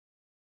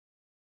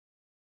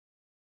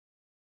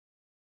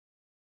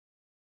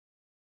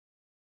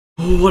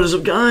What is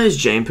up guys,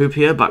 Jane Poop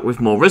here, back with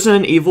more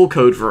Resident Evil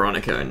Code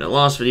Veronica. In the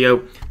last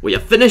video, we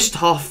have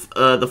finished off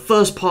the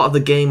first part of the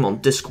game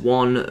on Disc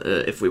 1,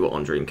 if we were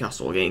on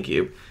Dreamcast or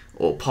GameCube,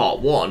 or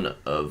Part 1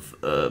 of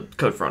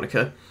Code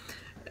Veronica.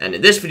 And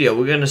in this video,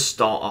 we're going to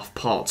start off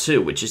Part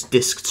 2, which is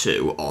Disc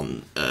 2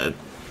 on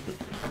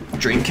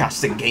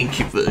Dreamcast and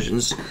GameCube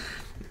versions.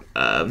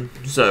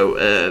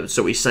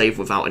 So we save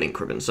without an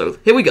increment. So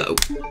here we go.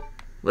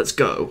 Let's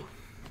go.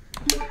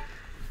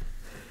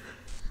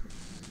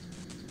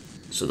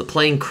 So the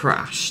plane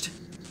crashed,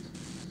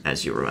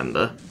 as you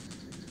remember.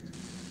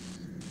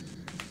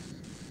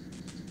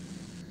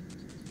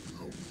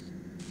 Oh,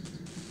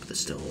 but they're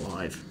still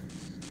alive.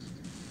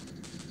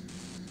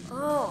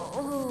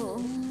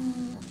 Oh.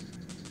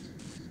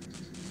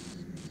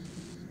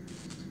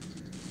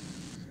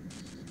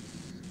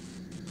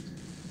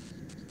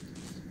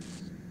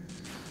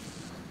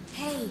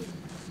 Hey,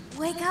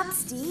 wake up,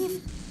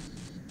 Steve.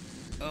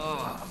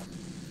 Oh.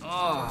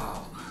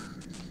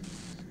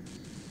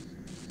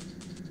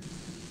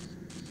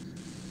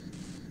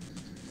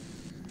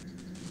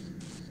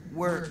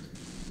 We're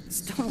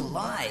still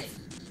alive.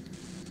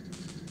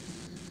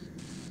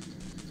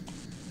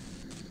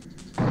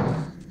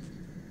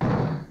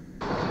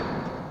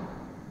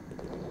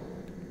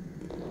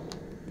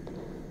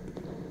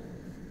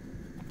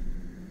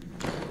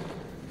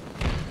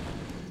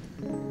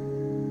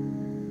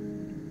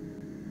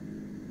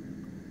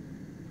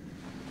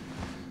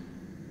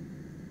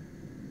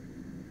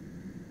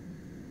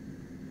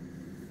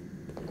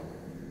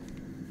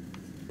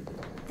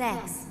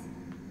 Thanks.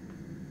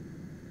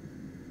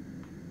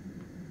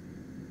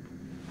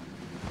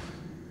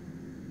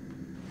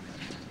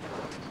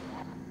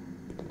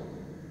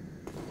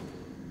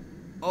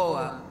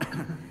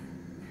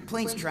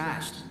 Plane's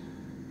trashed.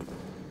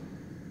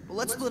 Well,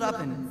 let's split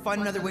up and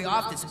find another way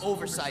off this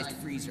oversized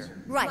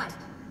freezer. Right.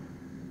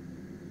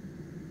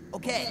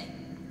 Okay,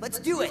 let's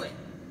do it.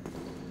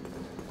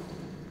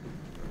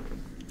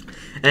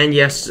 And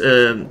yes,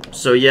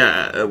 so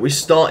yeah, we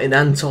start in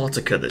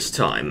Antarctica this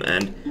time,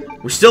 and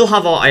we still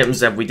have our items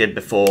that we did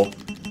before.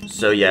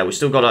 So yeah, we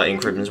still got our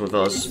ink ribbons with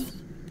us,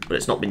 but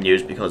it's not been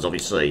used because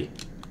obviously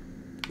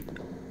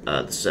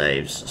the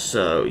saves.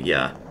 So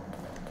yeah,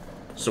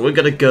 so we're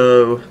gonna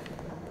go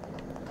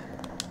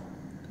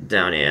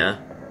down here.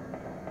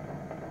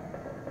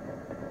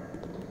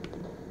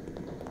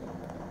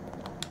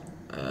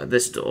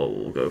 This door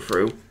we'll go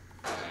through.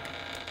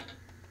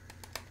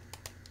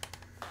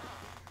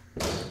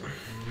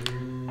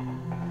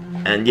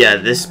 And yeah,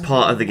 this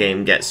part of the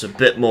game gets a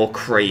bit more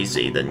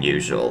crazy than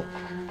usual.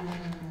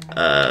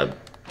 There's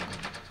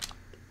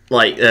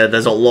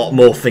a lot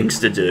more things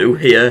to do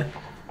here.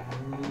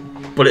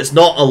 But it's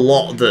not a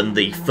lot than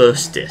the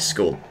first disc,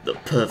 or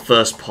the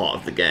first part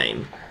of the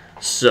game.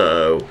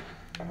 So,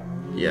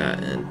 yeah,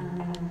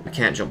 and we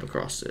can't jump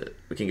across it.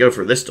 We can go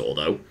through this door,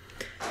 though.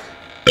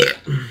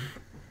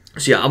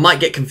 So yeah, I might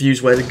get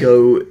confused where to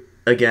go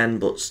again,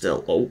 but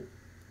still. Oh.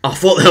 I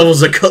thought that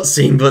was a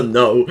cutscene, but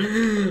no.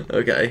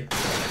 Okay.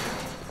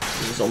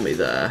 There's a zombie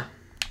there.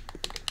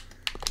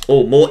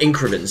 Oh, more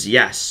increments,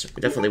 yes. We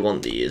definitely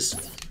want these.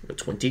 We're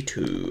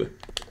 22.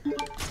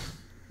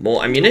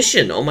 More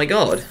ammunition, oh my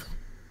god.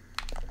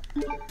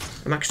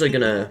 I'm actually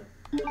gonna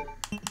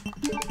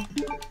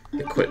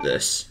equip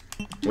this.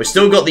 We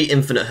still got the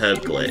infinite herb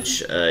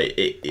glitch.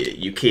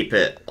 You keep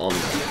it on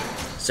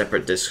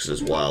separate discs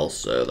as well,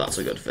 so that's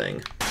a good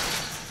thing.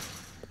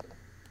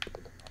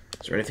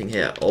 Is there anything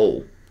here?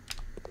 Oh.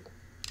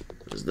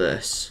 What is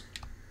this?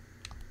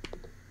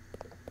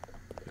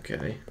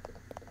 Okay.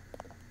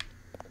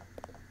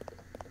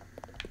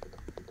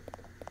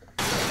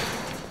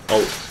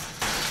 Oh.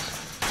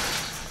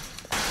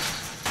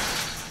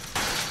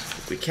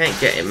 We can't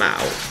get him out.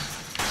 I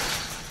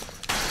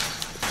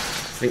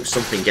think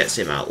something gets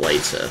him out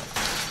later.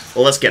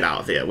 Well, let's get out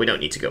of here. We don't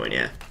need to go in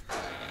here.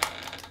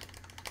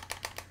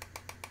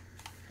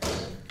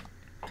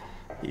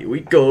 Here we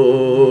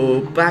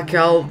go. Back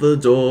out the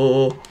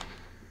door.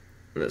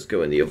 Let's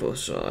go in the other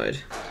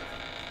side.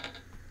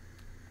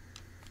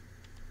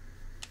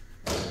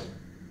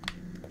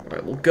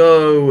 Alright, we'll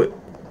go...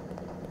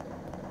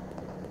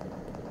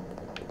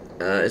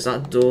 is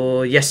that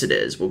door? Yes, it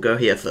is. We'll go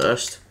here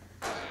first.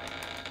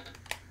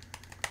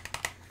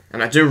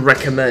 And I do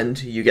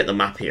recommend you get the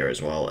map here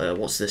as well.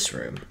 What's this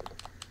room?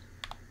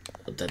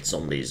 Dead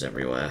zombies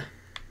everywhere.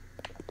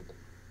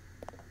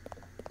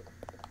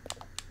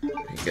 We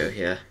can go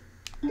here.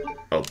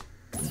 Oh,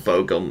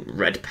 bowgum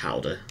red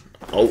powder.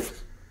 Oh.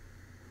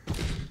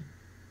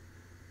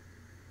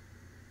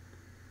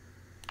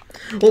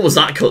 What was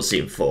that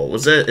cutscene for?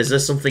 Is there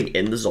something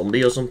in the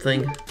zombie or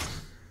something?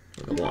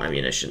 I've got more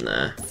ammunition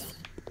there.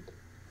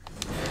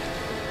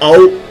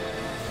 Oh!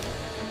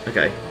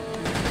 Okay.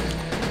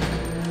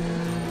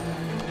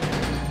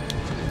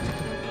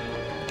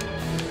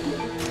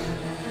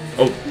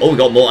 Oh, we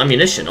got more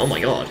ammunition. Oh my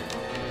god.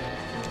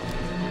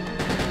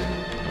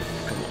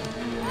 Come on.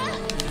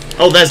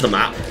 Oh, there's the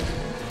map.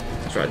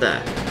 It's right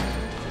there.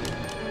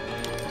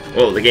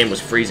 Whoa, the game was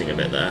freezing a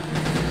bit there.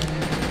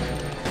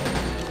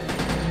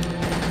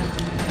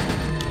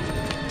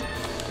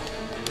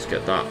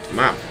 at that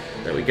map.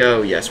 There we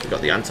go. Yes, we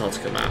got the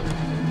Antarctica map.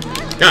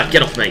 Ah,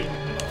 get off me!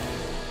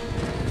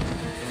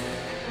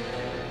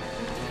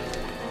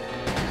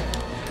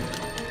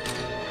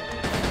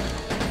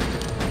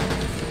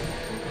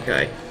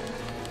 Okay.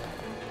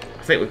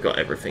 I think we've got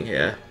everything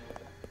here.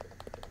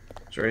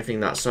 Is there anything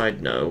that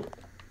side? No.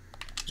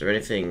 Is there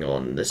anything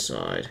on this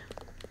side?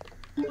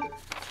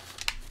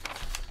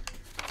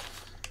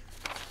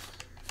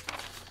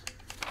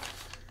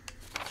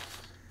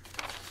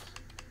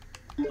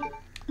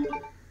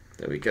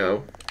 There we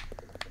go.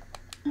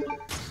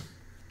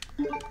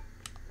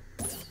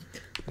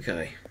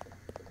 Okay.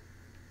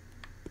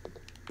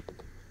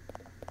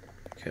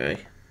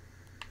 Okay.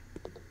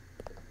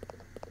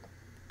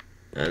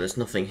 And there's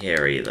nothing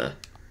here either.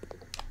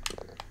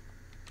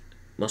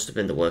 Must have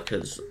been the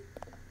workers.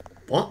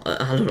 What?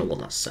 I don't know what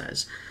that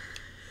says.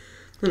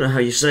 I don't know how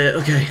you say it.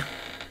 Okay.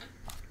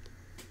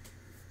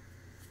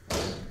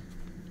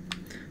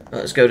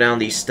 Let's go down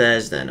these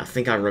stairs then. I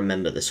think I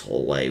remember this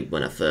hallway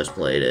when I first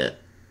played it.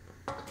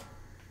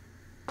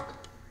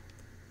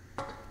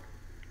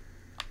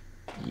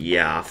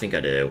 Yeah, I think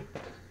I do.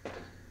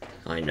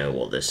 I know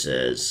what this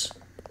is.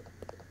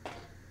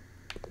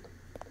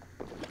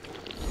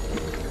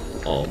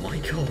 Oh my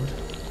god.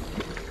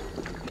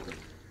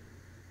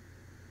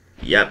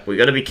 Yep, we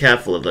gotta be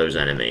careful of those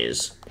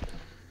enemies.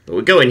 But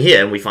we go in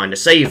here and we find a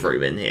save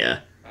room in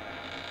here.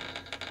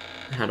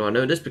 How do I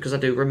know this? Because I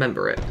do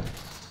remember it.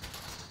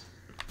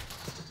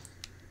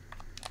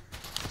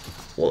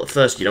 Well, at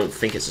first you don't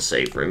think it's a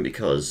save room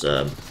because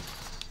of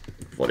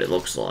what it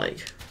looks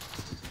like.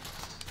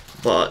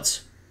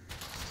 But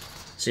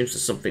seems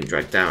there's something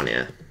dragged down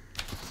here.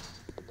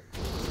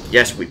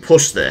 Yes, we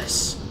push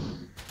this.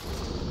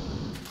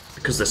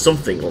 Because there's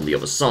something on the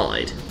other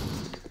side.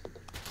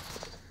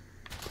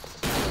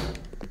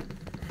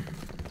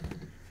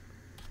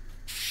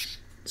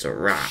 It's a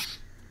rat.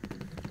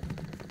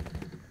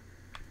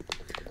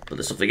 But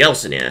there's something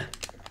else in here.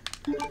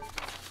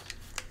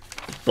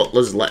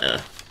 Butler's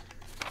letter.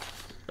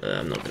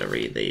 I'm not going to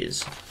read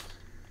these.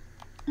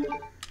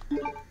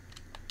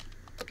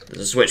 There's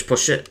a switch,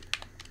 push it.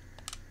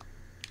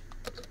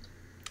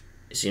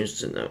 It seems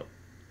to know.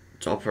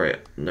 To operate,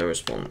 no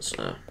response.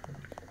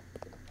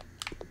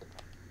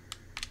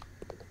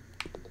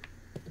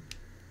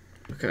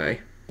 Okay.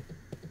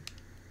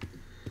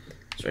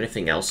 Is there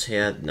anything else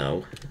here?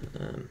 No.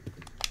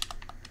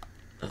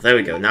 Oh, there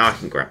we go. Now I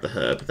can grab the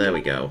herb. There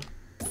we go.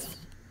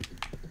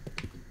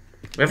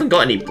 We haven't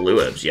got any blue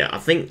herbs yet. I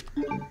think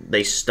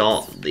they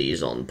start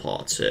these on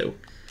part 2.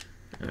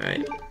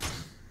 Alright.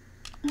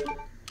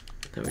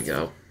 There we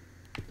go.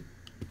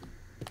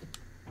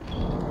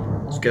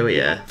 Let's go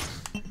here.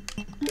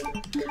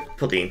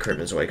 Put the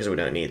encryptors away because we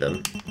don't need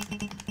them.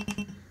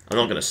 I'm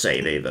not going to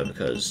save either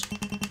because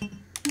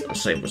our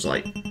save was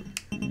like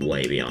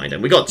way behind.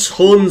 And we got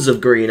tons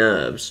of green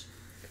herbs.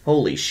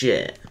 Holy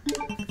shit.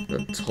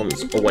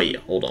 Tons. Oh wait,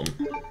 hold on.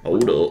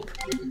 Hold up.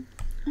 I'm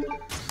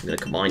going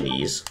to combine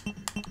these.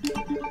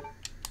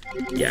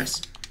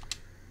 Yes.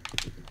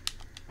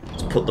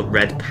 Let's put the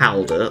red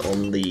powder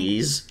on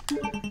these.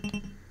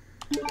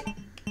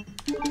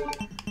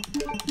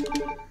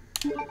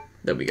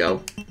 There we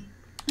go.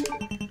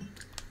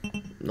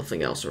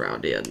 Nothing else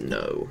around here,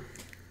 no.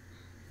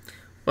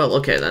 Well,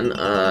 okay then,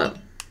 okay,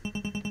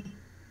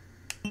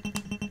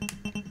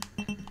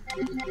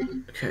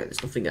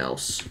 there's nothing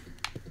else.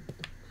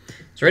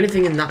 Is there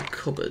anything in that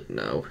cupboard?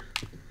 No.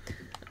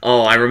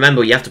 Oh, I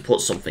remember you have to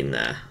put something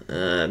there.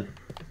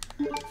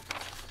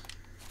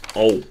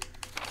 Oh.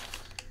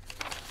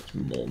 There's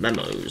more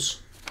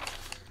memos.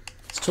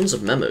 There's tons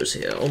of memos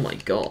here, oh my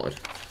god.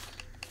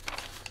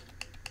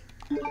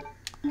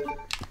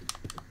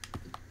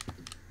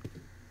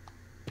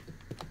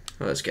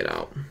 Let's get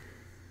out.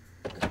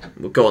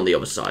 We'll go on the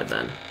other side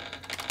then.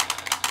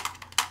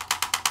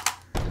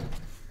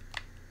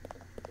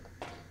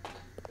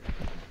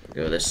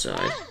 Go this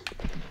side.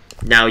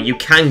 Now, you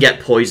can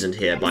get poisoned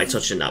here by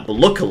touching that, but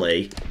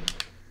luckily,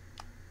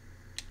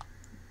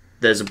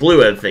 there's a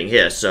blue herb thing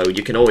here, so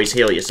you can always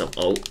heal yourself.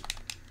 Oh.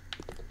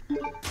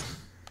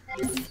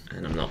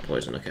 And I'm not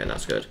poisoned. Okay,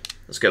 that's good.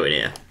 Let's go in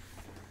here.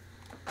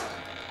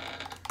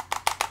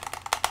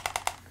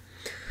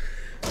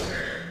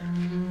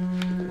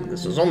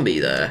 There's a zombie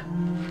there.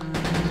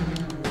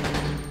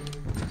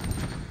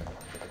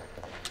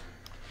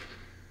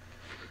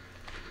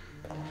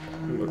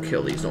 We'll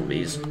kill these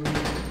zombies.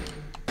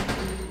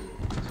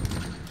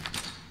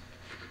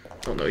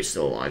 Oh no, he's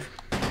still alive.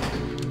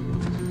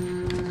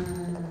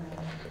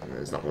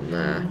 There's that one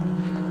there.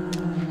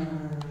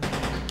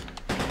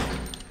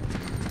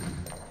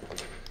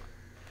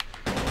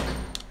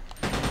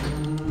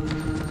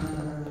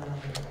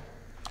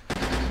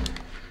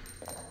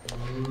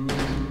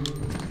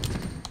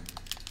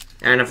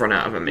 And I've run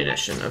out of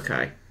ammunition,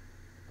 okay.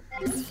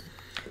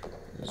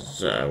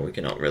 So, we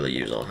cannot really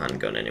use our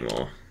handgun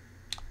anymore.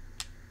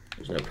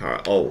 There's no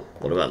power. Oh,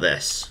 what about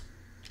this?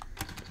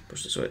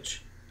 Push the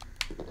switch.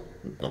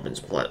 Not been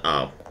supplied.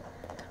 Oh.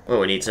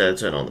 Well, we need to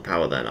turn on the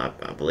power then. I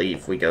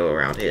believe we go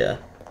around here.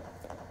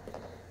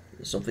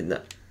 There's something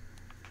that...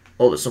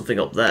 Oh, there's something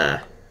up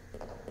there.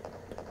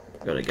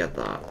 Gotta get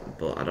that,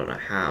 but I don't know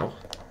how.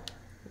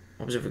 What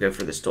happens if we go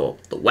through this door?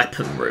 The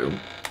weapon room.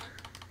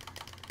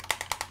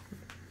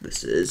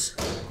 This is...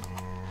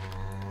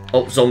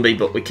 Oh, zombie,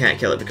 but we can't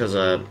kill it because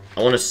I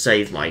want to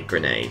save my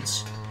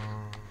grenades.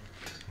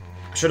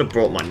 I should have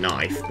brought my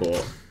knife,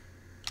 but...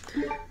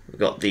 We've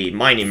got the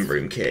mining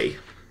room key.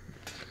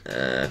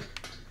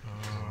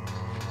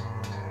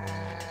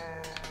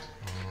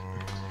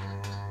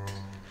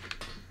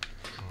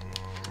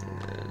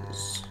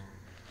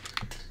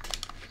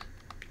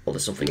 Oh,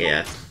 there's something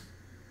here.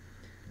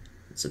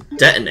 It's a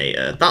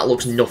detonator. That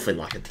looks nothing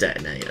like a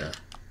detonator.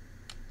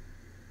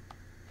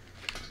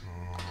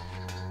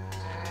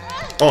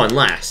 Oh,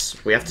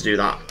 unless we have to do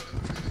that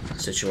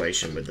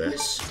situation with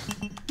this.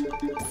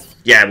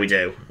 Yeah, we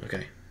do.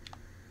 Okay.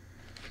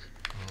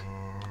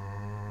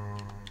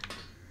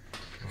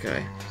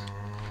 Okay.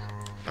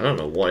 I don't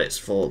know what it's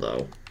for,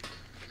 though.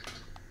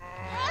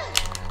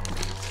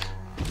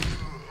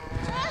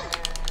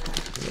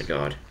 Oh my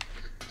god.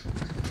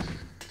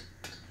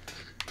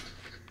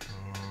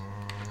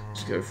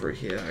 Let's go through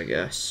here, I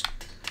guess.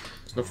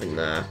 There's nothing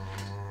there.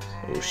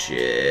 Oh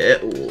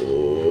shit.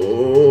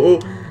 Whoa.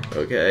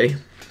 Okay.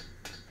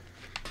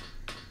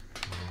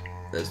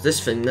 There's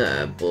this thing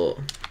there, but...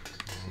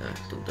 Nah, it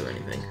doesn't do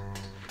anything.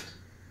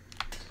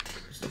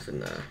 There's nothing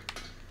there.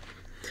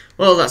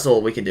 Well, that's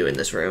all we can do in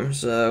this room,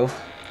 so...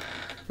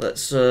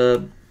 Let's,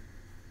 go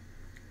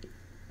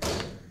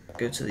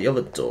to the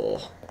other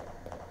door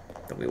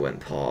that we went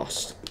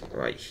past.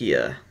 Right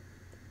here.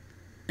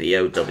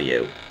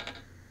 BOW.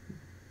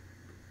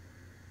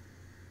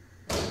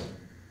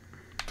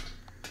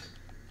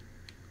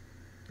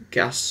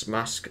 Gas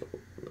mask.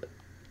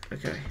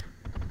 Okay.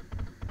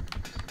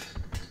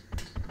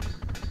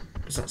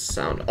 What's that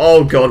sound?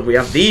 Oh god, we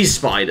have these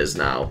spiders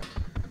now.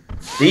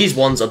 These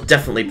ones are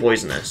definitely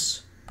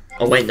poisonous.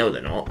 Oh wait, no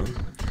they're not.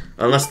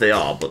 Unless they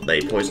are, but they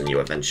poison you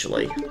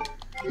eventually.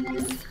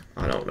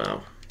 I don't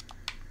know.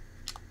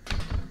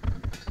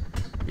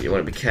 You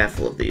want to be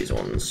careful of these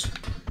ones.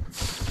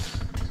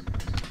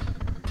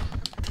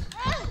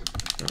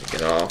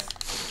 Get off.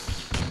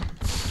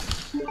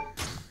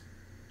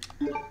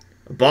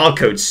 A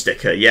barcode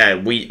sticker.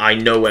 Yeah, I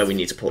know where we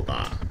need to put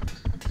that.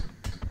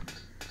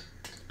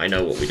 I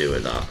know what we do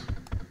with that.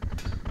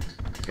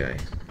 Okay.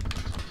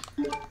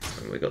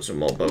 And we got some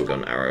more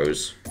bowgun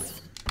arrows.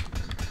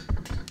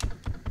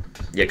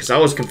 Yeah, because I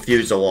was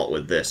confused a lot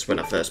with this when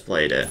I first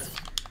played it.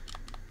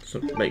 So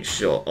make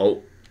sure...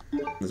 Oh,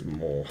 there's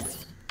more.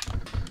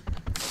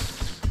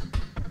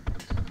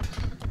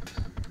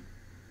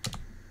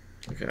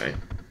 Okay.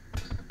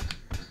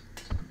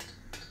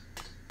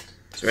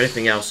 Is there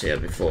anything else here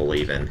before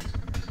leaving?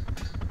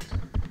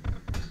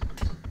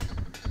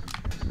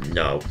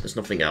 No, there's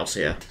nothing else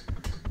here.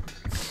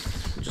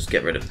 Just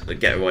get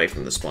away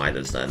from the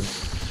spiders then.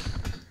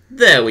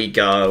 There we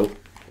go.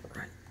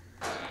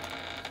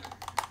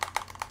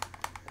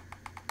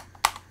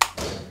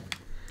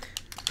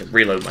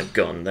 Reload my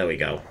gun. There we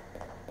go.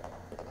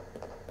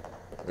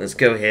 Let's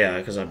go here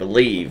because I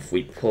believe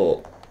we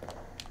put.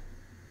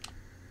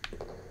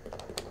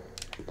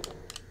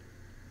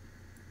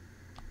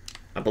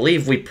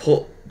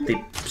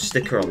 The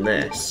sticker on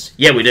this.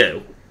 Yeah, we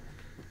do.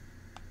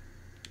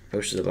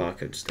 Post the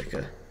barcode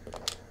sticker.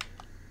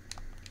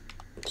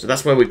 So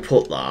that's where we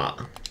put that.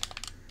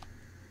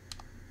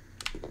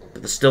 But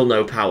there's still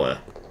no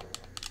power.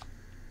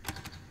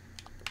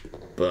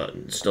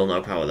 But still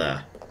no power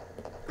there.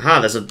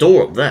 Aha, there's a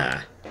door up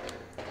there.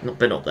 Not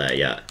been up there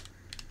yet.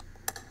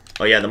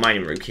 Oh yeah, the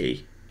mining room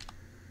key.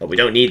 But we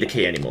don't need the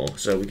key anymore,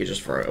 so we could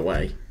just throw it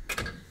away.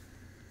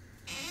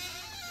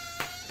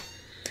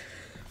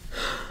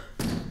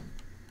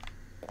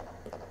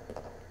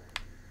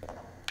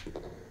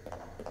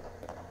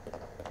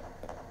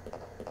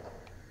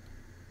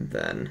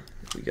 Then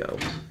we go.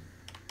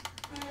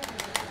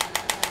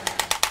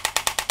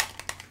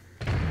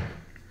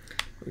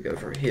 We go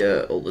from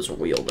here. Oh, there's a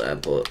wheel there,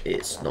 but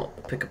it's not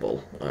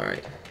pickable.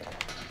 Alright.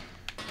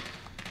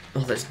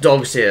 Oh, there's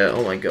dogs here.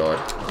 Oh my god.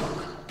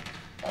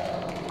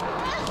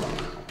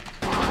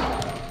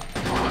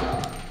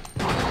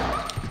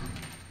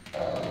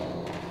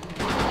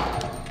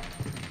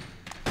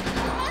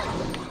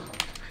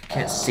 I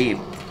can't see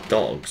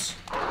dogs.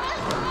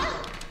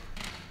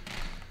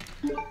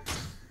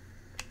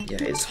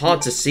 Yeah, it's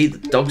hard to see the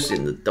dogs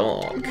in the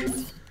dark.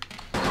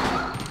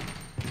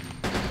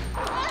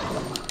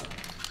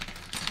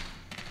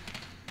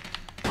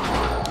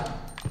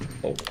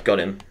 Oh, got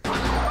him.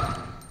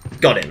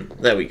 Got him.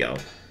 There we go.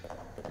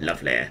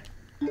 Lovely.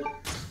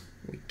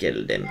 We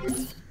killed him.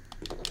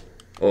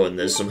 Oh, and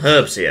there's some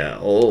herbs here.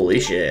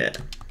 Holy shit.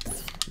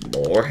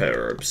 More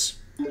herbs.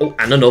 Oh,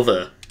 and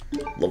another.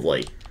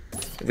 Lovely.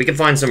 If we can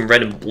find some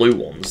red and blue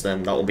ones,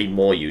 then that will be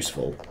more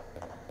useful.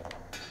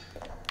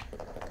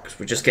 Because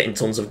we're just getting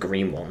tons of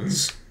green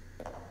ones.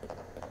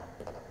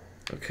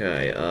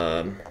 Okay,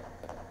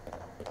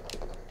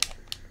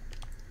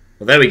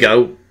 Well, there we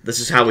go. This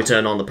is how we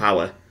turn on the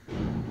power.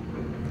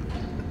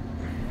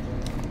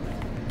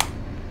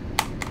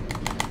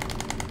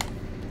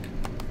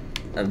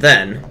 And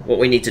then, what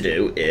we need to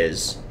do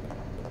is...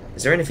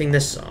 Is there anything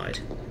this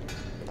side?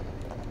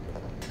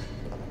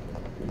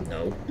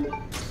 No.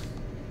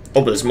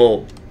 Oh, but there's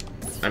more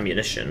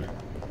ammunition.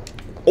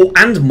 Oh,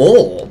 and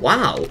more!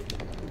 Wow!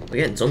 We're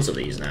getting tons of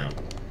these now.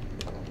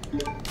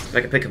 If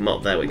I can pick them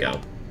up, there we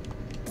go.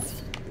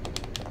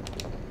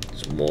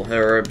 Some more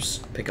herbs.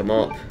 Pick them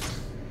up.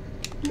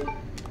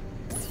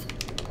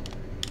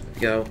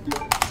 Go.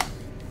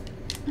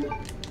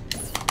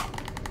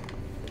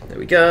 There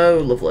we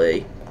go,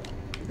 lovely.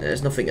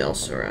 There's nothing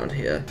else around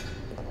here.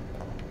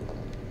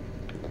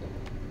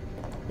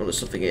 Well, there's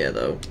something here,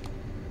 though.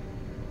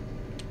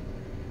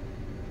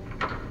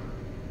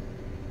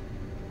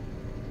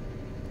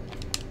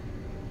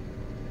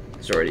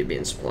 It's already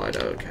being supplied,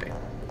 okay.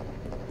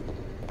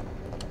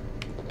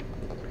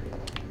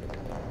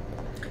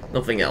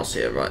 Nothing else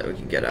here, right, we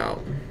can get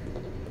out.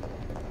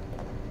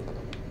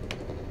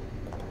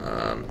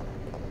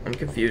 I'm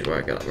confused where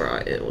I got.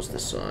 Right, it was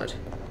this side.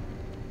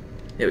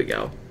 Here we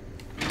go.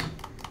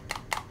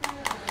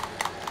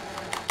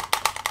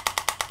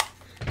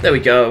 There we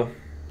go.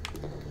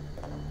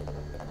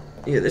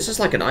 Yeah, this is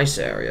like an ice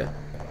area.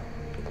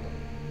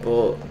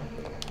 But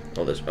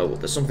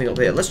there's something up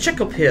here. Let's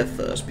check up here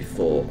first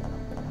before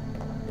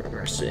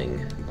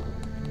progressing.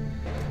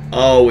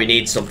 Oh, we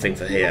need something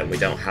for here. We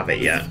don't have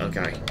it yet.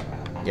 Okay.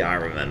 Yeah, I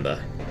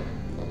remember.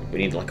 We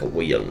need like a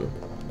wheel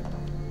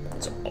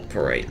to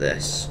operate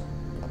this.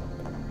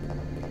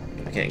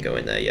 We can't go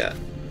in there yet,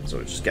 so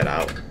we'll just get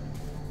out.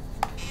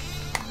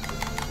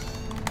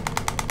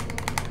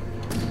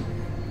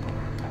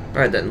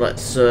 Alright then,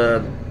 let's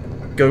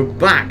go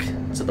back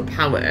to the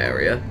power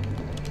area.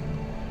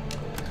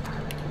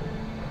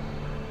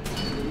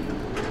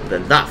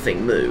 Then that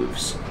thing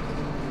moves.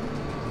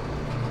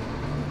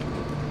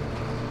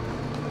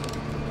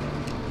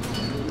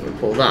 We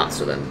pull that,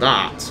 so then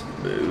that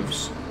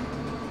moves.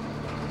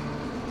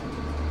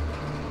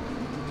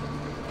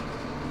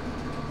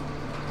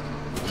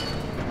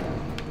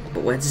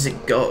 But where does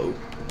it go?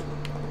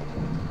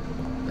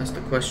 That's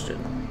the question.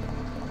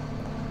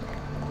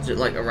 Is it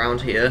like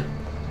around here?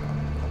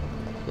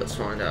 Let's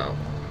find out.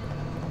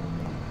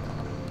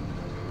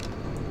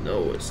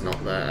 No, it's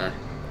not there.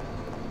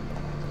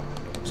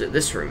 Is it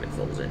this room it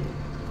falls in?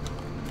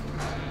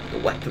 The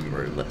weapon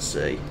room, let's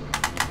see.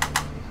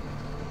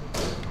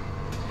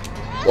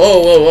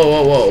 Whoa, whoa, whoa,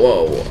 whoa, whoa,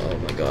 whoa. Oh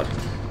my god.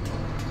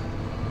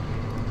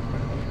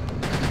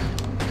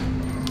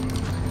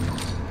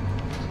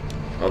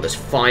 Oh, there's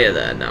fire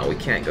there now. We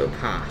can't go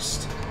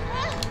past.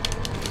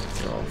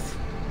 It's off.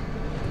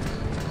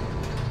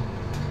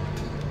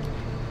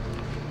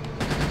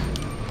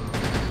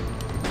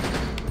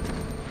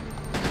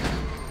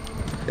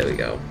 There we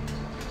go.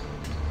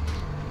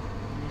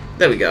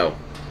 There we go.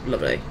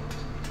 Lovely.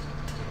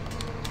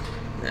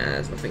 Nah,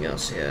 there's nothing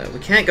else here. We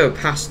can't go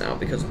past now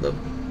because of the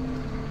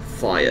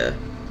fire.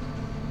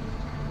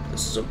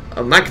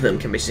 A magnum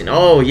can be seen.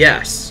 Oh,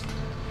 yes.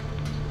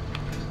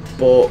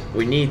 But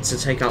we need to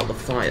take out the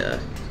fire.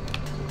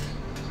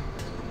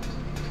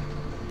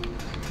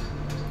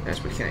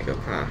 Yes, we can't go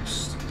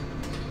past.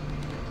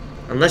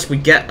 Unless we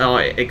get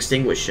our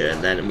extinguisher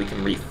and then we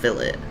can refill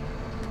it.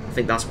 I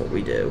think that's what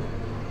we do.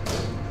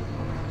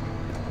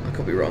 I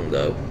could be wrong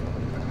though.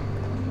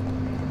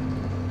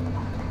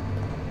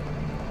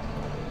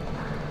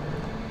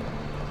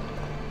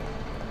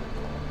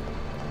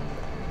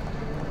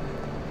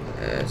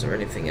 Is there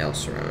anything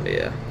else around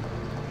here?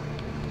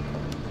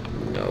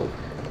 No.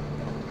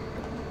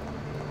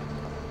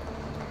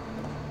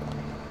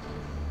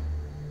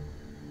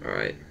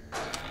 Alright.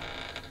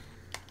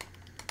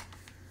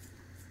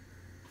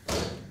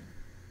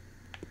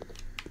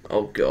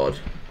 Oh god.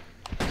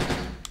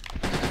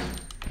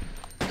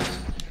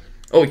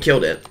 Oh, we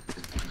killed it.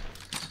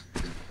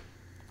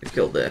 We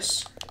killed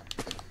this.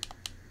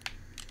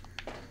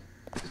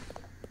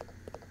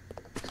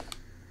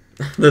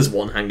 There's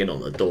one hanging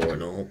on the door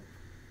and all.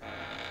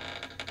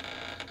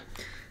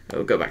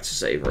 We'll go back to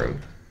save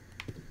room.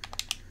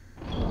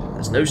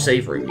 There's no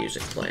save room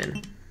music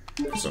playing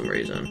for some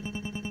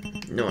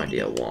reason. No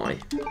idea why.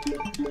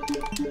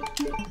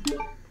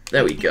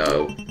 There we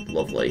go.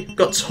 Lovely.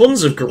 Got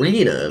tons of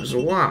green herbs.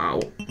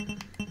 Wow.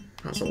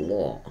 That's a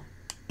lot.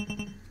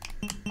 Right.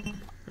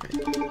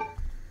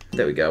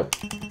 There we go.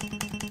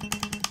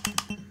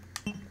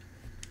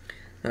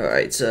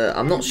 Alright,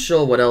 I'm not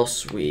sure what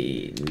else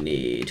we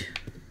need.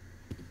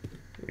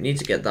 We need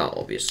to get that,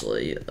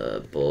 obviously,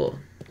 but...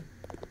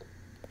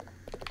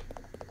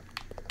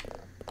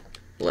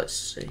 Let's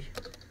see.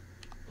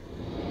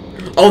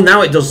 Oh,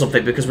 now it does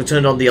something because we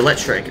turned on the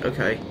electric.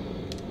 Okay.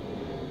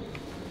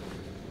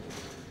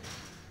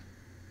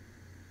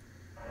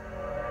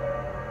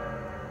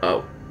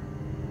 Oh.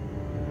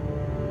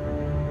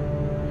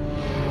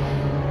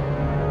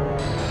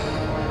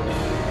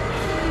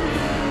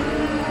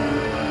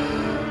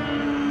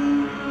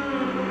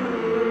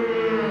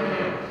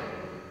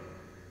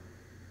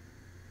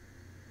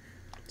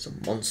 It's a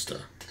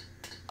monster.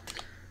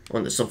 Oh,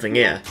 and there's something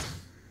here.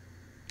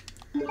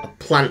 A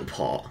plant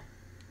pot.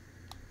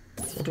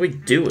 What do we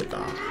do with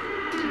that?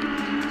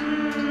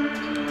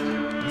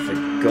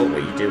 forgot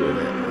what you do with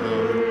it.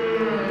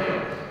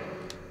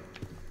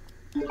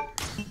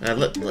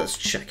 Let's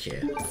check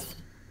here.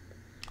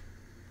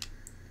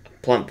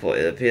 Plant pot.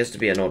 It appears to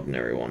be an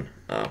ordinary one.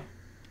 Oh.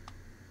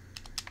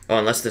 Oh,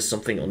 unless there's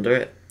something under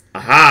it.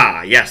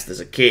 Aha! Yes, there's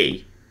a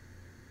key.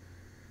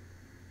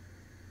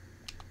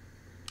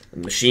 The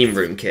machine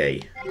room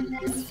key. I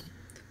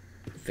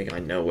think I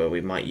know where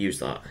we might use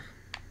that.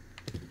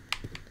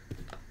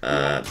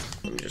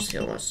 Let me just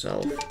heal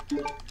myself.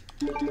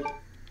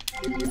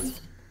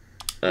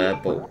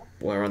 But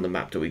where on the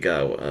map do we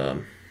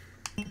go?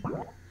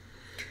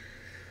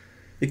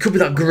 It could be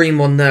that green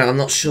one there, I'm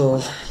not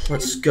sure.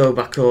 Let's go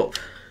back up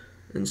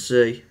and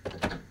see.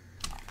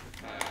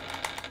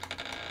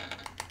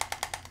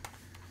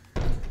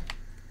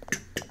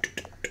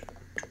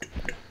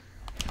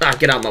 Ah,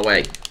 get out of my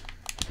way.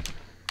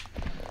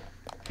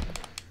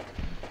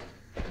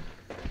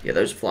 Yeah,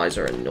 those flies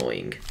are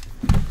annoying.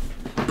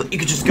 But you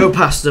can just go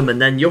past them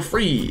and then you're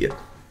free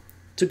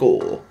to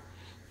go.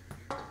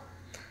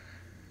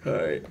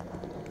 Alright.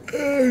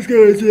 Oh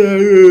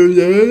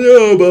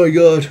my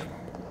god.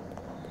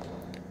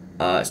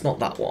 It's not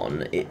that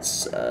one,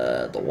 it's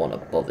the one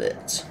above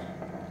it.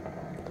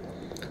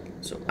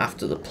 So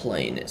after the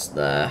plane, it's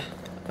there,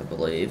 I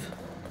believe.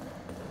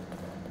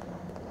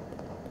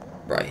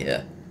 Right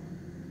here.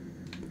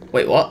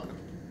 Wait, what?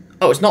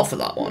 Oh, it's not for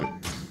that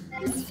one.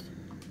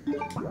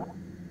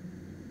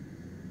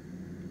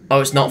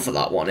 Oh, it's not for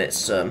that one,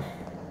 it's, I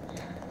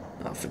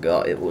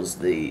forgot it was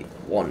the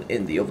one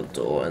in the other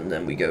door, and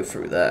then we go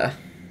through there.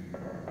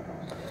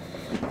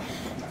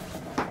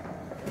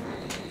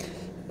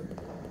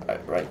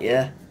 Right,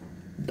 yeah.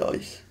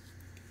 Nice.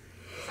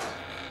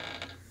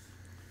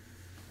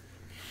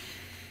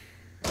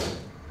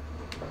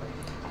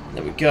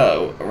 There we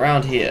go,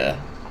 around here.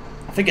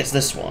 I think it's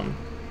this one.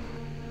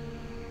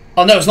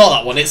 Oh no, it's not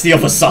that one, it's the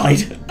other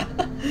side.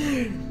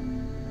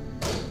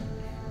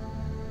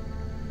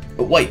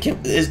 But wait,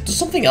 does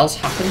something else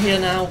happen here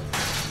now?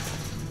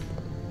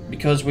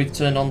 Because we've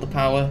turned on the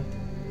power?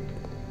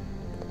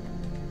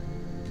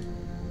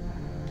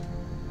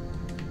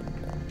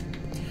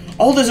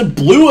 Oh, there's a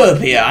blue herb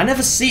here. I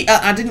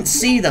didn't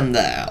see them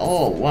there.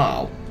 Oh,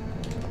 wow.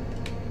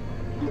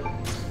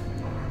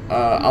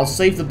 I'll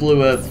save the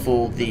blue herb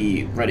for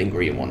the red and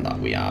green one that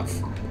we have.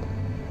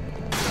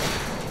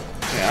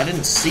 Okay, I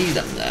didn't see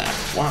them there.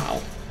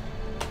 Wow.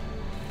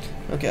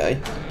 Okay.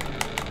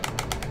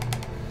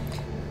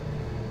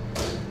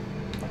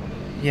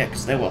 Yeah,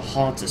 because they were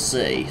hard to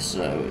see,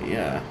 so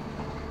yeah.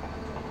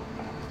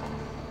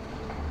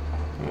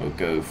 We'll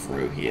go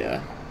through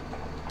here.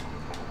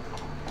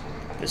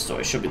 This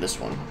door, it should be this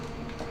one.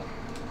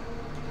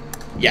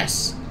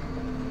 Yes.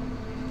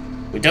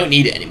 We don't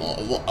need it anymore.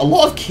 A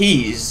lot of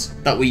keys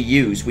that we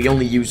use, we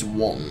only use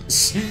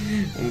once.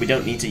 And we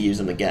don't need to use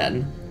them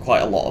again.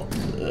 Quite a lot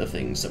of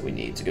things that we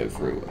need to go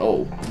through.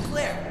 Oh.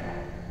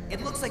 Claire,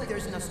 it looks like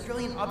there's an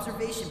Australian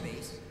observation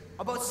base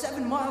about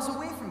 7 miles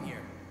away from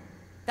here.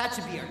 That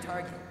should be our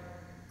target.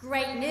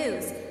 Great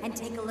news. And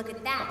take a look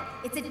at that.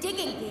 It's a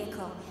digging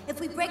vehicle. If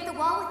we break the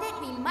wall with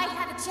it, we might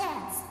have a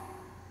chance.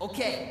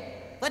 Okay,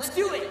 let's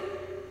do it!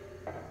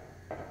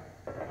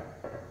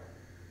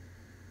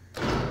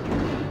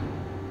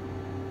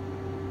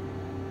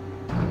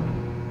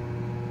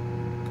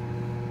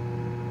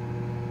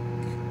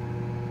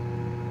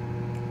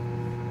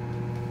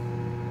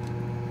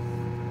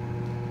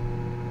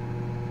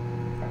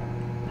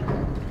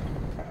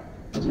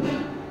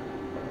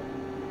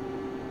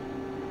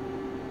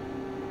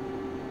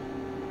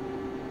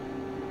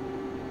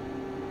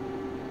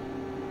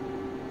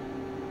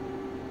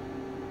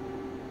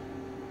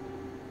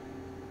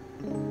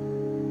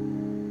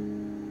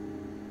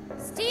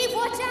 Steve,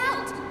 watch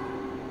out!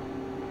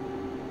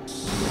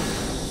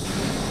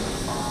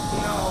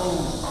 No!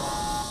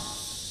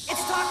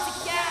 It's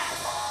toxic gas!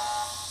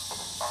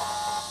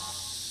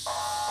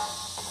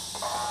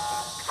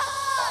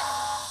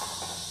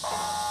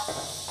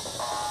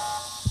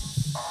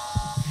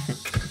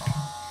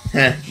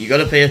 Heh, you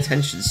gotta pay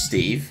attention,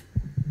 Steve.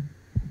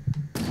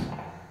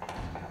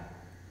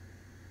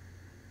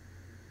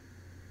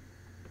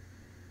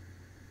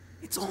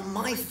 It's all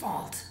my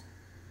fault.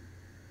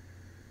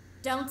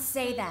 Don't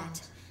say that.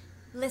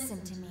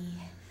 Listen to me.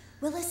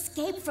 We'll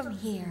escape from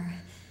here.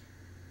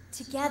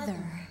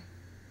 Together.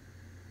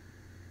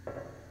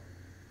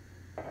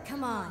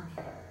 Come on.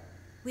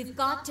 We've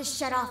got to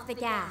shut off the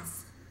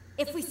gas.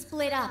 If we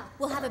split up,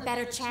 we'll have a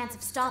better chance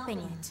of stopping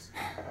it.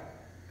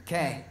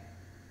 Okay.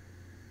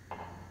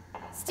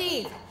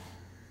 Steve!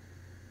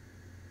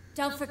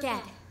 Don't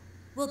forget.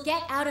 We'll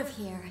get out of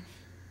here.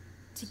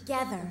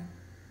 Together.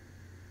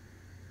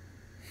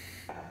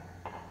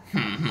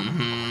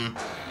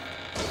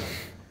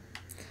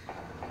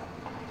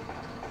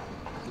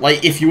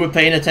 Like, if you were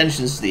paying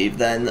attention, Steve,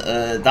 then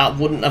that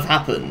wouldn't have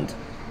happened.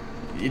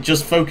 You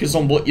just focus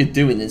on what you're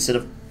doing instead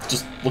of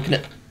just looking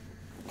at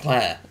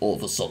Claire all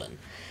of a sudden.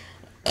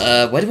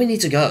 Where do we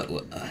need to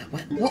go?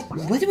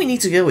 Where do we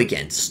need to go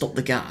again to stop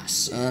the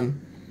gas? Oh,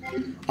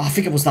 I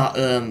think it was that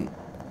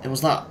It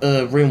was that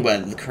room where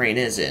the crane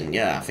is in.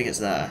 Yeah, I think it's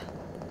there.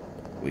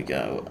 We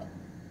go.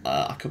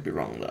 I could be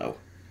wrong though.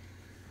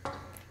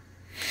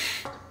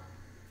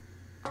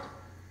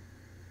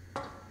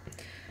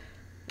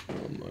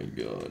 Oh my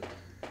god.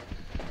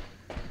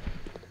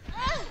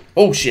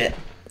 Oh shit!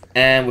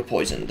 And we're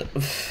poisoned.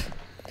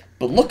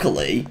 But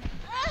luckily,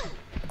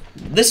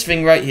 this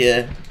thing right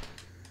here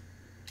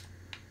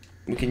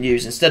we can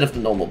use instead of the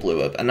normal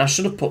blue herb. And I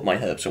should have put my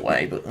herbs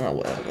away, but oh,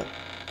 whatever.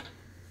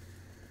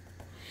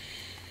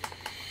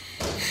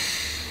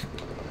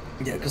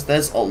 Yeah, because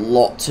there's a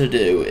lot to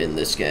do in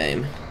this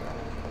game.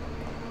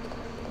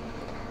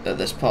 At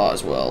this part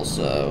as well,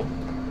 so...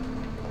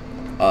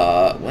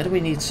 where do we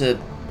need to...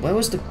 Where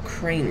was the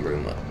crane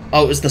room?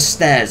 Oh, it was the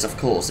stairs, of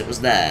course. It was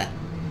there.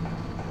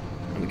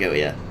 Let me go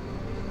here.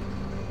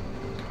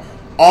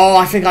 Oh,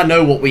 I think I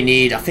know what we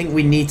need. I think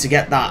we need to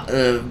get that,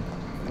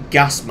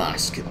 gas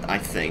mask, I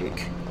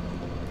think.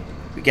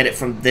 We get it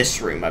from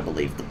this room, I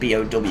believe. The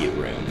BOW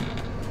room.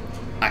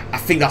 I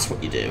think that's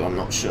what you do. I'm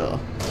not sure.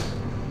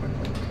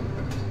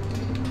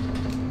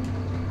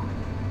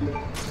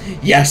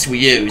 Yes, we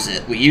use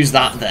it. We use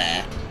that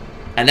there,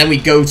 and then we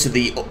go to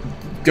the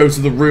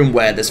room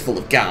where there's full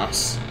of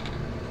gas.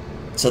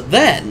 So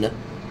then,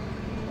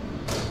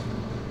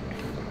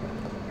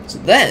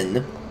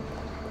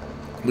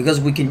 because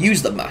we can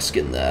use the mask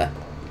in there.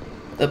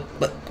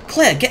 But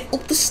Claire, get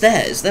up the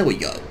stairs. There we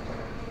go.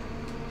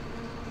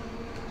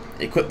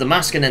 Equip the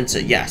mask and enter.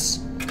 Yes,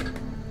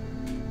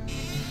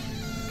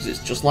 because it's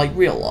just like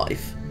real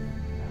life.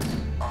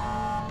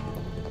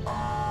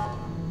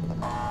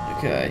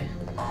 Okay.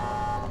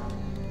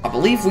 I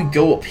believe we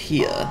go up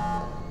here.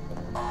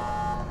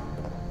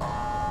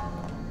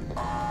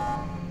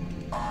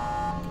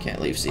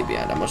 Can't leave C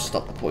behind. I must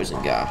stop the poison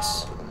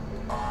gas.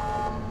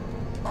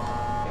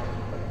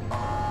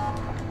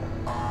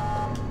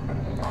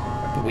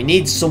 But we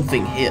need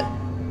something here.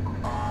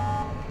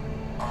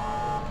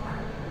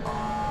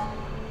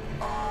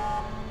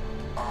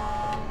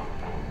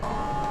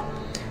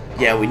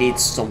 Yeah, we need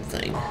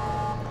something.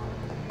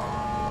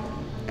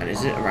 And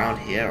is it around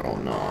here or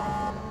not?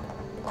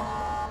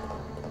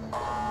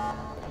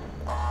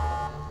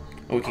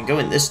 Oh, we can go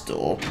in this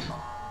door.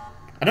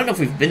 I don't know if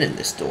we've been in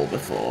this door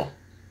before.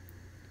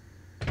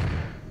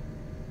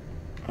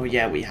 Oh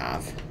yeah, we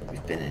have.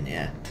 We've been in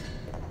here.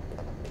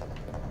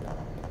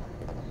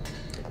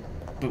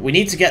 But we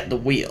need to get the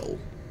wheel.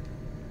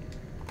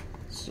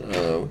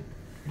 So...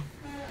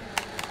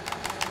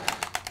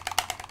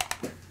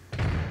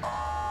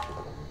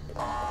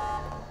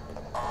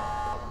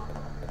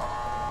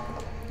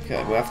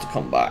 Okay, we have to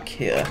come back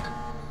here.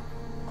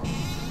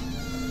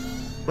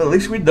 Well, at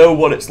least we know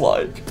what it's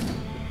like.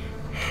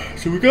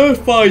 So we're going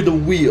to find the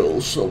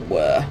wheel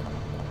somewhere.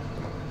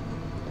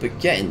 But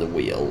getting the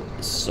wheel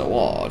is so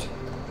odd.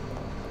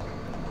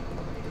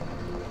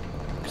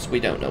 Because we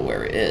don't know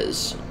where it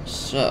is.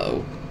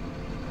 So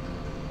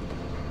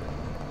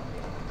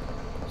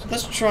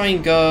let's try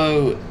and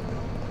go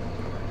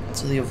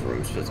to the other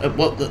rooms first.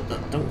 Well,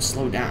 don't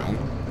slow down.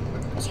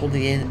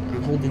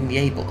 I'm holding the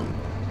A button.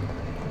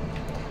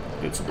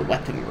 Go to the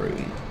weapon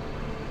room.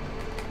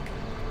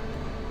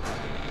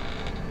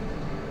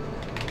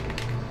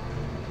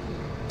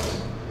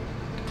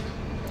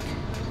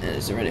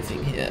 Is there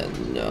anything here?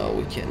 No,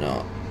 we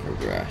cannot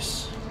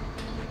progress.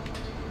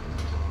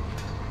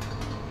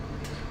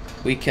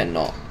 We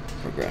cannot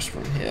progress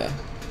from here.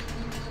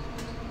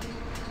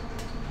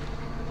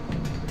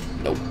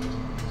 Nope.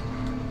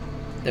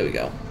 There we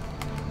go.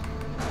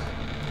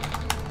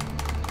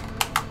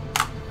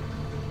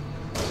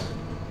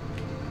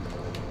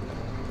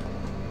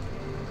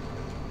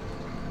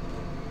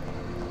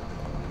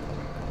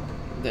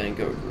 Then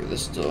go through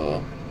this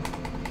door.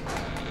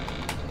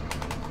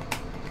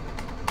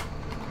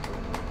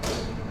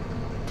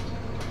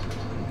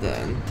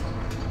 Then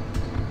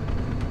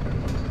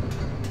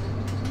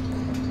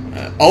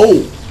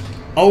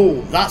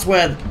oh, that's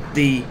where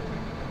the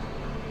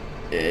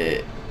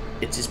it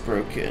is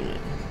broken.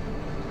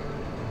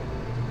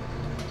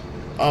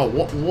 Oh,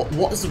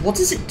 what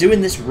does it do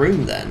in this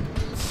room then?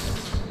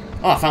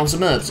 Oh, I found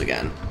some herbs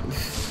again.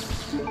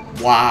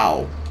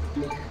 Wow,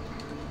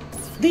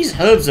 these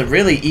herbs are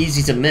really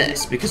easy to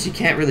miss because you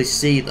can't really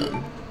see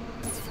them.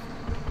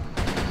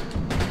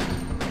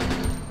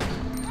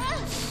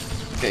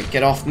 Okay,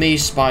 get off me,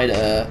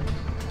 spider.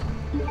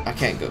 I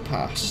can't go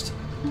past.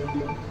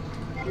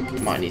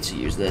 Might need to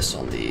use this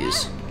on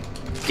these.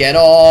 Get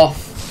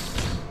off!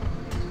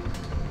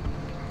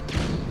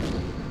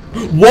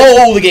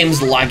 Whoa, the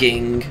game's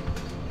lagging.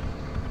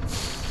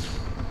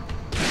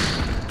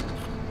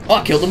 Oh,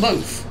 I killed them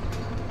both.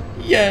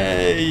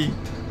 Yay!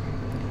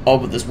 Oh,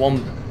 but there's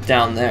one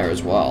down there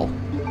as well.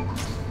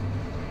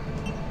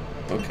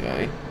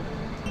 Okay.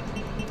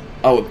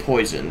 Oh, it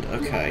poisoned.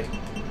 Okay.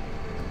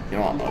 You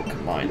know what, I'll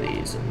combine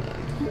these and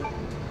then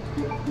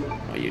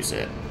I'll use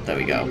it. There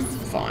we go.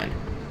 Fine.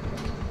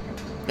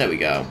 There we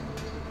go.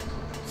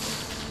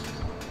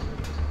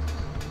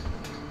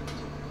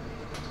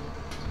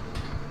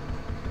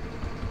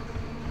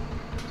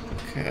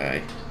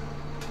 Okay.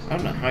 I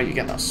don't know how you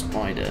get that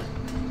spider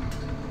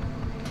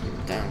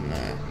down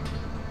there.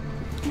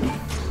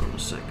 Hold on a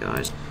sec,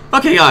 guys.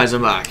 Okay, guys,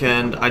 I'm back,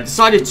 and I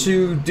decided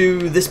to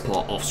do this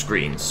part off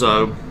screen.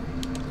 So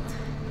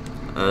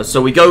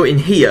we go in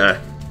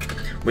here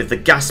with the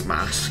gas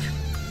mask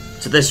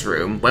to this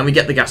room. When we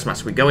get the gas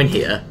mask, we go in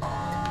here.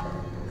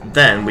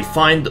 Then we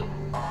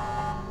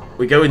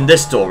go in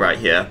this door right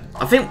here.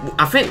 I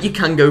think you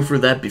can go through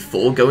there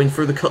before going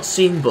through the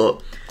cutscene, but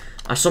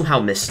I somehow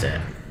missed it.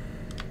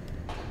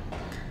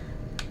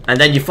 And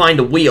then you find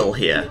a wheel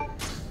here.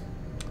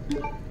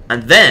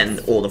 And then,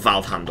 or the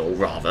valve handle,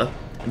 rather.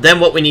 And then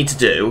what we need to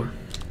do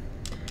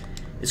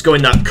is go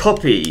in that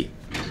copy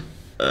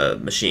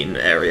machine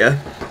area,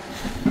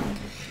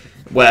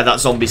 where that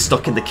zombie's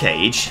stuck in the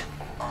cage.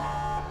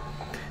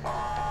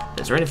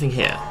 Is there anything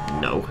here?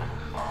 No.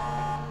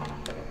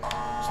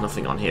 There's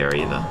nothing on here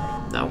either.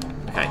 No.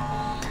 Okay.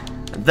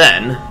 And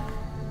then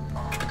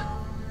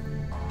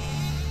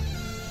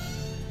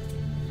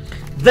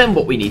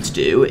what we need to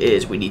do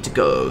is we need to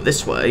go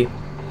this way,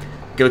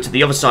 go to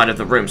the other side of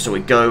the room. So we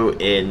go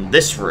in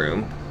this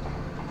room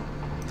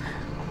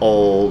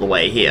all the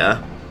way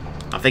here.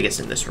 I think it's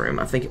in this room.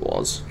 I think it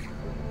was.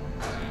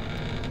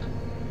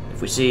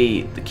 If we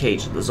see the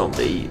cage of the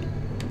zombie,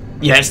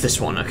 yeah, it's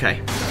this one.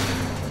 Okay.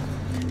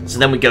 So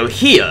then we go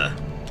here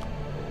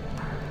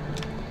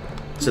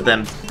to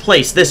then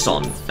place this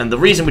on, and the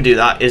reason we do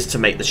that is to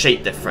make the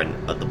shape different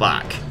at the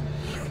back.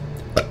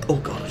 Oh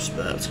god, I just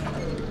burped.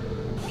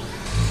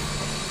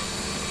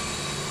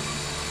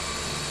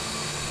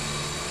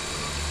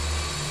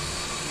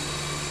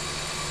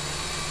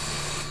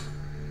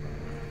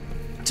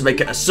 To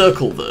make it a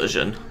circle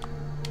version,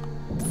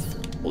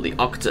 or the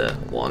octa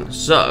one,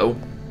 so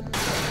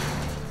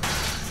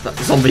that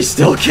zombie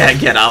still can't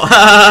get out.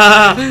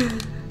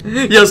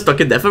 You're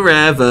stuck in there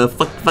forever.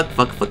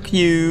 Fuck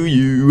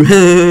you.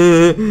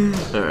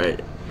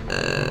 Alright,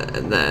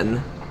 and then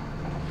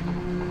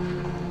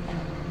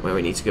where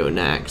we need to go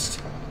next?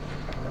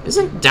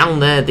 Isn't down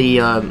there the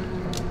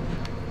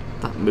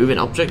that moving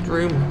object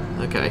room?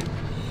 Okay.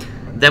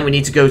 Then we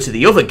need to go to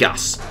the other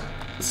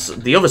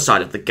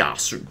side of the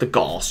gas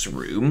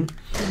room,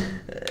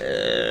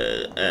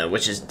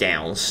 which is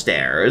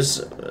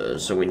downstairs.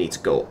 So we need to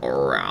go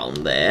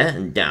around there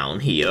and down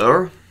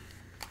here.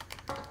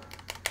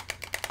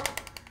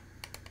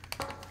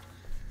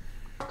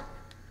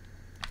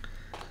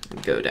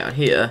 And go down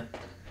here.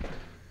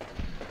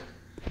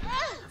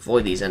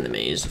 Avoid these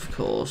enemies, of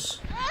course.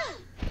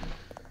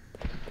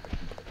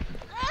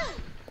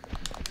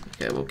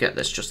 Okay, we'll get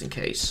this just in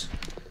case.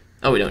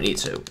 Oh, we don't need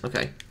to.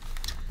 Okay.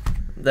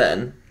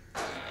 Then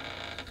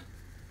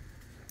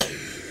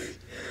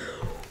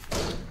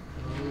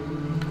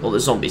all the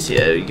zombies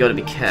here, you gotta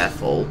be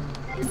careful.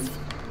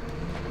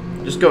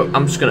 I'm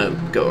just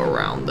gonna go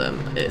around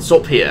them. It's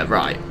up here,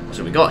 right.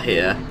 So we got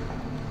here.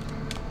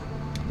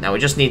 Now we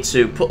just need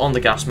to put on the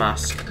gas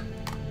mask.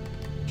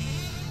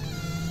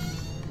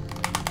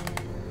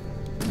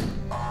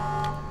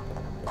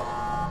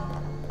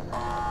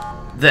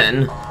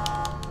 Then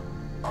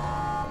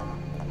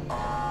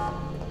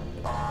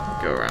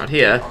go around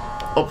here,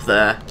 up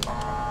there,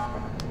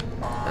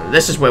 and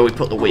this is where we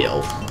put the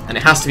wheel, and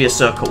it has to be a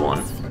circle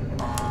one.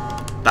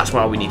 That's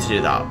why we need to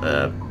do that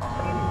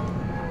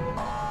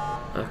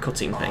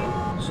cutting thing.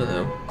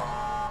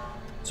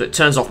 So it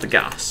turns off the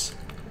gas.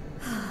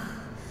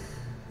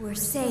 We're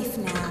safe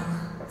now.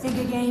 Think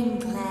again,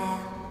 Claire.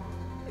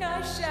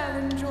 I shall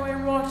enjoy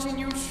watching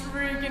you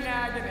shriek in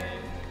agony.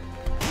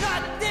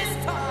 Not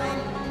this time!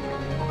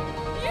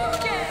 You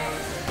gay!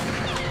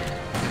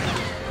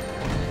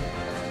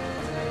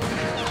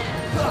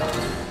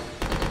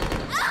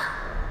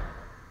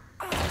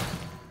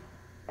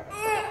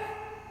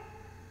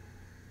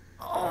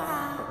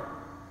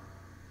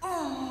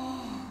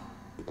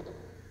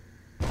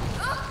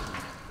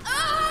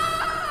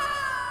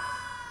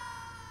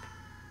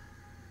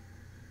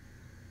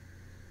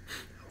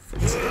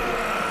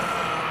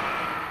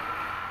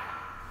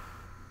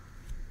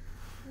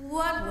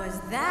 What was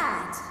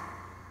that?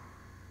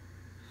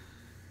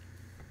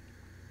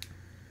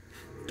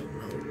 Don't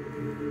know.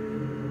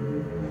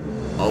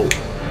 Oh.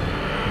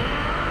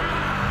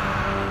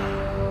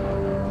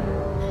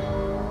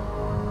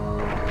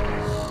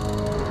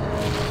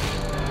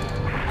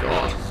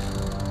 God.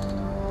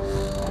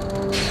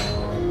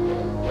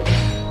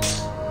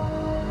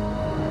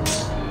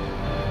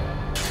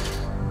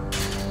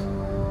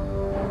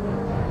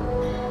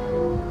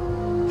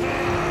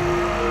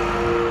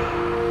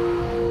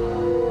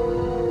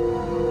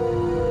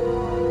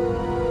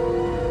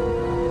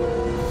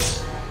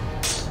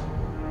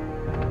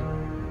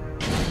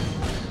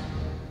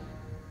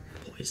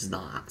 Is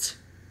that?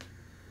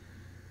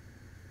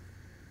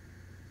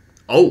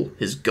 Oh,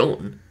 his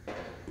gun.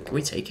 Can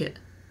we take it?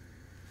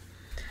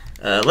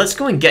 Let's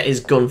go and get his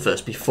gun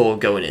first before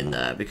going in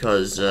there,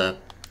 because I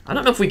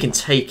don't know if we can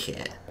take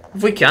it.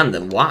 If we can,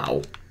 then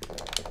wow.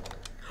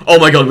 Oh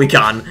my god, we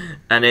can!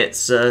 And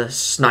it's a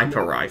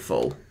sniper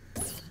rifle.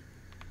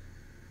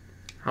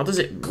 How does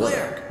it work?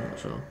 Claire, I'm not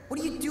sure. what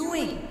are you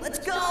doing? Let's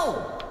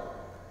go!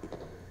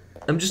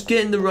 I'm just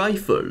getting the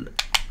rifle.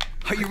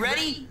 Are you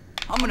ready?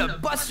 I'm gonna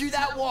bust through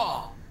that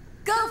wall.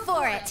 Go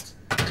for it!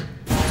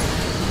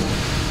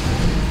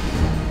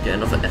 Get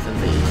another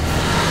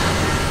FMV.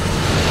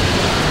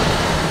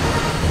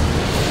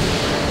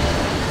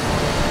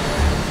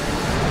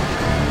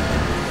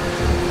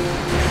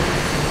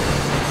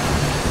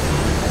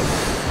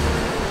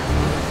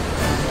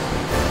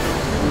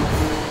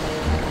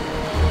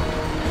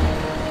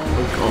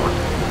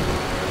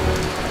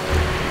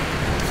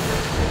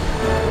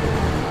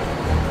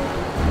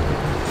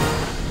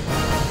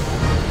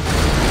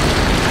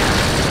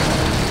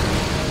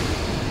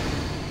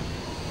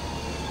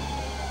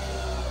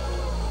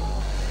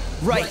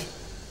 Right.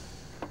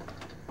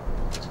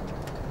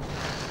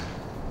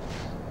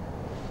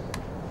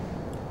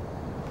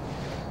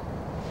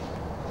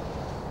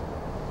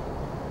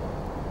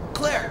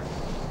 Claire,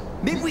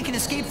 maybe we can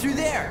escape through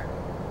there.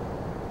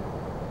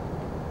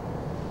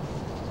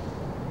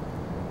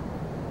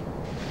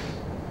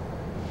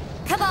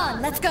 Come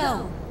on, let's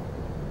go!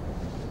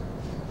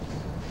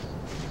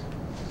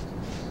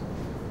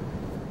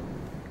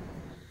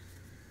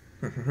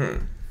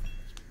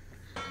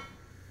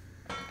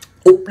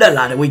 Up the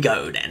ladder we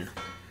go then.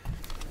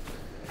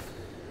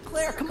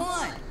 Claire, come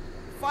on.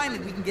 Finally,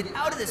 we can get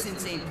out of this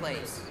insane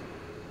place.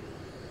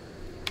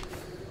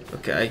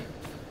 Okay.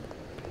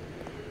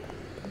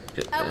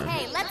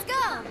 Okay, let's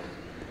go!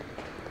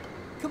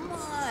 Come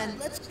on,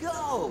 let's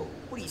go.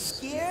 What, are you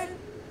scared?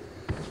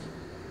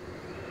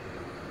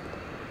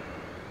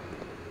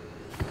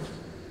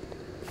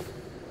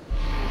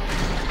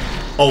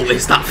 Oh,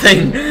 it's that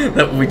thing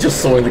that we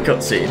just saw in the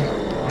cutscene.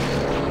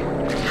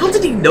 How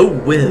did he know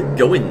we're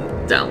going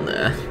down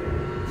there?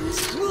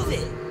 Move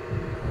it.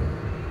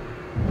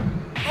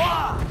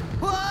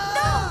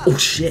 Oh, Oh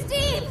shit.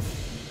 Steve!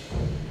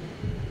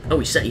 Oh,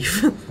 he's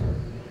safe.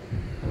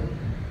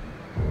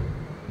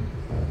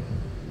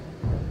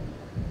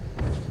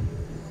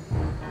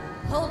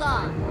 Hold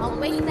on, I'll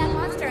wait for that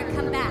monster and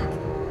come back.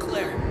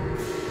 Claire,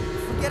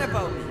 forget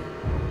about me.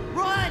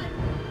 Run!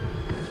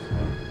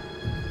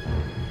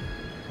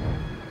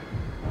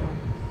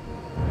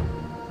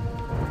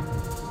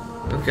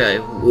 Okay.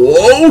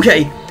 Whoa,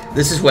 okay.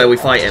 This is where we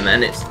fight him,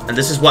 and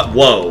this is what.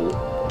 Whoa.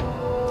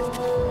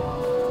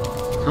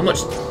 How much?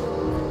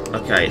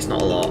 Okay, it's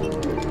not a lot.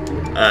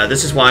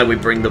 This is why we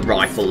bring the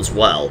rifle as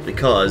well,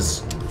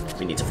 because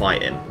we need to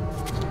fight him.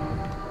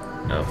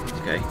 Oh,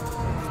 okay.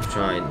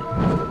 Try and.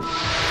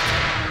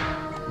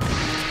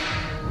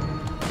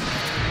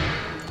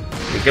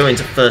 We go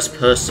into first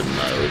person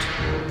mode.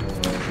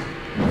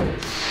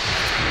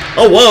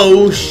 Oh,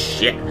 whoa,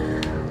 shit.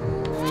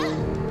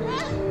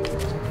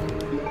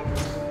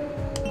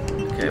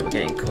 Okay, we're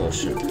getting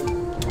caution.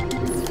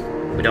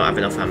 We don't have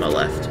enough ammo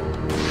left.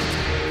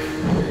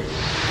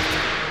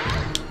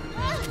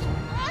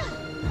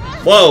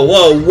 Whoa,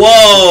 whoa,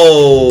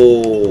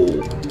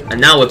 whoa! And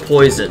now we're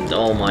poisoned.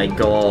 Oh my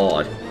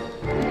god.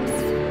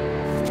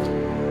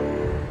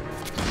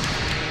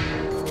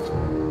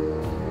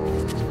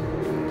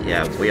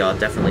 Yeah, we are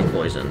definitely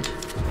poisoned.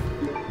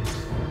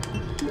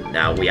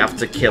 Now we have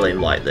to kill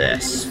him like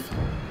this.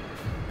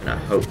 And I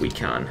hope we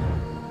can.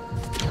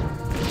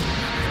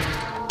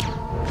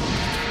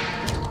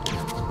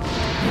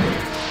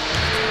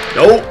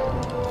 No!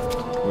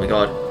 Oh my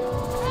god.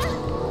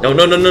 No,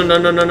 no, no, no, no,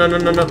 no, no, no, no,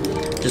 no, no.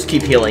 Just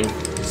keep healing.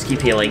 Just keep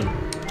healing.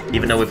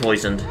 Even though we're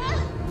poisoned.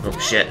 Oh,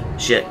 shit.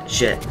 Shit.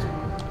 Shit.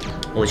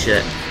 Holy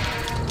shit.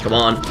 Come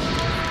on.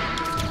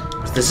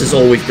 This is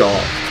all we've got.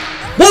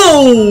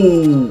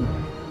 Whoa!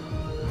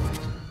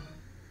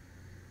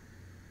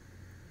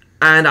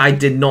 And I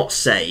did not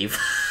save.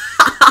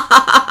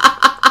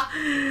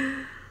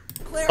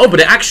 Oh,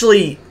 but it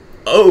actually...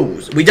 Oh,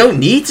 we don't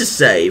need to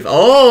save.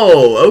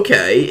 Oh,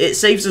 okay. It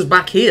saves us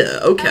back here.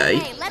 Okay.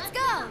 Okay, let's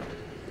go!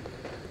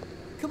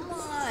 Come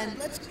on,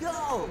 let's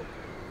go.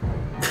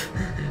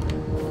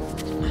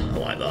 I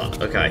like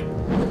that. Okay.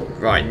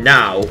 Right,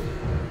 now...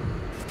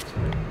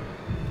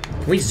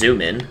 Can we zoom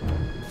in?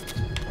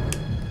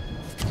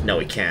 No,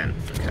 we can't.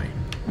 Okay.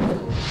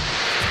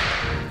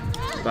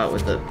 What about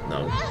with the...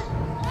 No.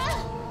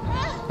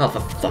 Oh,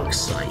 for fuck's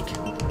sake.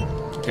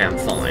 Okay, I'm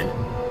fine.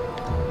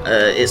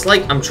 It's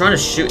like I'm trying to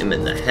shoot him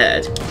in the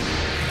head.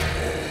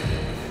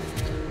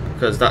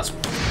 Because that's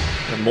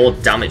where more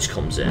damage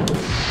comes in.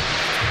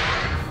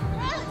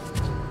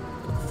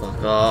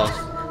 Fuck off.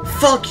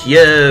 Fuck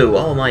you!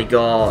 Oh my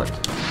god.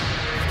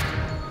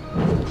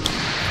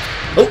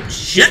 Oh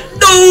shit!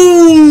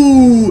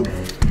 No!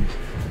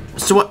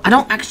 So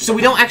so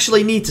we don't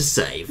actually need to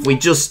save. We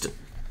just,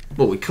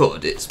 well, we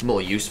could. It's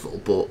more useful,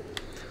 but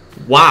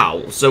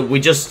wow. So we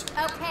just.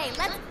 Okay,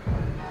 let's...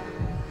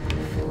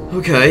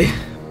 Okay.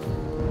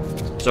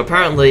 So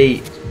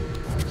apparently,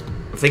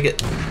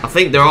 I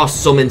think there are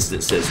some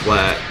instances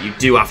where you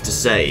do have to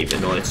save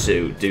in order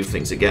to do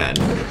things again.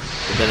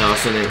 But then there are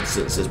some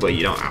instances where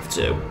you don't have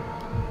to.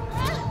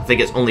 I think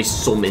it's only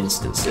some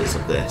instances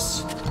of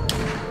this.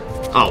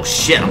 Oh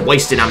shit, I'm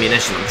wasting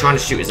ammunition. I'm trying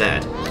to shoot his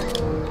head.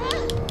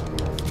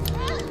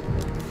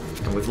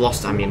 And we've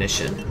lost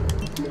ammunition.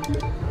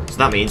 So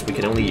that means we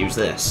can only use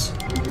this.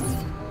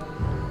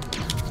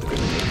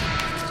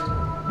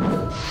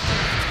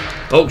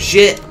 Oh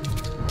shit!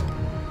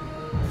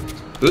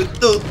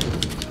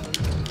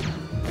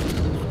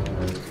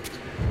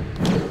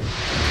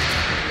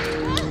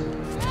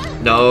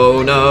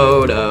 No,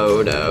 no,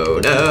 no, no,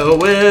 no,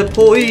 we're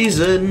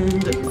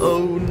poisoned!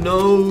 Oh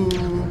no!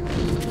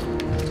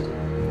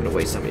 I'm gonna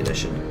waste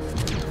ammunition.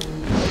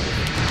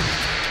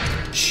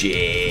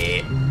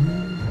 Shit!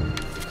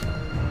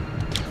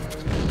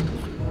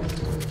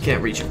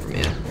 Can't reach him from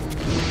here.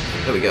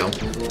 There we go.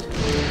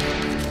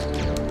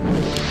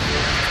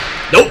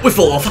 Nope, we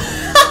fall off!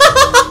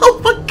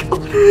 Oh my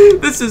god!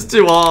 This is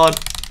too hard!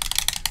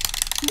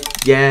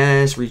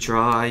 Yes,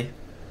 retry.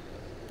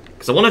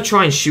 Because I want to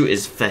try and shoot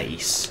his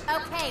face.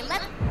 Okay,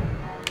 let's...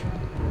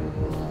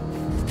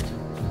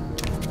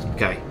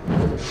 Okay.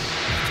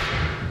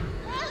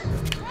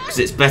 Because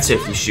it's better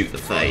if you shoot the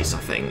face, I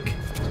think.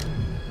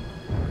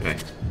 Okay.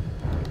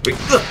 Wait.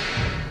 Ugh.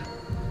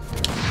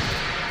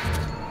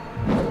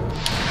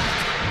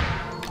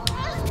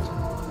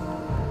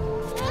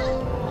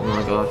 Oh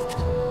my god.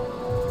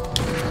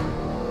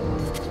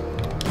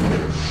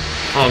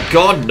 Oh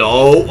god,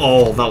 no!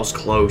 Oh, that was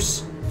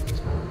close.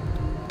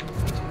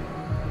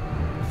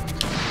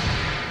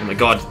 Oh my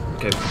god.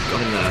 Okay, got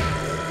him there.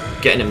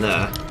 Getting him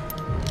there.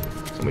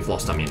 And we've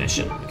lost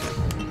ammunition. Okay.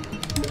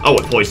 Oh,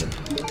 we're poisoned.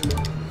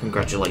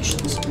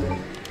 Congratulations.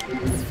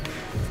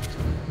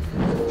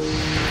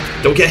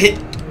 Don't get hit!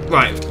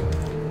 Right.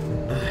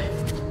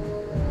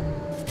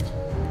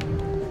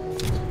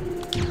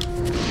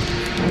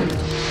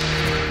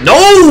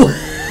 No!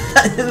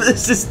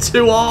 This is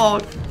too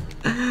hard!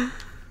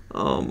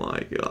 Oh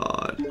my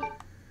god.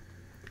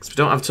 Because we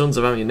don't have tons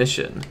of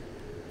ammunition.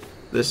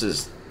 This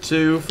is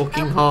too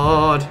fucking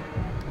hard.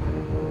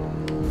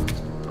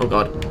 Oh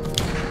god.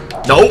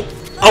 No!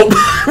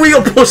 Oh! We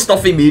got pushed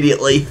off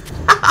immediately!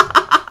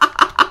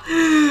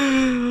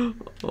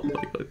 Oh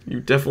my god.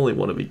 You definitely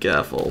want to be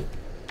careful.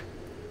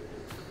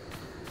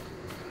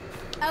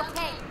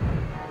 Okay.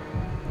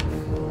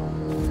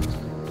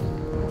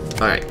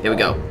 Alright, here we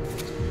go.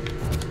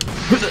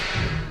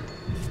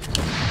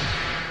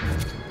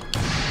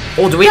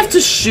 Oh, do we have to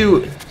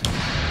shoot?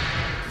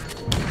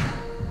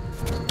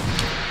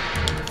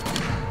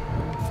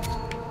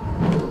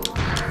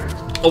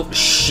 Oh,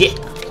 shit.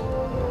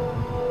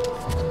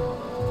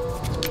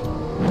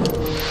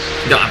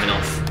 We don't have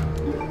enough.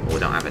 Oh, we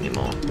don't have any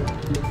more.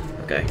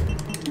 Okay.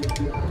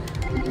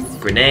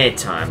 Grenade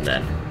time,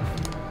 then.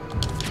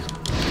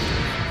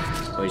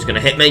 Oh, he's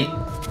gonna hit me. You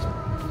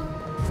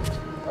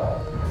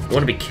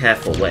want to be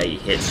careful where he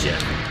hits you.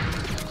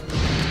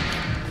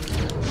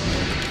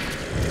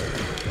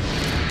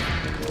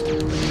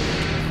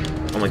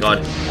 Oh my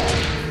god.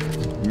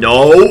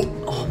 No!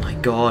 Oh my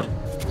god.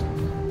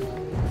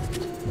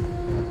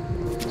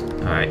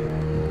 Alright.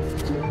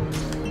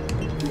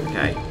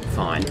 Okay,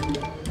 fine.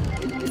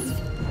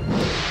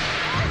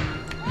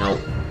 No.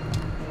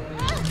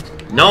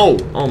 No!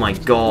 Oh my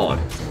god.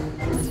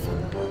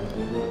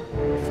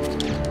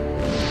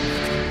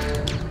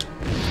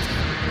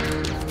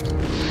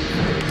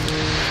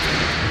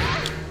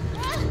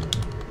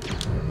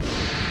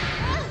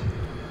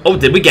 Oh,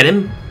 did we get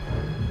him?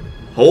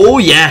 Oh,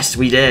 yes,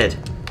 we did.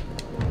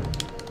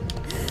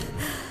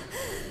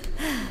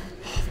 Oh,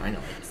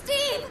 finally.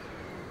 Steve!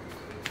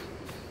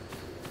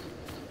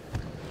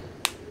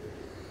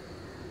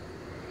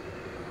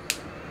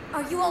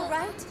 Are you all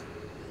right?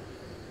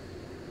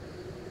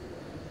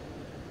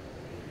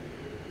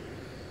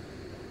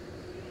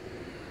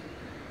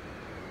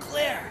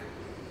 Claire!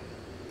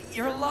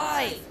 You're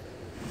alive!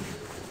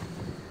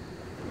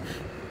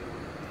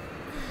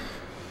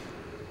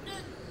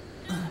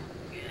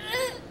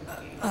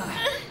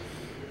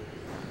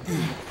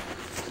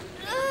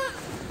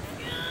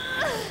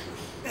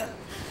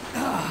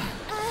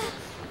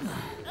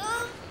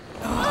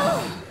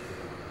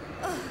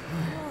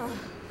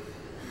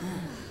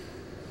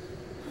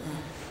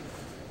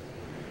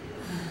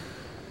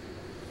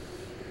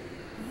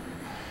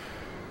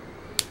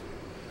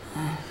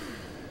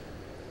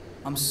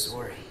 I'm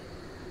sorry.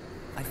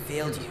 I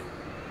failed you.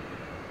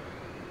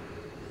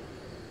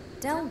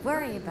 Don't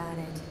worry about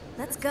it.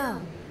 Let's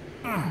go.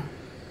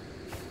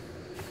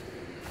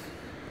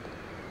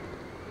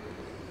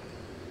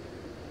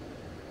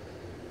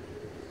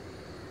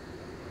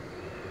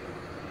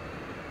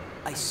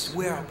 I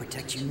swear I'll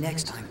protect you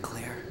next time,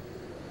 Claire.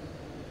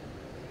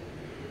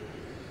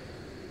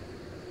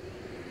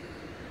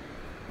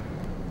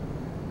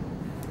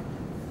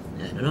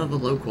 And another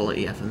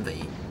low-quality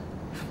FMV.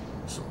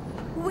 So.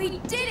 We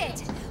did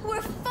it!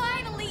 We're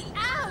finally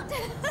out!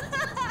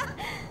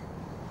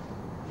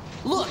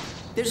 Look!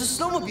 There's a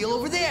snowmobile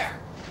over there!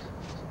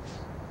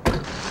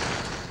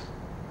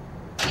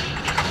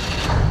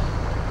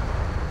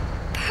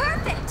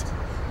 Perfect!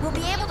 We'll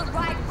be able to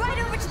ride right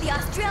over to the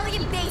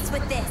Australian base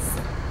with this.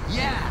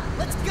 Yeah!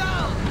 Let's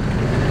go!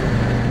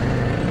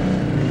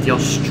 The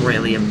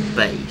Australian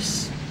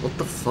base? What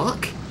the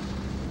fuck?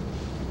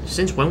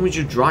 Since when would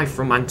you drive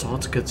from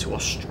Antarctica to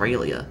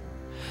Australia?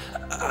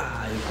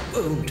 I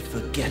won't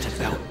forget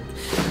about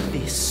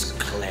this,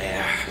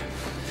 Claire.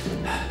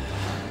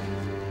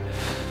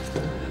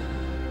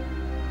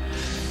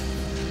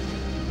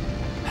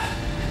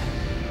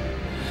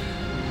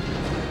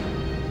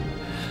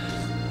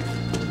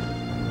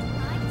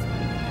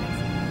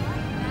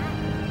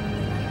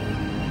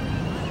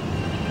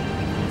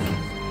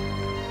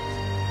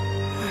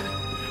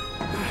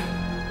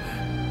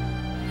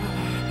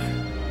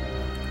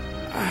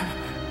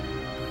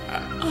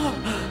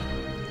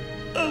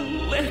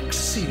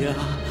 Alexia.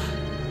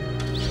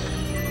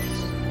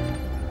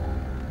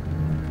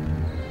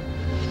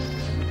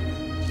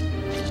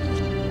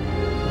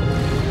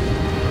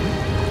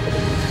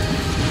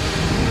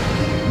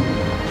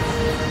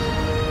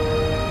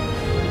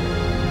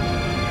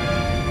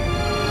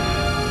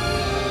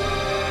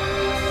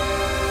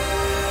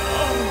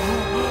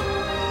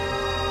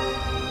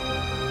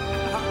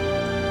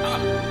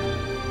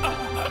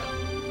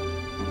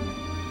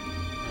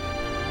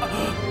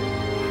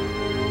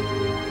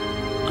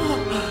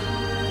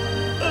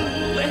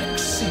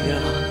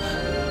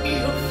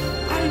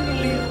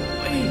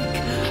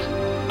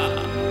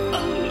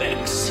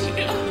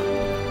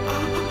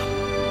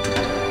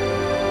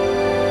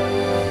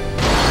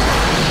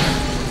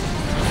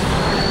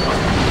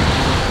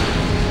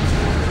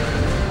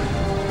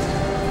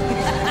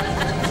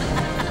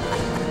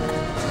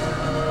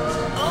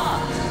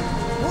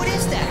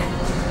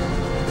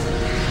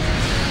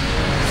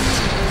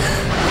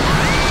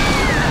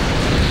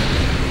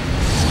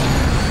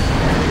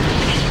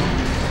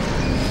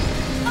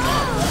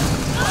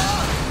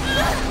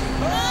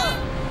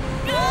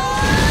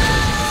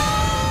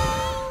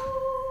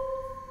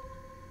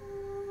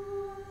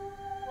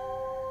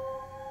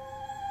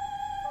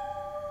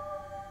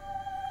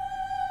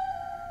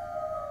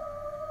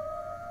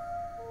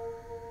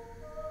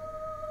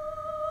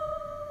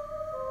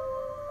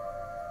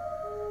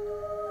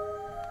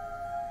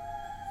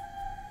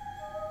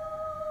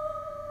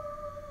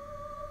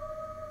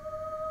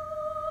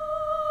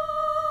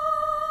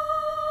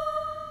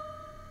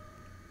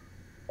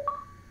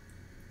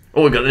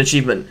 Oh, we got an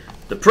achievement.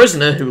 The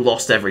prisoner who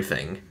lost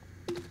everything.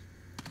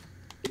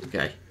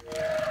 Okay.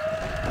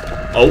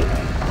 Oh.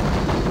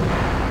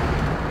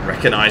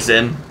 Recognize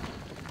him.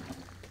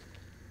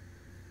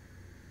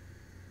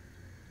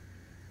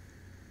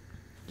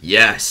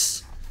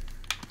 Yes.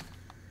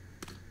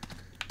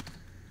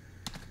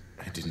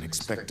 I didn't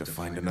expect to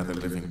find another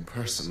living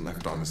person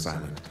left on this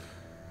island.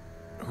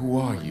 Who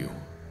are you?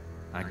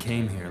 I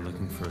came here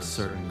looking for a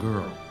certain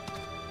girl.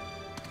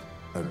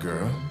 A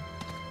girl?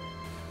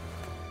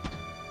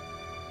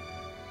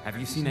 Have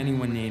you seen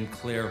anyone named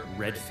Claire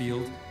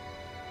Redfield?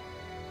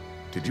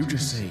 Did you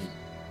just say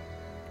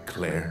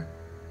Claire?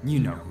 You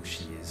know who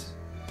she is,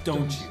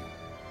 don't you?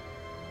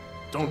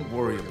 Don't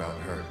worry about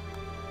her.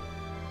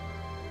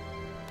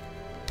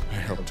 I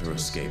helped her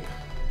escape.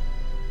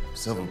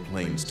 Several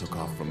planes took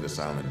off from this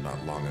island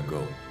not long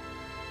ago.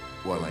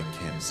 While I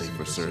can't say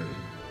for certain,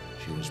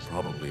 she was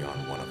probably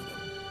on one of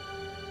them.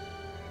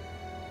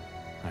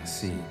 I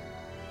see.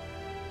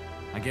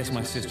 I guess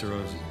my sister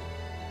owes you.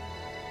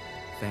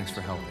 Thanks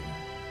for helping.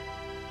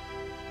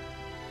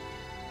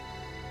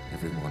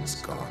 Everyone's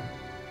gone.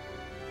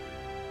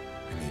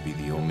 I may be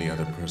the only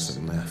other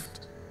person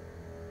left.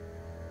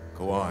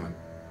 Go on.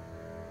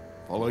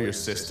 Follow your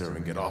sister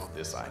and get off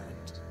this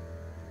island.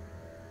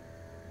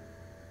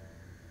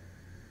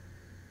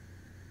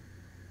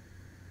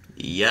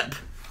 Yep.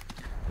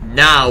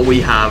 Now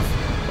we have...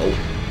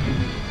 Oh.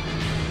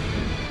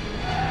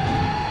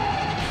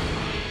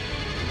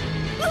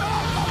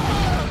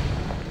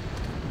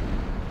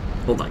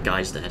 Oh, that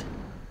guy's dead.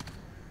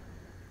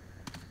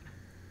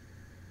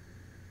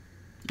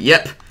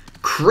 Yep.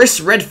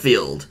 Chris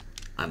Redfield.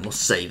 I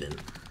must save him.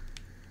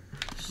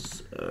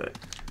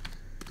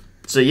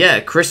 So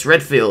yeah, Chris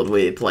Redfield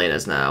we're playing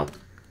as now.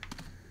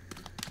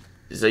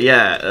 So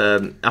yeah,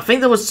 I think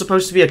there was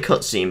supposed to be a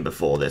cutscene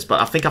before this, but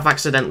I think I've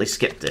accidentally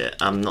skipped it.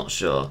 I'm not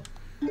sure.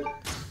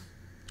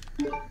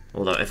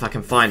 Although if I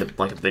can find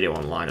like a video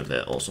online of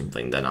it or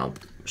something, then I'll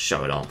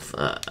show it off.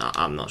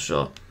 I'm not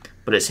sure.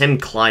 But it's him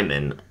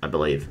climbing, I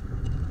believe,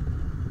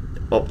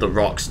 up the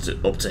rocks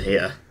up to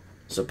here.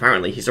 So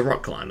apparently he's a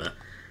rock climber.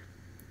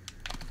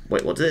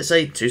 Wait, what did it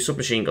say? 2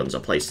 submachine guns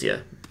are placed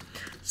here.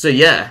 So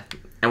yeah,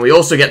 and we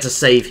also get to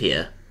save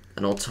here.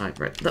 An old type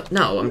red.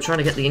 No, I'm trying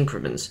to get the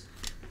increments.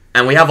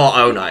 And we have our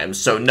own items.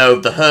 So no,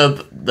 the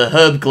herb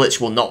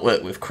glitch will not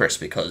work with Chris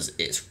because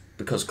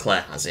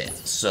Claire has it.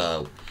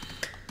 So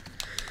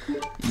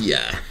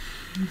yeah,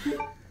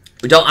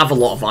 we don't have a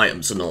lot of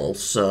items and all.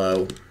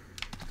 So.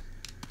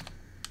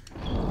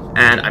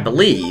 And I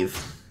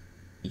believe,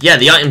 yeah,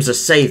 the items are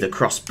saved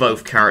across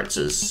both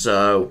characters,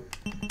 so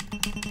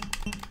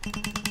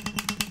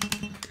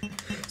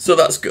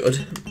that's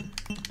good.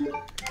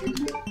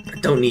 I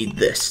don't need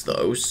this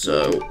though,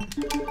 so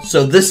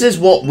this is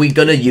what we're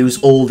gonna use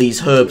all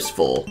these herbs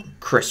for,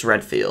 Chris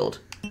Redfield,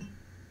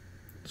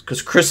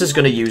 because Chris is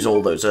gonna use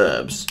all those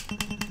herbs.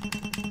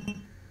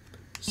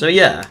 So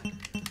yeah,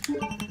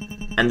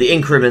 And the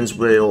ink ribbons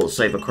will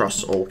save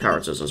across all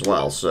characters as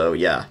well, so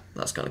yeah,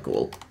 that's kind of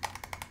cool.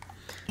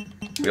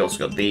 We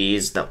also got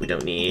these that we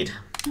don't need.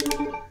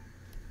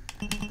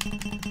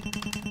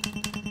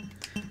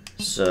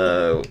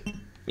 So,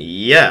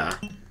 yeah.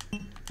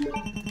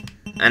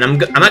 And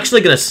I'm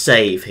actually going to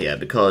save here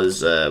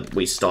because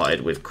we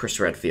started with Chris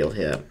Redfield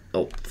here.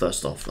 Oh,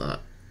 first off that.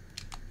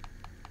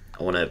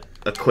 I want to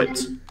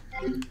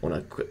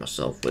equip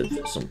myself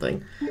with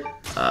something.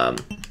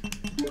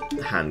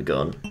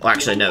 Handgun. Oh,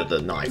 actually, no, the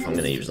knife. I'm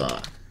going to use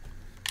that.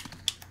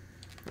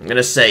 I'm going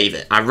to save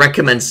it. I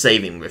recommend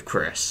saving with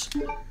Chris.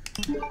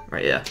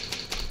 Right, yeah.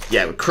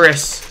 Yeah, with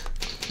Chris.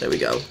 There we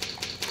go.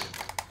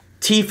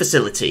 T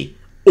facility.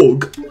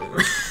 Ugh.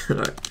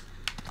 Alright.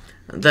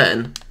 And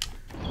then,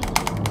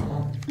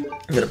 I'm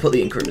going to put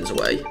the ink ribbons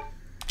away.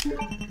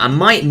 I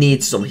might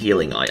need some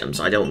healing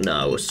items, I don't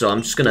know. So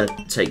I'm just going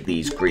to take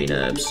these green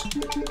herbs.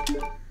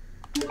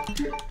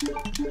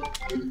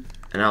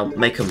 And I'll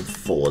make them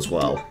full as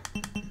well.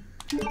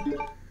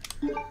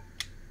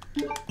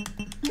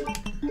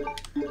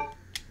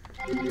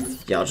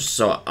 Yeah,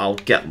 I'll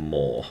get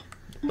more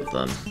of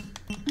them.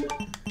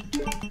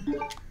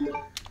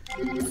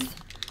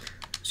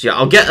 So yeah,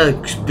 I'll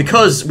get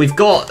because we've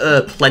got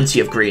plenty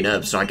of green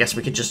herbs, so I guess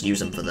we could just use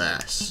them for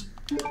this.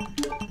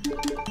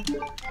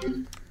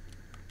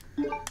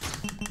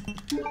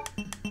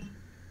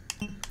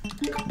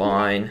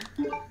 Combine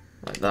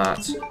like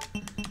that.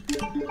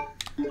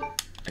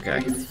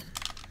 Okay.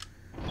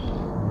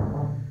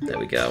 There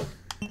we go.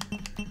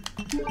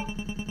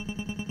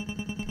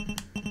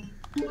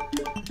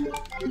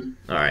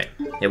 Alright,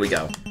 here we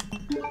go.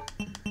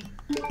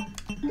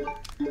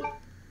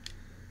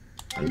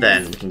 And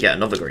then we can get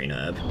another green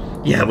herb.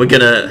 Yeah, we're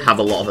gonna have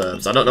a lot of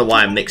herbs. I don't know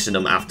why I'm mixing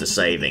them after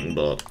saving,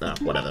 but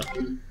whatever.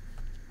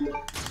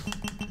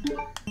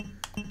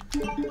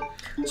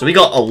 So we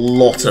got a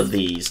lot of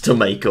these to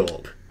make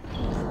up.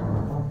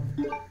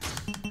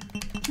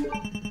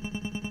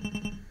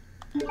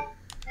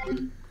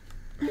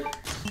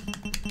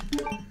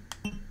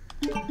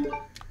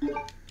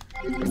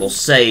 And we'll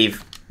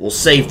save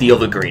the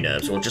other green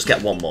herbs. We'll just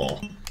get one more.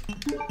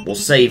 We'll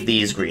save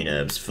these green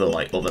herbs for,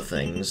 like, other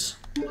things.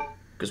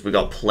 Because we've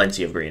got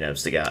plenty of green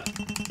herbs to get.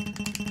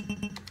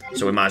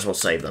 So we might as well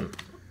save them.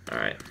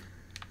 Alright.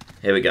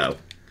 Here we go.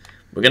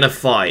 We're gonna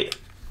fight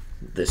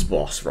this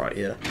boss right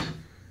here.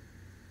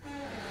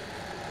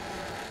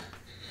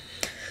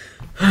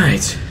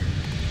 Alright.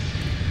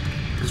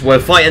 Because we're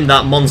fighting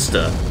that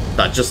monster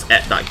that just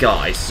ate that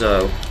guy,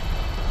 so...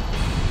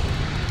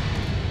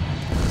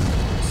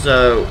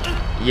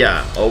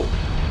 yeah, oh.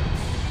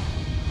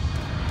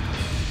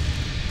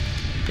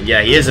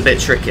 Yeah, he is a bit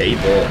tricky,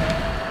 but...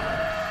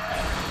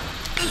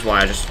 this is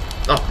why I just...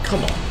 oh,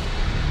 come on.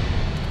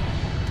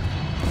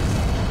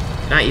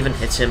 Can I even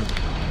hit him?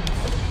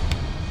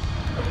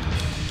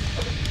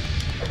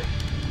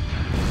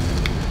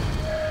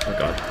 Oh,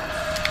 God.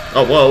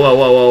 Oh, whoa, whoa,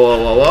 whoa, whoa,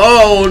 whoa, whoa,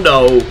 oh,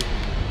 no!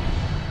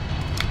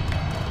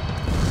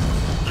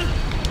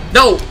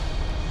 No!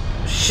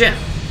 Shit!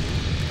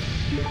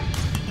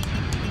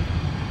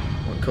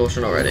 One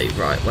caution already.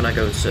 Right, when I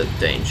go to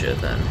danger,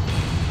 then...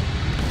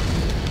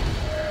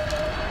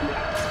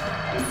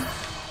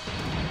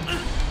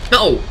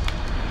 no!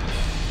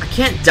 I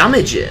can't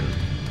damage him!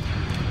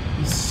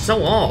 He's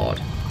so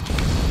hard.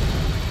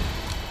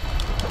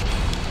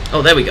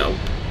 Oh, there we go.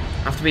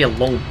 I have to be a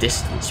long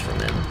distance from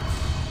him.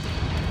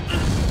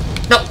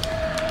 No!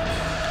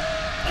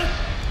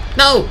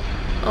 No!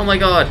 Oh my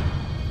god.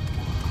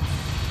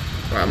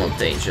 Right, I'm on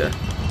danger.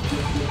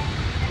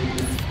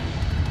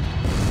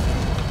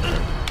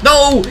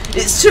 No!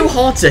 It's too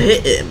hard to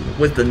hit him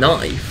with the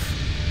knife.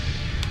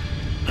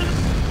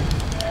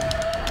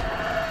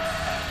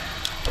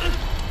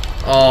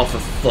 Oh, for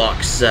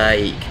fuck's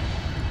sake.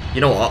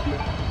 You know what?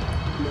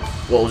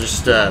 We'll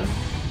just,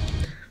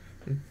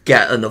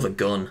 get another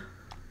gun.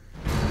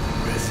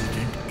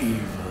 Resident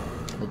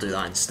Evil. We'll do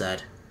that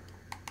instead.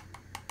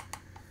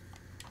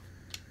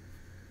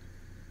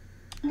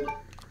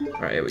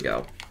 Right, here we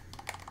go.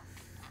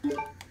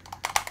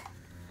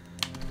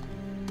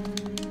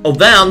 Oh,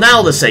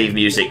 now the save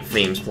music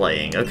theme's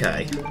playing.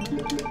 Okay.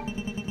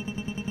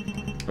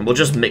 And we'll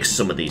just mix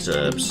some of these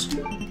herbs.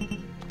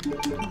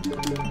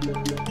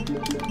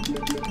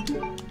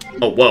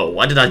 Oh, whoa,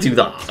 why did I do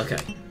that? Okay.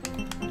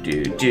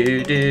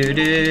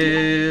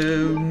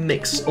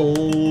 Mix all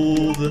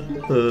the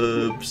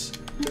herbs.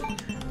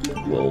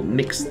 We'll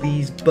mix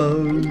these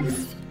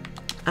both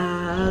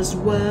as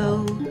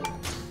well.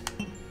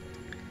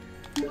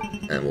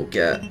 And we'll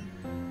get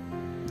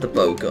the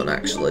bow gun,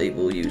 actually.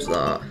 We'll use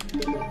that.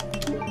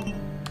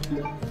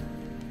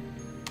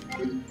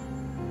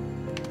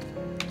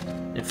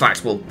 In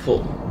fact, we'll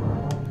put...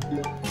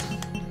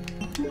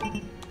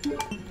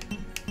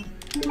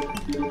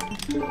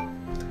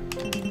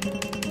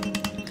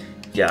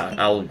 yeah,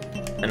 I'll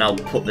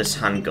put this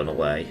handgun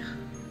away.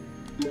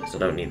 So I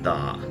don't need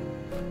that.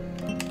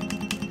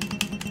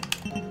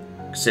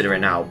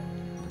 Considering now,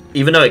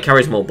 even though it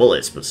carries more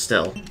bullets, but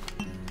still.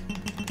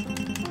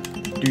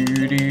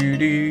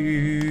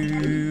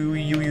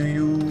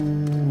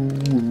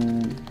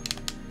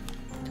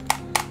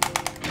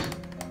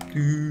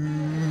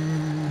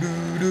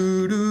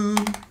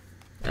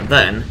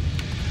 then,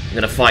 I'm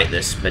gonna fight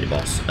this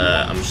mini-boss.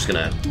 I'm just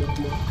gonna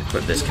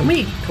equip this. Can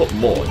we put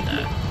more in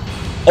there?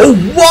 Oh,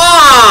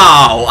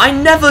 wow! I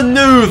never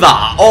knew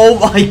that! Oh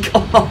my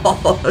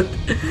god!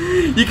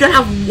 You can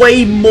have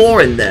way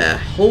more in there.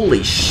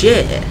 Holy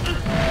shit.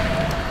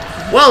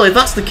 Well, if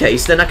that's the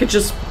case, then I could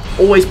just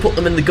always put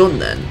them in the gun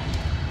then.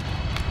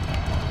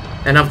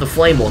 And have the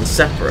flame one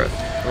separate.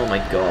 Oh my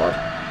god.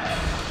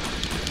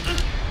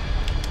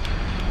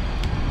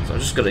 So I'm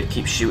just gonna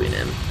keep shooting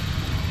him.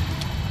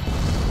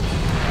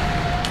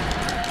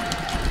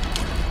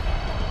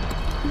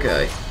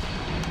 Okay.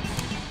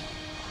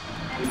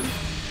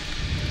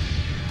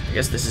 I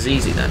guess this is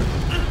easy then.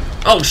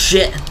 Oh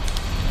shit!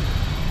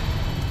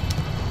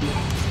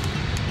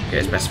 Okay,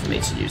 it's best for me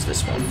to use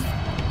this one.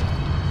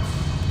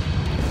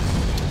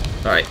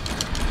 Alright.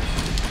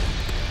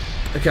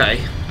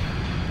 Okay.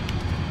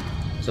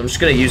 So I'm just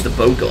gonna use the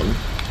bow gun.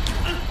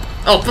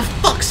 Oh, for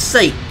fuck's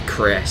sake,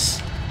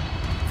 Chris!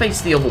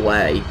 Face the other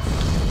way.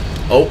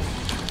 Oh.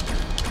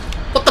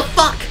 What the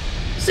fuck?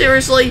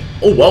 Seriously?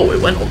 Oh, whoa, it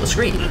went on the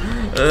screen.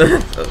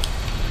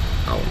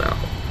 Oh no.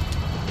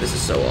 This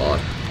is so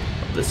hard.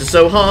 This is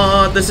so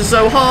hard. This is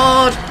so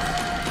hard.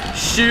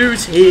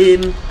 Shoot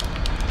him.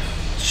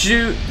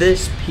 Shoot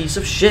this piece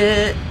of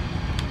shit.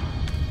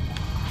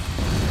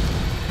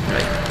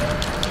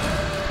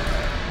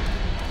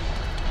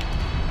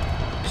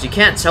 Because you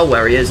can't tell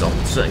where he is on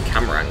certain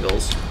camera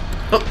angles.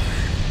 Oh,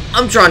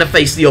 I'm trying to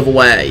face the other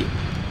way.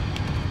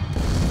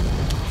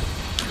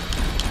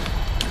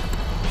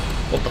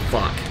 What the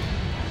fuck?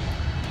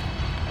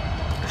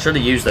 I should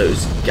have used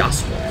those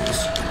gas ones.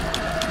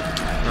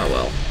 Oh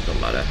well, don't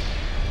matter.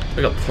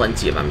 We got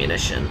plenty of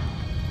ammunition.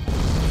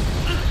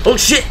 Oh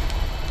shit!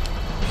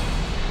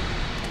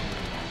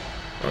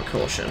 Oh,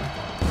 caution.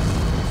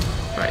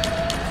 Right.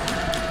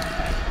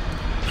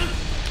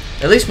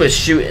 At least we're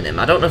shooting him.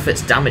 I don't know if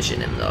it's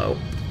damaging him though.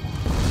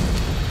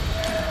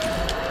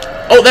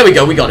 Oh, there we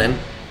go. We got him.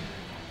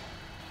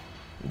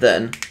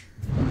 Then.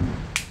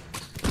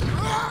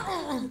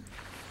 Oh,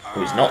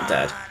 he's not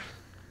dead.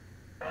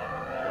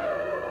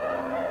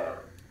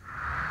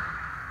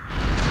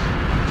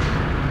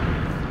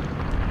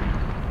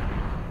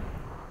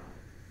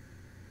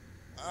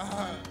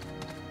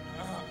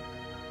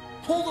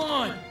 Hold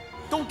on!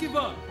 Don't give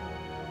up!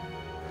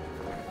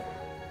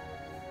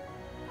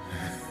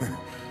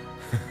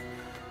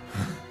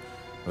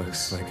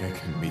 Looks like I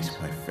can meet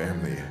my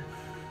family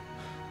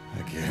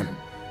again.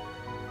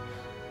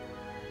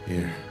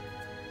 Here.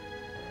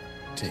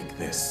 Take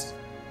this.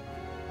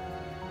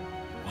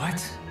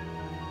 What?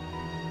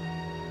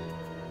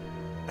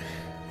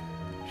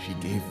 She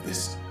gave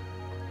this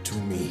to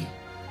me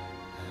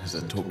as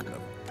a token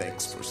of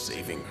thanks for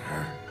saving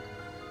her.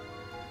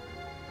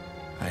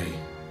 I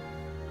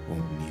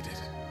won't need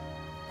it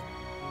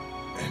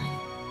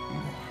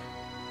anymore.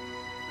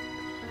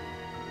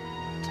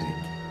 Take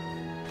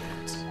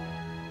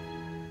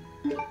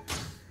it.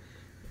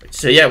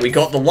 So yeah, we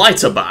got the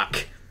lighter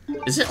back.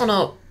 Is it on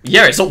our...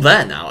 Yeah, it's up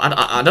there now.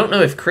 I don't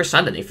know if Chris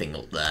had anything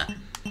up there.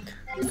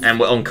 And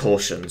we're on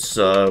caution,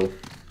 so...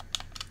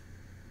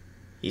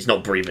 He's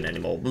not breathing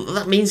anymore.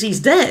 That means he's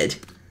dead.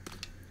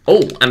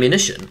 Oh,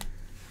 ammunition.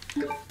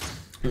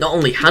 Not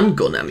only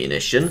handgun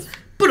ammunition,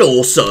 but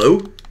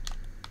also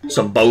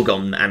some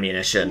bowgun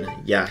ammunition.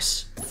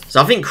 Yes.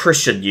 So I think Chris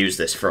should use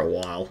this for a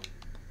while.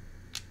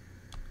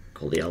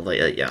 Call the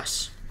elevator,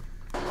 yes.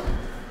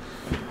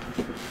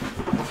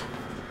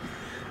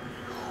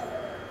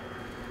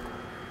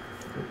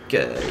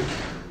 Okay.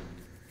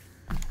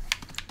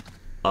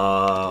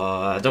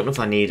 I don't know if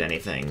I need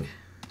anything.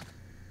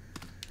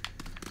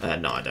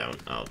 No, I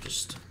don't. I'll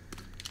just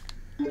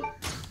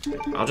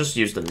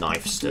use the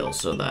knife still,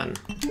 so then...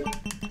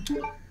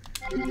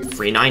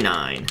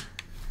 399.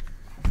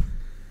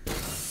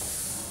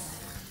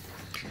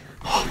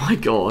 Oh my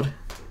god.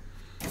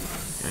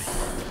 Okay.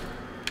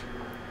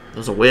 That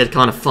was a weird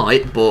kind of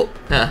fight, but...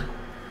 yeah.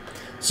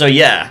 So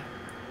yeah.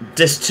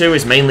 Disc 2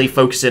 is mainly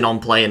focusing on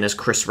playing as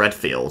Chris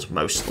Redfield,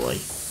 mostly.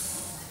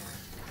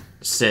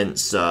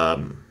 Since,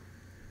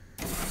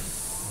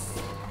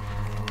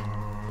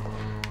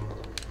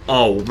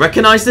 Oh,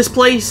 recognize this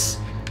place?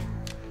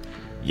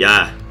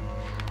 Yeah.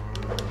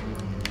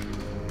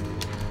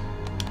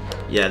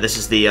 Yeah, this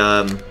is the,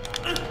 Oh,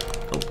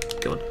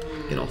 God.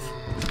 Get off.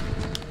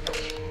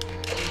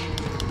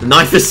 The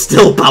knife is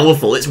still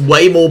powerful. It's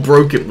way more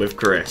broken with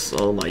Chris.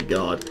 Oh my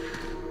god.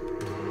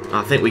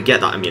 I think we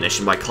get that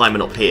ammunition by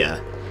climbing up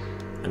here.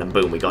 And then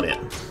boom, we got it.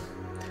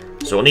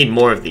 So we'll need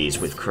more of these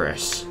with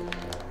Chris.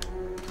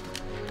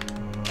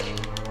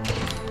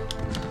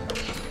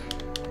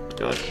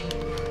 God.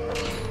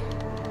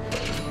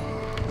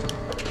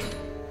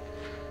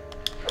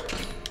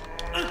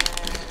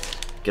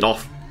 Get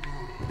off.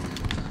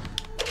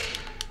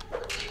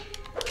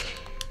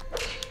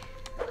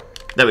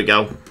 There we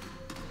go.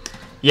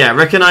 Yeah,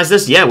 recognize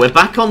this? Yeah, we're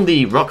back on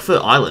the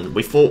Rockfort Island.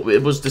 We thought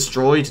it was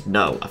destroyed.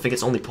 No, I think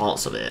it's only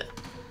parts of it.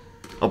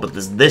 Oh, but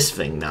there's this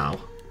thing now.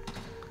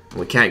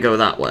 We can't go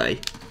that way.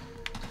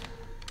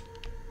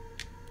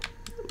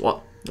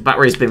 What? The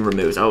battery's been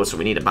removed. Oh, so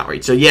we need a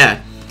battery. So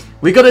yeah,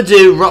 we got to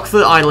do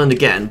Rockford Island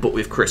again, but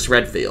with Chris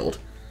Redfield.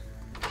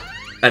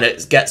 And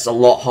it gets a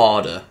lot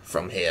harder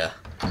from here.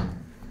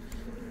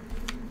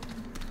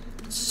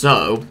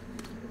 So,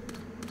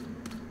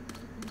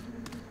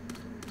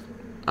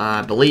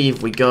 I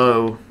believe we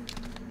go...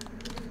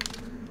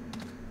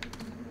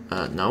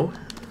 no.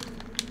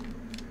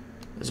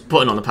 There's a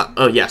button on the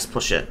oh, yes,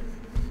 push it.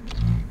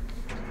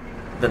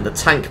 Then the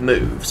tank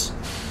moves.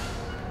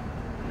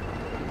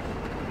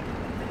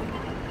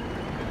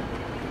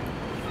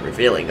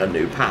 Revealing a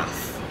new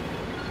path.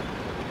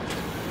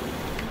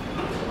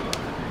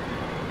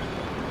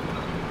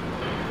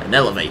 An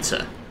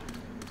elevator.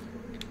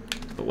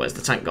 But where's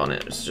the tank gone?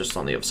 It's just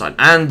on the other side.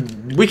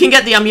 And we can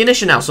get the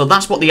ammunition now, so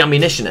that's what the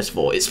ammunition is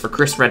for. It's for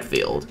Chris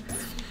Redfield.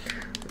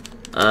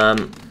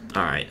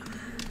 Alright.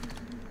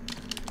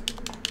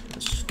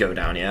 Let's just go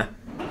down here.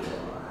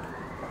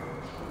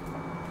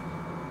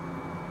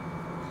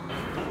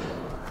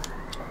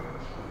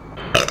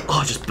 Oh,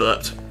 I just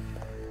burped.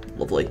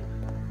 Lovely.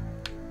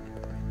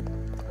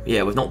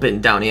 Yeah, we've not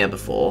been down here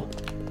before.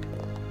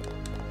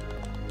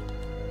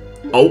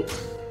 Oh.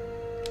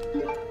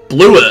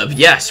 Blue herb.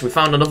 Yes, we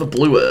found another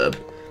blue herb.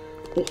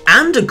 Oh,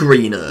 and a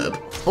green herb.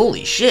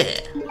 Holy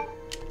shit.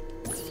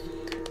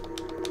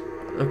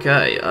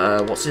 Okay,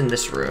 what's in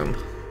this room?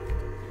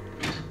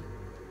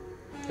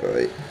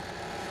 Alright.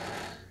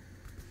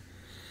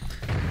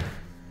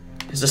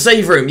 It's a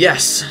save room,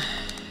 yes.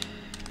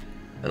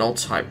 An old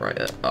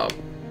typewriter. Oh.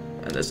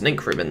 And there's an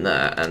ink ribbon in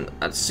there, and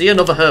I see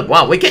another herb.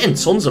 Wow, we're getting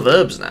tons of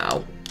herbs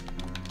now.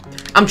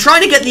 I'm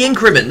trying to get the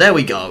ink ribbon. There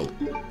we go.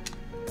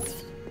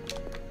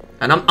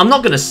 And I'm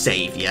not going to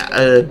save yet.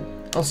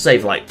 I'll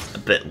save, like, a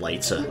bit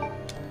later.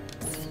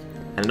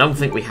 And I don't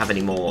think we have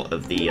any more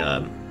of the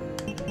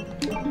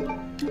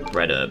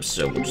red herbs,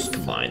 so we'll just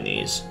combine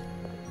these.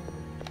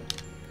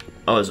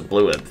 Oh, there's a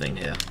blue herb thing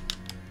here.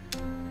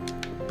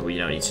 But we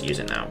don't need to use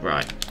it now.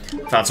 Right.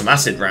 Found some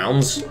acid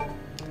rounds.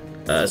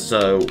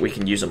 So we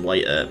can use them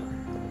later.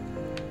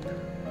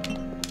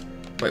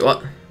 Wait,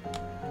 what?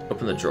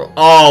 Open the drawer.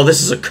 Oh,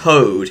 this is a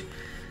code.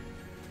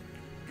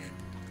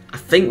 I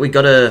think we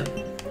gotta...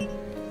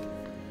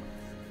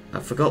 I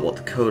forgot what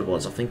the code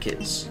was. I think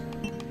it's...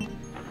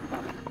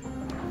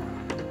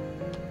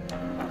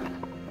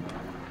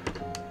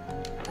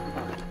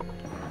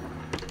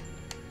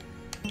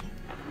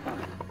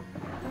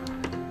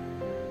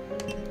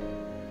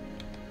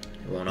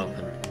 It won't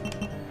open.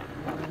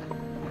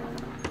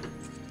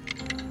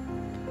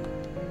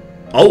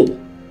 Oh!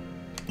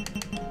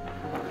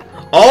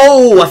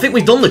 Oh, I think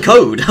we've done the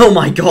code. Oh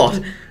my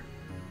god.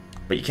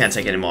 But you can't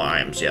take any more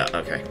items yet.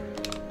 Okay.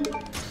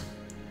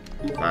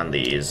 And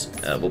these.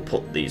 We'll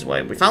put these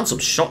away. We found some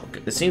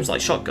it seems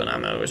like shotgun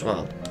ammo as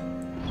well.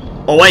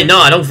 Oh wait, no,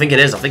 I don't think it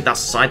is. I think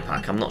that's a side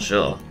pack. I'm not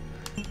sure.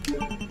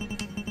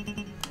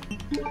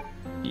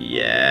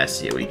 Yes,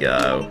 here we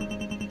go.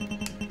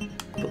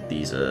 Put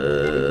these,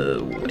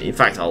 in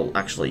fact, I'll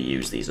actually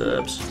use these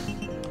herbs.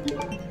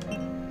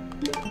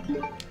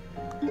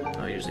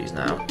 I'll use these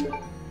now.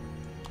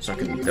 So I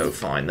can go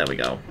fine. There we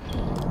go.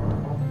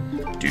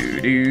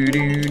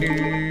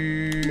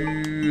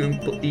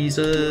 Put these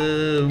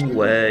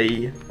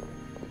away.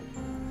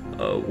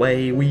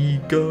 Away we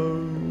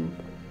go.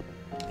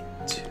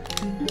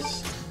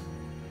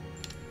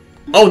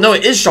 Oh no,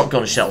 it is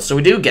shotgun shells, so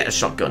we do get a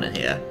shotgun in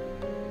here.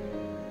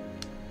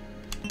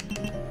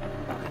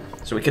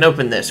 So we can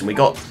open this, and we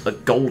got a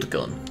gold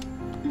gun.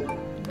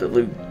 The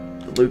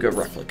Luger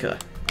replica.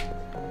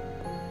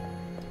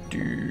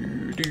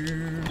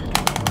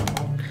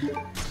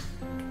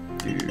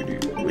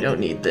 We don't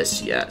need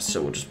this yet,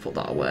 so we'll just put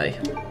that away.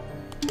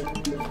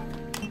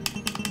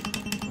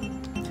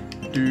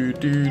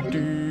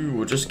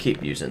 We'll just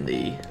keep using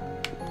the...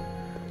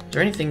 Is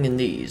there anything in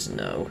these?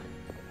 No.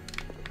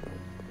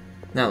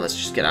 Now let's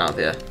just get out of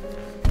here.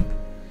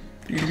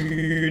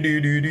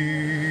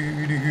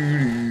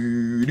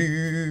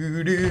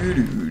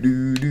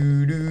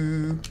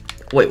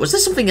 Wait, was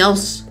there something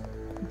else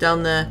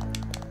down there?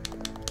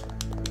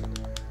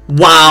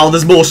 Wow,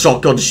 there's more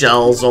shotgun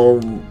shells. Oh,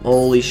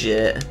 holy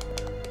shit.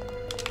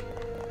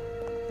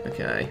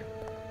 Okay.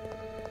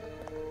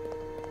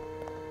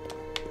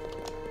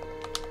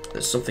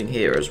 There's something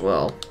here as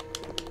well.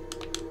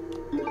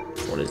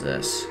 What is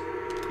this?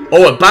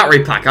 Oh, a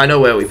battery pack. I know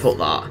where we put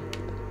that.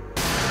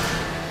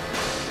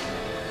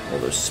 Oh,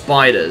 those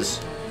spiders.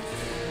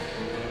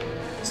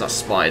 It's that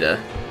spider.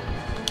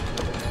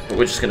 But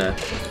we're just gonna...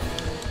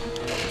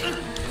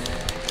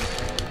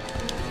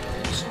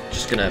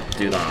 Just gonna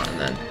do that and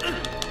then...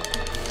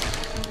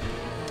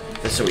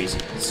 They're so easy.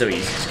 It's so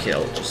easy to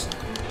kill. Just...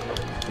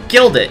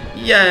 Killed it!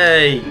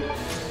 Yay!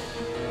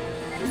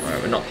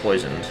 Alright, we're not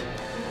poisoned.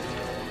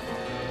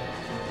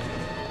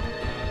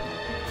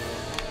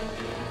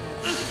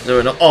 So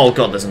we're not... Oh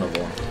god, there's another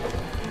one.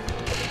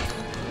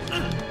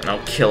 And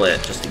I'll kill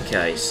it, just in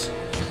case.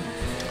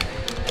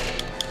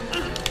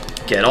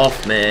 Get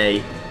off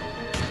me!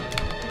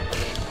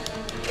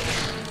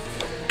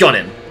 Got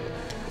him!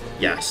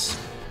 Yes.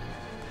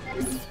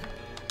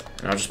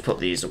 And I'll just put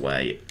these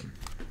away,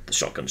 the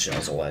shotgun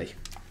shells away,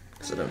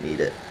 because I don't need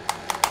it.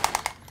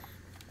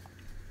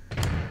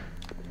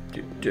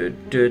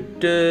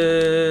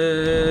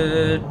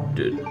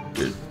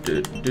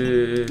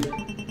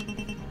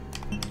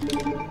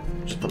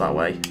 Just put that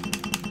away.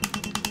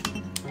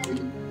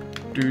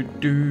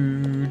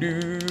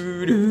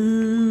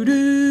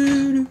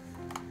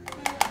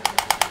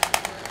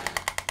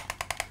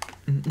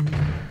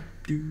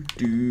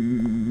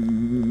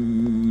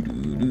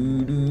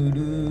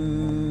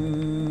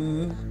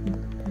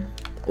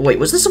 Wait,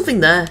 was there something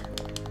there?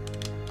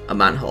 A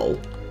manhole.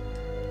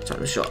 Time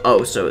to shot.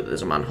 Oh, so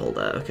there's a manhole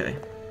there. Okay.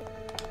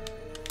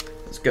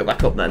 Let's go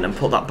back up then and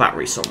put that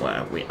battery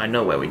somewhere. I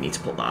know where we need to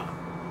put that.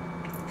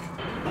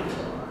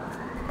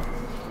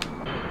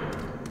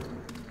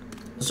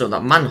 So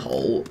that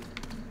manhole.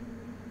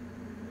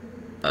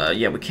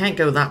 Yeah, we can't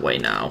go that way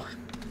now,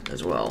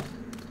 as well.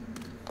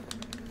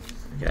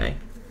 Okay.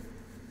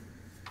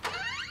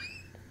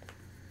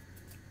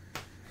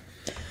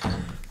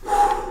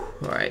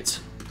 Alright.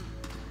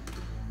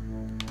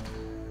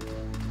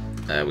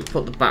 We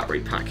put the battery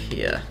pack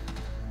here.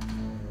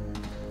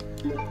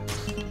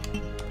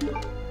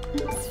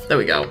 There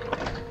we go.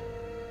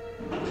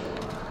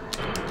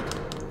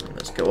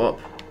 Let's go up.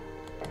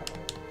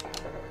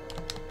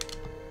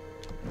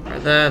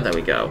 Right there, there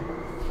we go.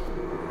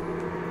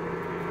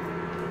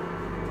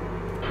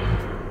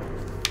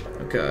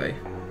 Okay.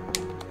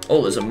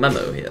 Oh, there's a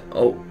memo here.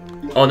 Oh.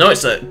 Oh no,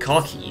 it's a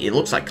car key. It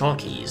looks like car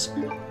keys.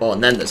 Oh,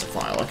 and then there's a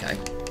file, okay.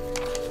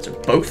 So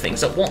both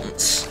things at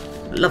once.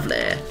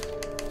 Lovely.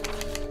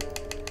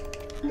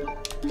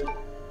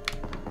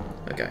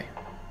 Okay.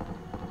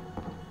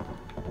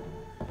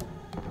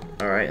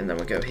 Alright, and then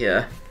we'll go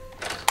here.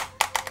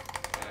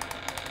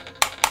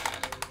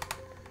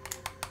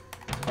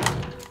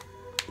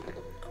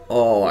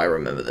 Oh, I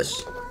remember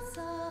this.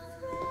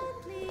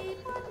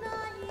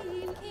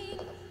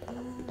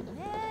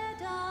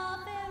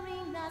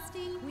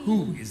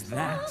 Who is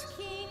that?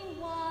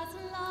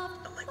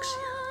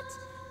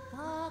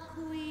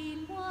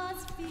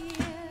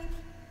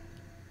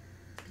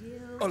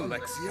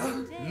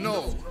 Alexia?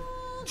 No!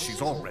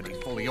 She's already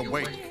fully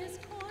awake.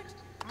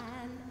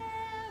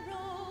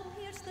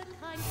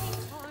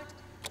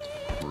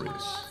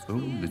 Chris, oh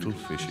little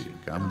fishy,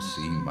 come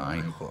see my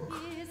hook.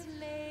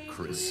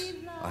 Chris,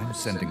 I'm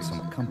sending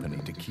some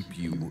company to keep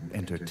you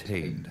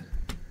entertained.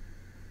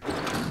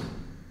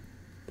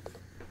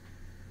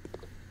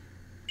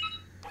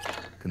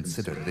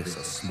 Consider this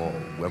a small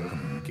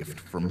welcoming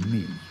gift from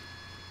me.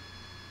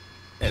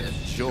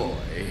 Enjoy.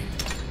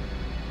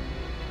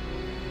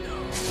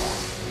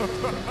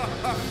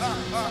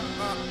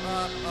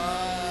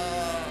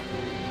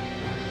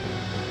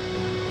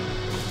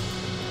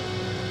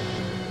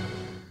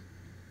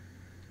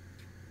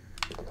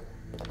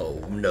 Oh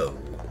no.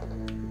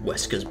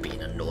 Wesker's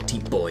being a naughty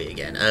boy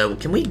again.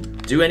 Can we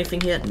do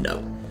anything here? No.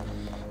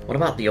 What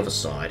about the other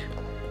side?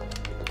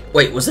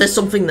 Wait, was there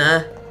something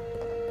there?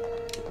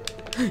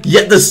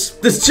 Yeah,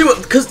 there's two,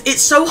 because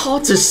it's so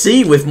hard to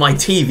see with my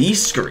TV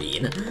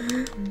screen.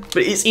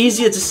 But it's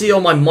easier to see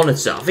on my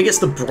monitor. I think it's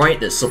the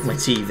brightness of my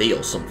TV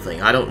or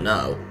something. I don't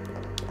know.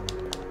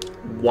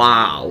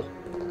 Wow.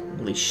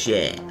 Holy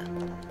shit.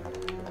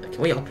 Can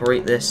we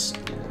operate this?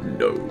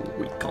 No,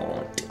 we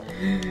can't.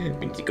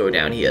 We need to go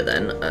down here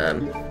then.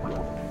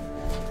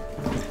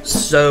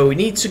 So we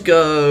need to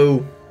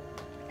go...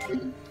 I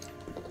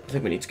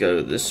think we need to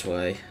go this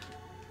way.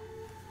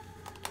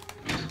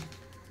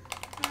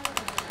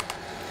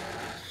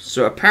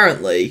 So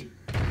apparently,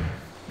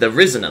 there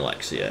is an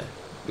Alexia.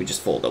 We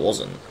just thought there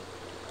wasn't.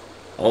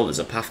 Oh, there's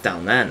a path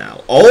down there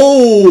now.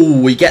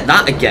 Oh, we get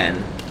that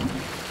again.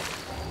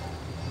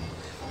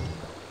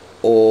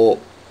 Or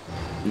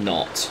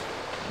not.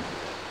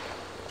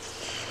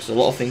 So a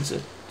lot of things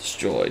are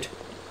destroyed.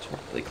 It's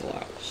rapidly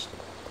collapsed.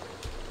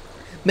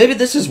 Maybe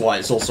this is why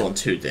it's also on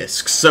 2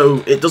 discs,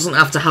 so it doesn't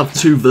have to have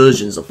 2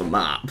 versions of the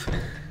map.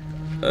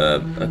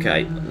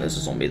 Okay, there's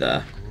a zombie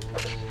there.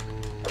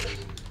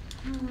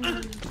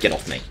 Get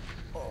off me.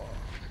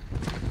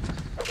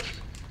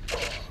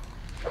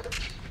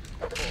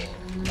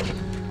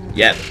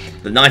 Yep,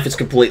 the knife is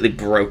completely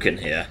broken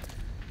here.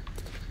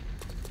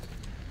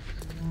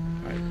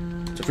 Right,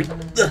 so if we...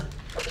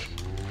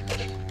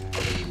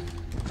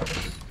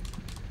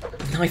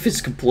 The knife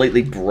is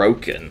completely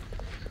broken.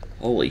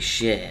 Holy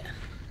shit.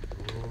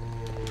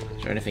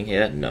 Is there anything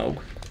here? No.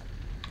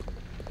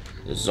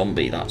 There's a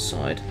zombie that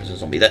side. There's a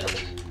zombie there.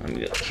 I'm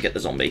gonna get the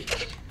zombie.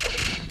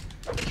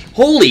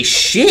 Holy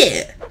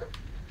shit!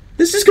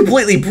 This is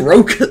completely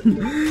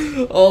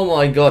broken! Oh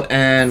my god,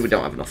 and we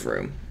don't have enough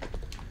room.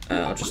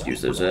 I'll just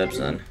use those herbs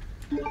then.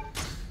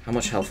 How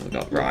much health have I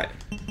got? Right.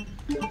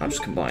 I'll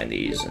just combine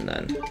these and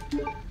then...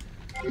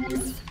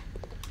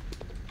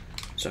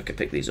 So I can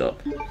pick these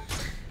up.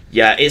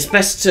 Yeah, it's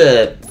best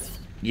to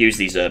use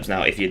these herbs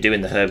now if you're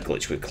doing the herb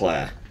glitch with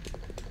Claire.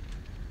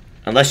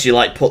 Unless you,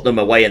 like, put them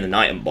away in an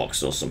item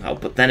box or somehow.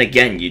 But then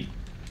again, you...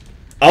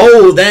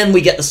 Oh, then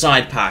we get the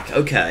side pack.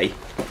 Okay.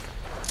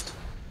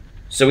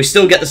 So we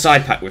still get the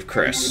side pack with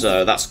Chris,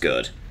 so that's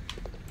good.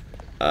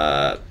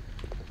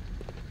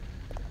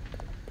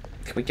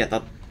 Can we get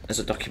that as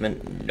a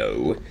document?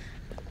 No.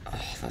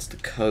 Oh, that's the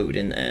code,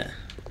 isn't it?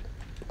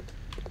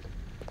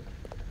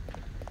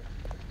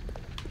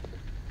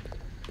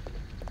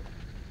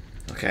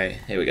 Okay,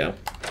 here we go.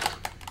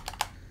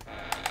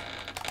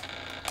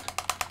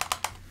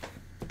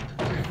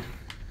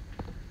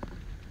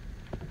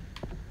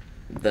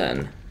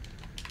 Then.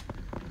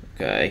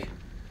 Okay.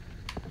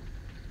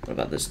 What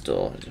about this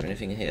door? Is there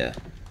anything here?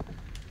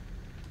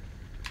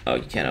 Oh,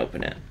 you can't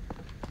open it.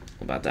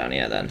 What about down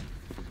here then?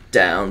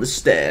 Down the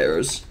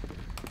stairs.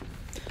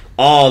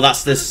 Oh,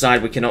 that's this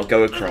side we cannot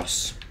go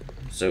across.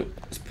 So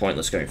it's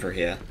pointless going through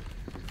here.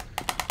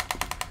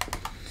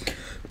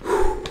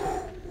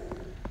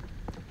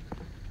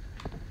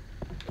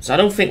 So I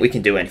don't think we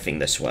can do anything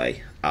this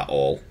way at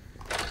all.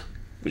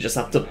 We just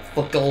have to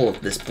fuck all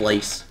of this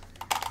place.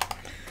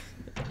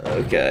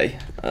 Okay.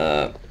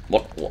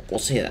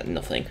 What's here?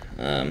 Nothing.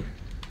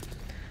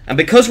 And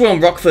because we're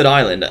on Rockford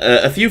Island,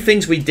 a few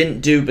things we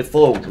didn't do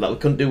before that we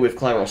couldn't do with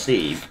Claire or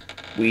Steve,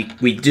 we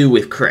do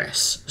with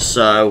Chris.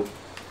 So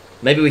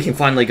maybe we can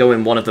finally go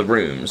in one of the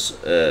rooms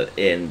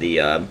in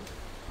the. I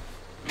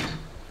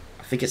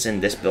think it's in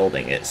this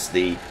building. It's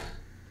the.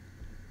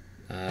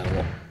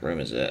 What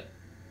room is it?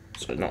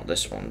 So not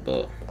this one,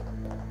 but.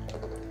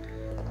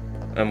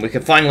 And we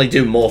can finally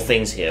do more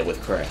things here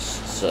with Chris.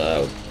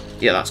 So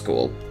yeah, that's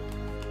cool.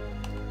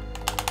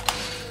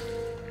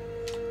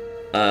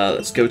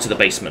 Let's go to the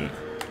basement.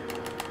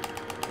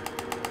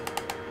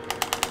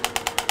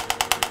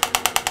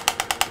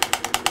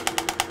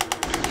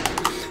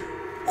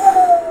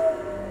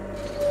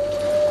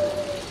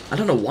 I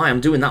don't know why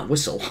I'm doing that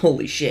whistle.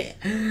 Holy shit.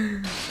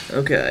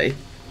 Okay.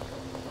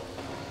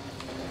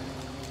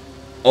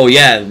 Oh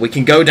yeah, we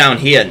can go down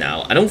here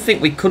now. I don't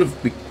think we could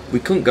have... We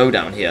couldn't go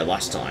down here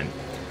last time.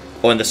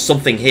 Oh, and there's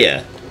something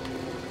here.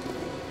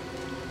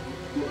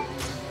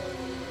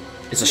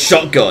 It's a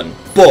shotgun,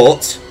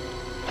 but...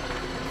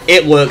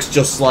 it works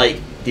just like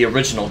the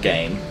original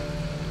game,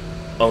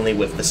 only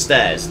with the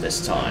stairs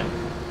this time.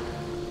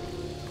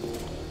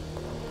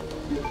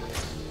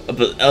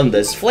 But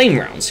there's flame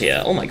rounds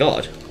here. Oh my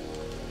god.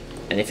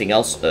 Anything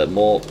else?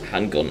 More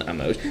handgun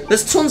ammos.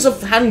 There's tons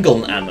of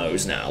handgun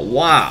ammos now.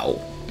 Wow.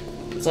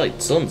 It's like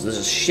tons. There's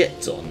a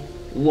shit ton.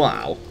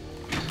 Wow.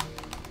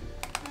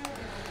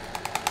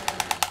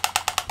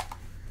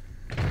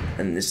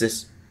 And is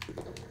this...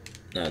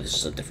 no, this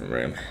is a different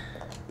room.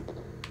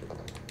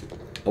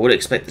 I would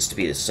expect this to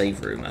be the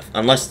save room,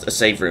 unless a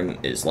save room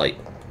is, like,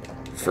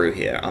 through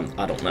here.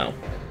 I don't know.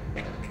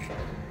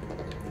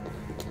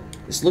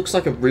 This looks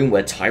like a room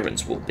where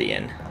tyrants will be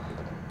in.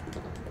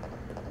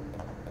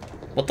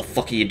 What the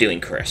fuck are you doing,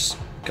 Chris?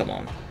 Come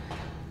on.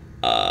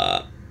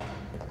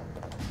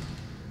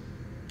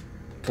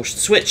 Push the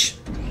switch.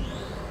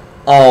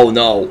 Oh,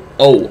 no.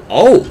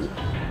 Oh!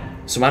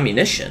 Some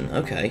ammunition.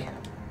 Okay.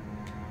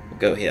 We'll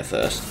go here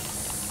first.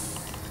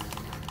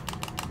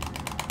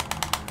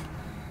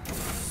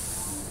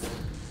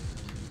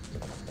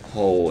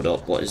 Hold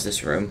up, what is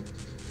this room?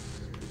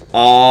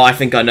 Oh, I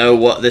think I know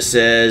what this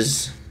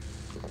is.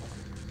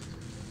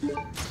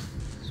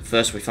 So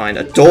first we find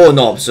a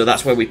doorknob, so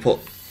that's where we put...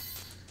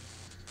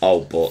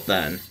 oh, but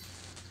then...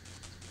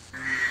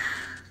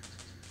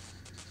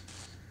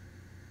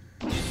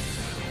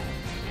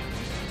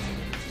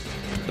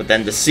 but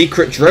then the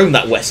secret drone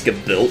that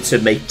Wesker built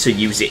to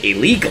use it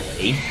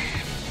illegally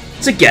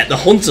to get the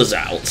hunters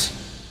out.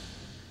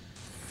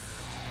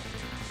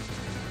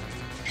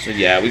 So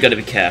yeah, we gotta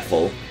be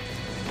careful.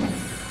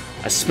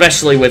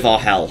 Especially with our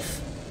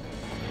health.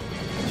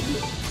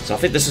 So I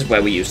think this is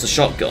where we use the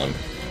shotgun.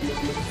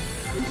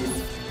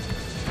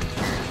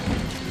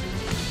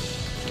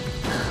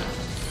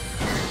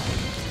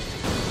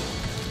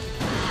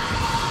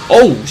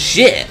 Oh,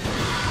 shit!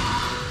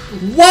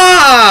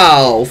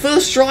 Wow!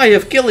 First try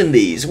of killing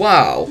these,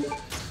 wow!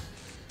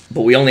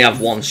 But we only have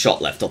one shot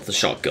left off the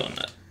shotgun.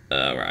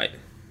 Right.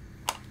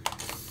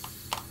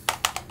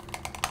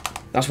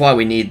 That's why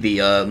we need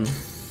the,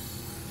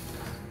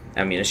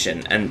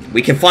 ammunition. And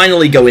we can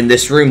finally go in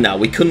this room now.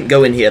 We couldn't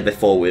go in here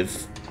before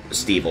with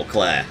Steve or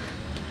Claire.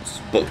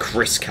 But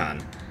Chris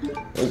can.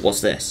 Oh, what's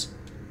this?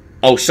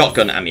 Oh,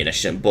 shotgun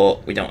ammunition,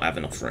 but we don't have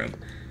enough room.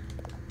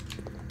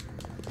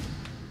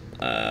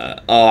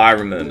 Oh, I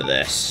remember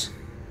this.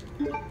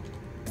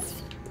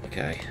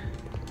 Okay.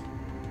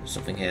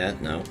 Something here?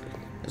 No.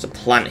 There's a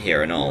plant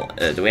here and all.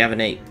 Do we have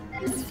any?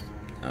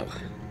 Oh.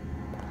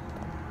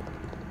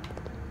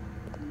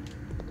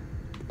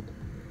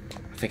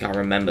 I think I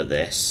remember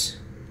this.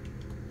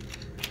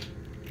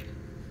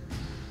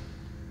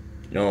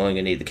 You no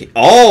longer need the key.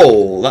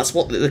 Oh! That's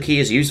what the key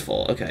is used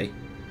for. Okay.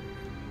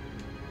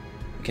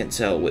 I can't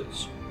tell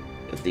which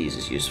of these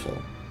is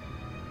useful.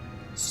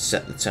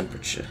 Set the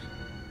temperature.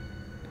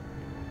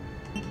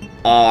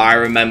 Oh, I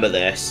remember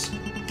this.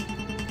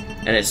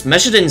 And it's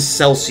measured in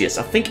Celsius.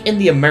 I think in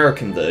the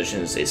American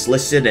versions it's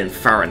listed in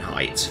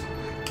Fahrenheit.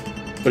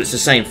 But it's the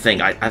same thing.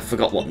 I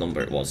forgot what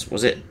number it was.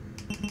 Was it?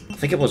 I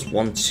think it was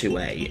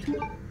 128.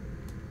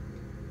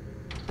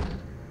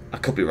 I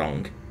could be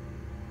wrong.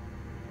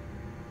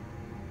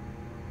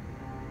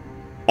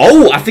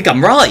 Oh, I think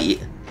I'm right.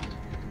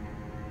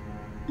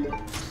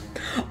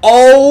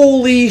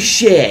 Holy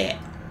shit.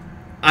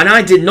 And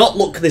I did not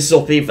look this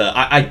up either.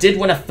 I did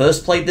when I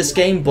first played this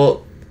game,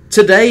 but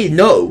today,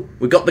 no.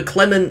 We got the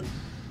Clement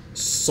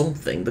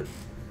something.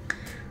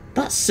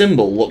 That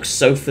symbol looks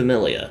so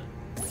familiar.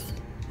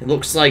 It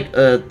looks like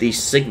the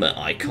Sigma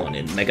icon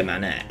in Mega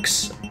Man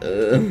X.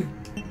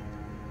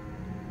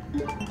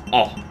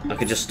 Oh, I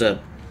could just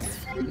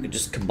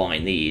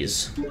combine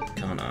these,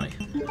 can't I?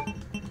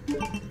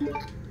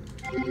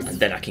 And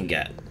then I can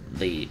get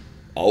the...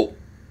 Oh,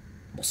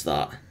 what's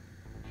that?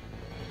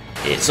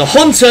 It's a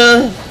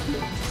hunter!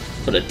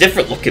 But a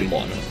different looking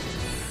one.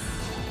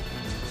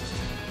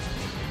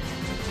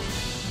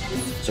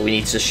 So we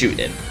need to shoot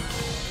him.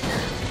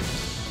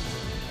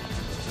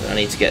 I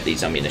need to get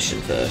these ammunition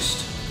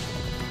first.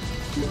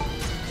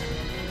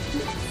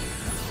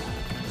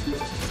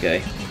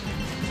 Okay.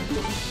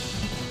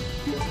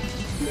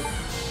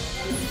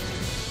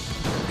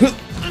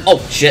 Oh,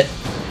 shit.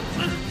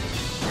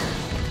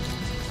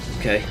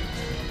 Okay.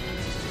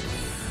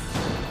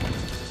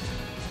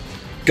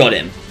 Got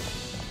him.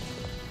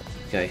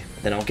 Okay,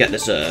 then I'll get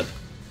this herb.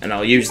 And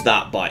I'll use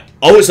that by...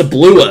 Oh, it's a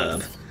blue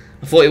herb!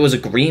 I thought it was a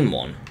green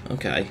one.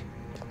 Okay.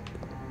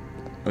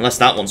 Unless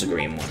that one's a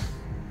green one.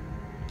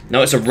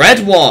 No, it's a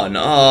red one!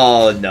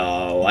 Oh,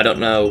 no. I don't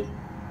know.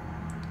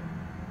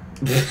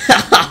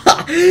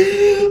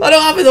 I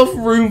don't have enough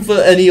room for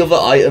any other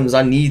items.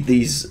 I need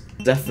these,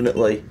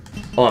 definitely.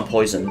 Oh, I'm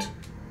poisoned.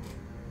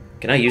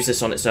 Can I use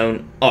this on its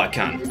own? Oh, I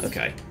can.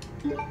 Okay.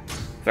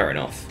 Fair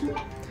enough.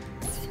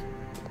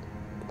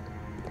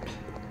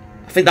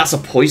 I think that's a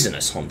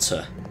poisonous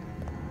hunter.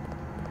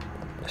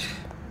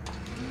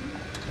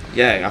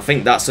 Yeah, I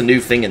think that's a new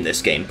thing in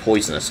this game,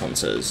 poisonous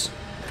hunters.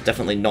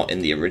 Definitely not in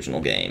the original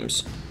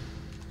games.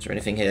 Is there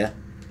anything here?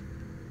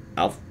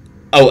 Oh,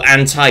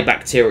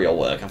 antibacterial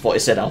work. I thought it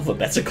said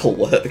alphabetical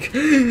work,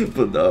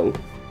 but no.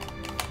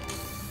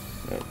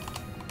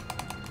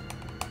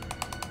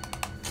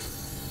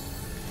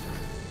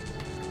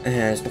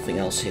 There's nothing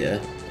else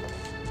here.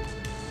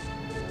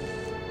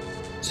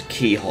 It's a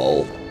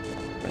keyhole.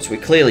 Right, so we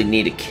clearly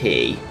need a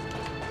key.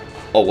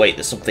 Oh wait,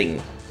 there's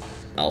something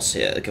else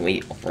here. Can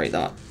we operate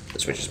that? The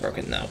switch is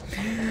broken now.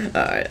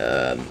 Alright,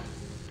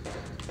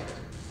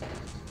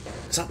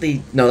 is that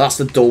the... No, that's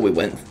the door we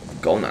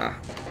gone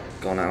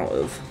out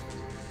of.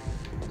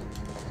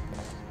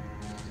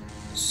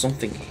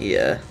 Something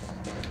here.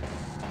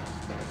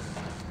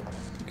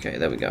 Okay,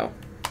 there we go.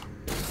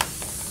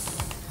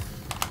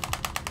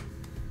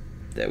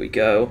 There we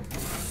go.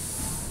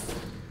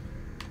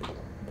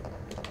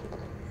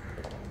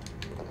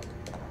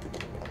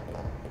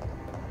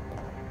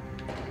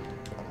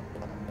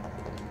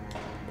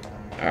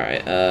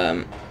 Alright,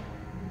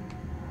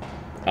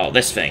 oh,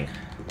 this thing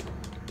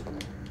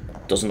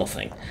does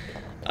nothing.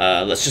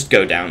 Let's just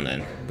go down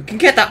then. We can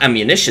get that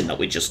ammunition that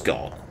we just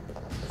got.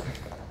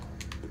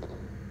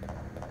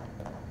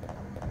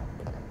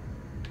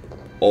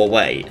 Or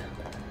wait.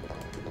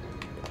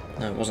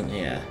 No, it wasn't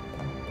here.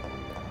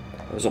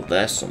 It was up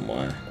there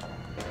somewhere.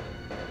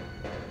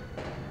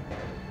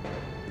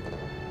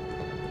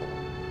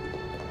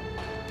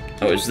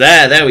 Oh, it was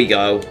there. There we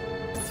go.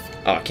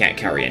 Oh, I can't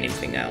carry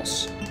anything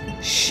else.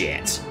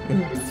 Shit.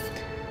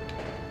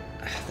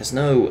 There's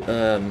no,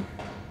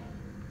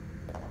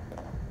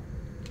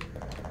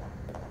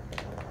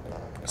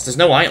 there's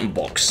no item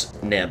box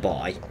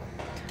nearby.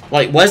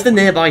 Like, where's the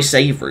nearby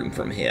save room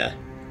from here?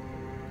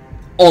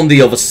 On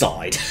the other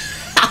side.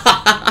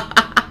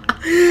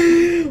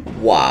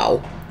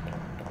 Wow.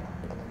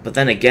 But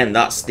then again,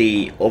 that's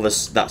the other,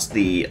 that's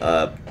the,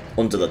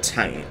 under the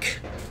tank.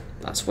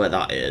 That's where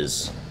that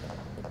is.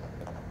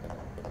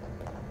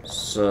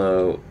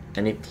 So,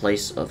 any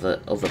place, other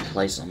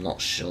place, I'm not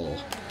sure.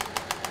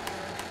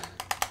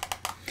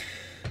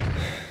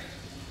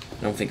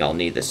 I don't think I'll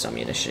need this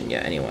ammunition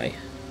yet anyway.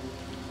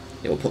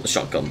 Yeah, we'll put the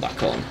shotgun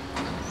back on.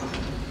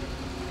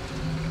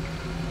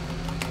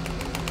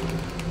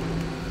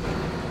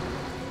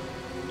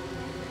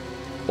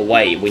 Oh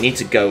wait, we need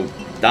to go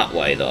that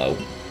way though.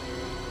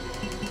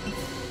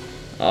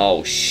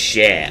 Oh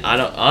shit, I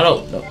don't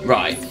know.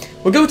 Right.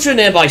 We'll go to a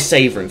nearby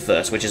save room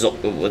first, which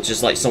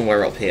is like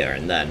somewhere up here,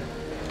 and then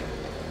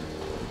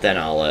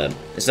I'll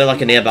is there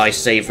like a nearby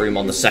save room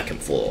on the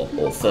second floor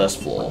or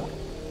first floor?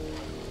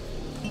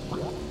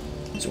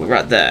 So we're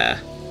right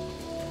there.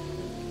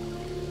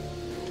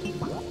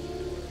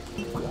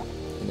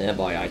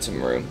 Nearby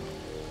item room.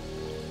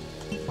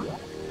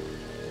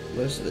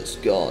 Where's this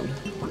gone?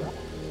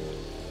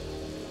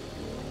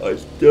 I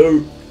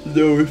don't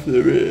know if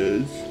there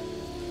is.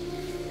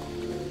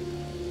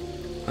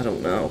 I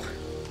don't know.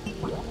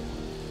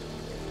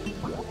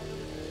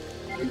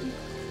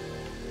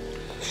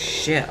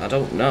 Shit, I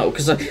don't know,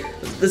 because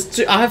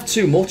I have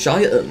too much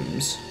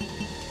items.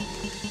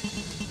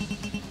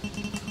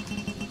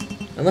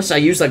 Unless I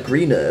use that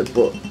green herb,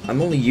 but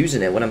I'm only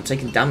using it when I'm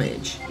taking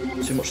damage.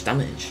 Too much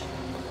damage.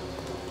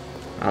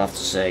 I'll have to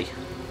say.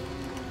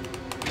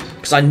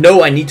 Because I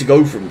know I need to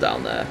go from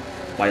down there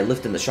by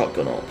lifting the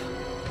shotgun up.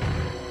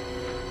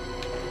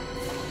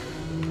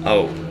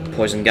 Oh,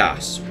 poison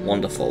gas.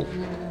 Wonderful.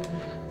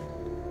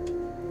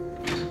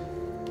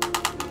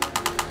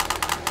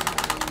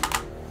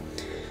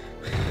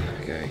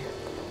 Okay.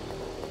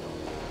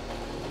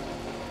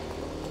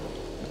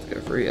 Let's go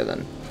over here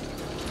then.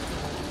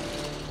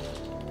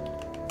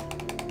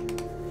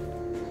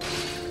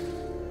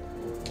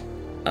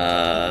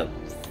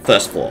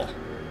 First floor.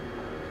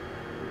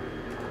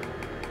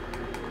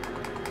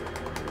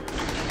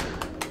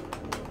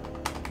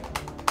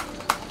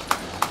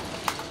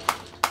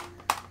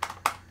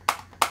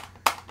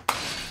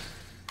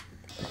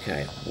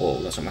 Okay,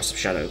 whoa, that's a massive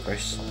shadow,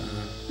 Chris.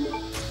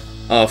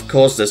 Oh, of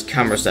course there's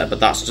cameras there, but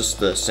that's just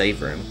the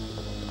save room.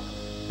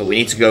 But we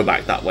need to go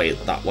back that way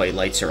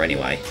later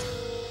anyway.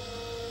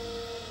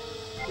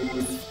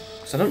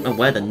 So I don't know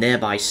where the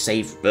nearby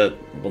save...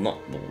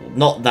 well,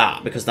 not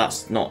that, because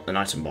that's not an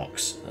item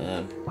box.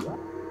 I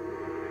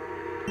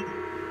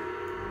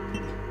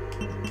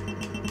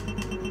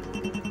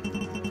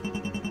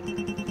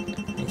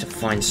need to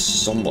find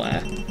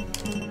somewhere.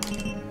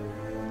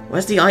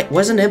 Where's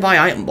a nearby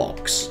item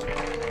box?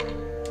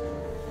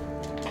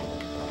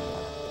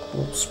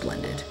 Oh,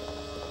 splendid.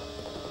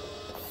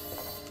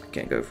 I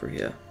can't go through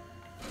here.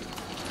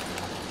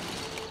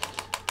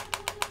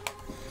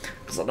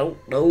 Because I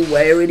don't know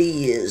where it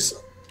is.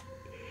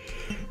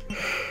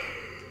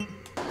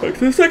 Back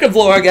to the second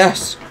floor, I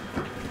guess.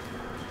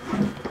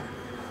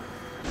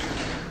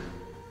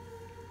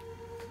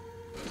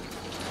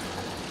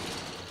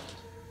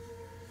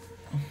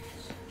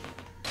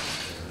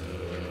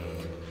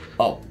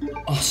 Oh,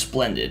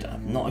 splendid.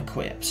 I'm not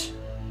equipped.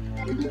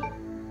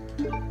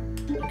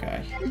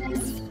 Okay.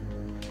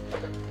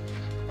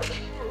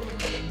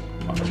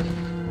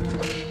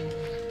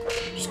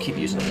 Just keep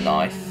using the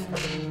knife.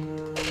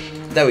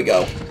 There we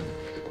go.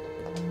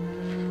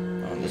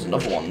 Oh, there's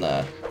another one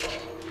there.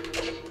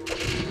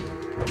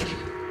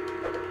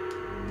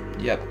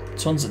 Yep,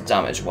 tons of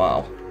damage.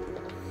 Wow.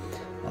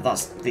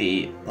 That's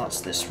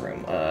this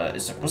room.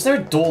 Was there a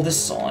door this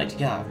side?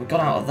 Yeah, we got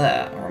out of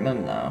there. I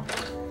remember now.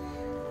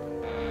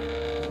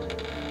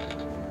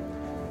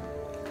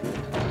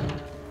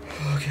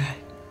 Okay.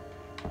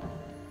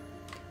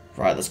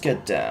 Right, let's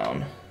get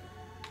down.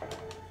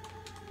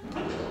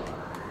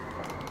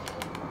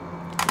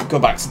 We'll go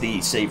back to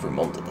the save room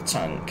under the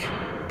tank.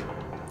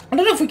 I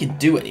don't know if we can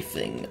do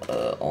anything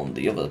on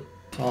the other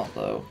part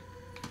though.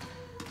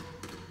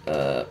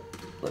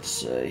 Let's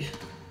see.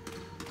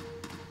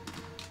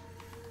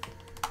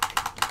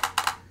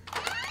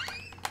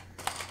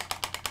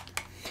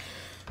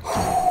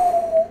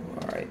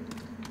 Alright.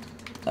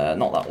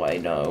 Not that way,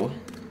 no.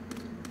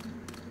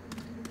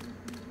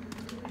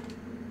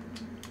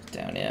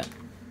 Down here.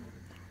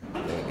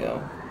 There we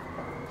go.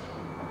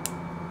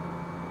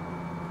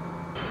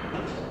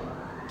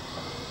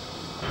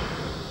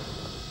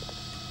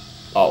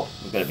 Oh,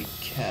 we've got to be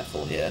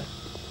careful here.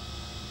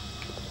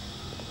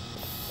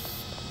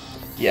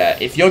 Yeah,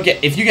 if you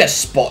get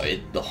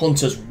spotted, the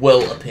hunters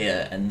will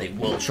appear and they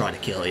will try to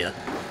kill you.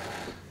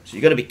 So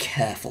you got to be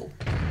careful.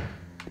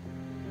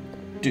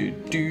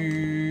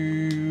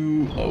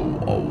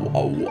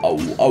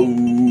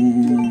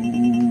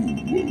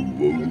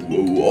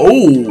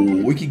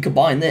 Oh, we can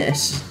combine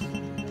this.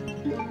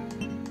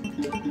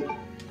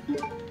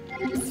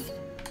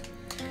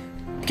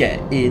 Get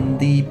in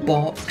the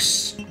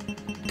box.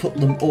 Put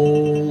them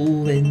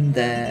all in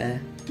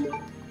there.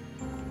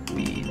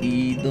 We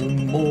need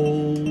them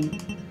all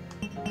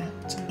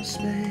out of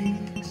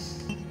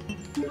space.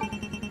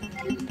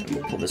 And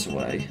we'll put this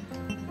away.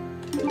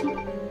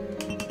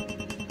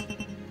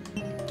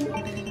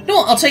 You know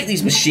what? I'll take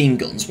these machine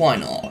guns. Why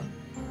not?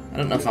 I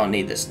don't know if I'll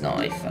need this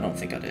knife. I don't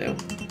think I do.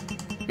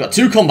 We've got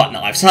 2 combat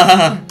knives.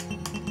 Haha.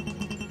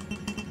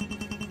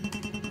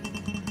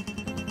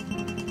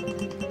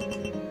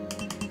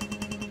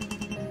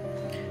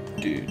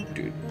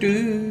 I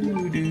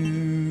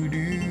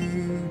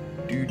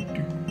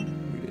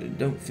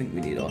don't think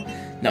we need our...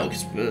 No,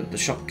 because the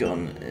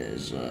shotgun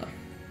is... Yeah,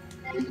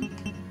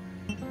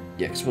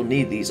 because we'll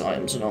need these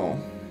items and all.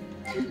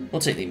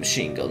 We'll take the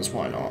machine guns,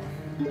 why not?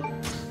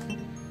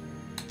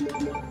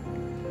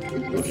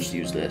 We'll just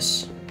use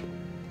this.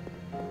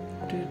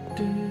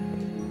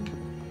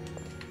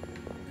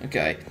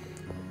 Okay.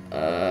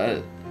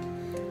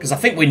 Because I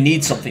think we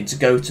need something to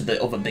go to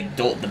the other big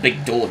door, the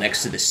big door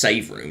next to the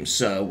save room,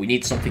 so we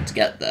need something to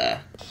get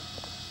there.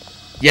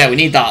 Yeah, we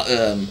need that,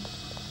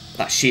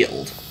 that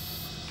shield.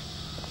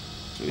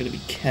 So we're going to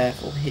be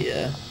careful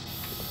here.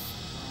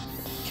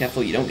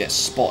 Careful you don't get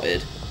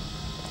spotted.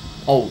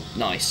 Oh,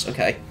 nice,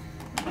 okay.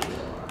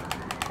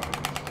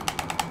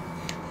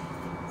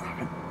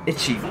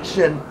 Itchy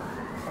chin.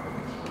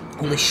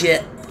 Holy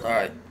shit.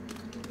 Alright.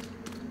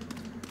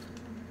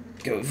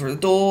 Go for the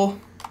door.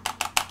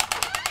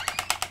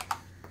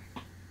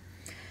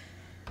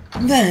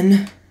 And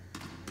then...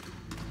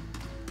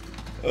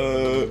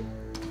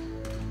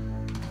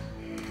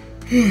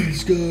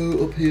 let's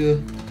go up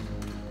here.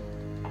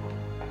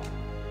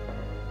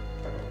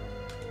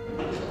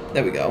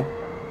 There we go.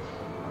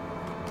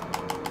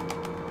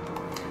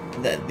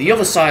 And then the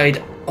other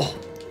side... Oh,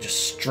 just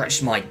just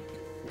stretched my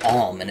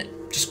arm and it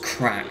just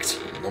cracked.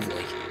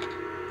 Lovely.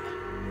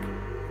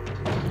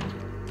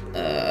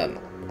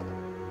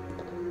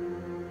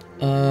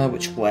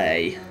 Which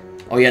way?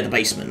 Oh yeah, the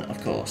basement,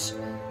 of course.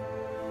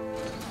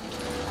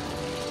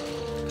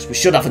 So we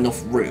should have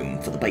enough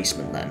room for the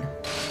basement then.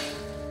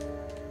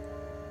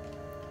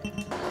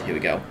 Here we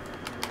go.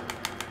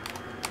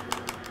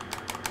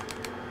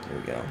 Here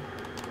we go.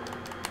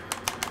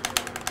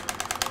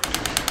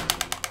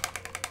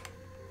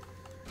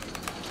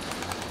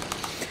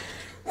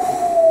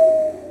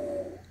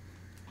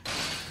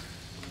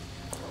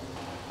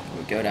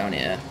 We go down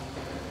here.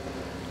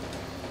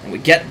 And we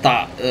get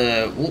that,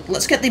 well,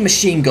 let's get the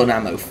machine gun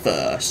ammo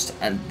first,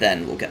 and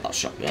then we'll get that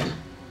shotgun.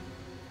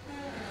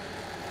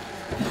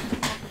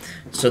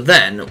 So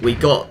then, we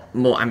got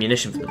more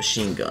ammunition for the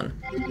machine gun.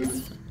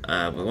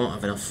 We won't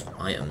have enough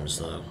items,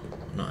 though.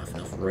 Not have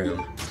enough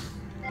room.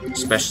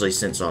 Especially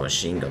since our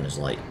machine gun is,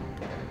 like,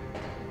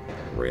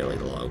 really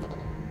low.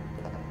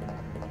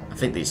 I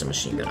think these are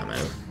machine gun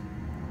ammo.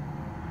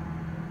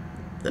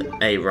 The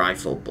A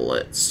rifle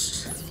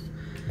bullets.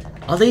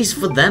 Are these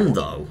for them,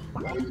 though?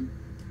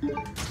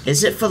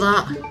 Is it for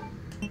that?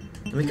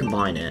 Let me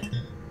combine it.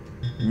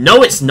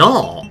 No, it's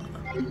not!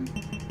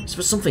 It's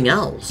for something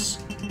else.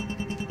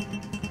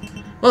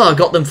 Well, I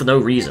got them for no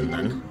reason,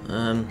 then.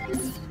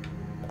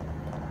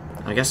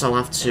 I guess I'll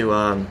have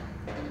to,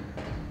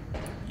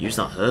 use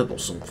that herb or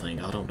something.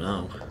 I don't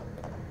know.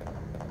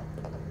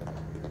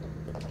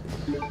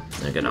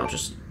 Again, I'll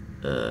just,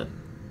 I'll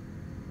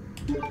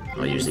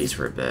use these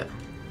for a bit.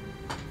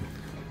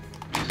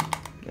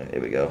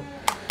 Here we go.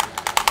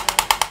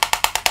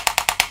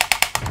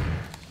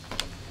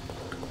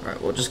 Alright,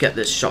 we'll just get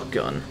this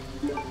shotgun.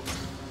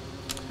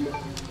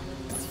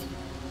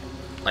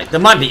 Like, there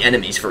might be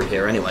enemies through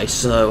here anyway,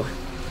 so...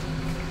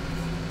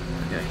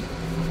 Okay.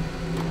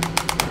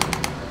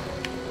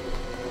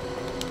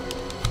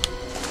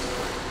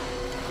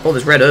 Oh,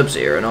 there's red herbs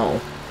here and all.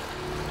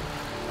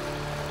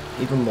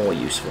 Even more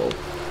useful.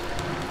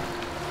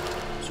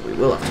 So we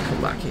will have to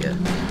come back here.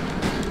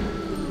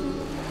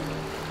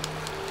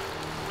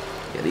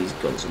 Yeah, these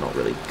guns are not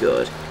really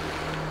good.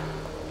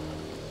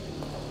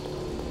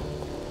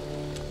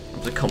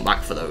 To come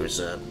back for those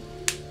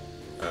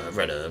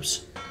red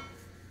herbs.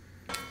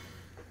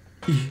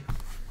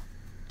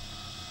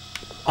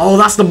 Oh,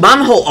 that's the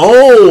manhole.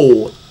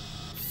 Oh,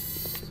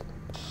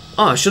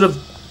 I should have.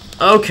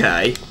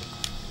 Okay,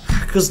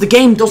 because the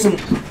game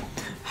doesn't.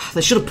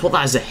 They should have put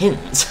that as a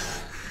hint.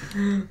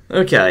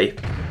 Okay,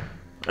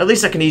 at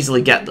least I can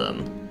easily get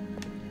them.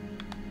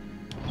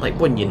 Like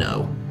when you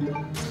know.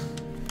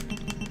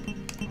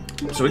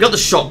 So we got the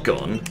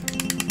shotgun.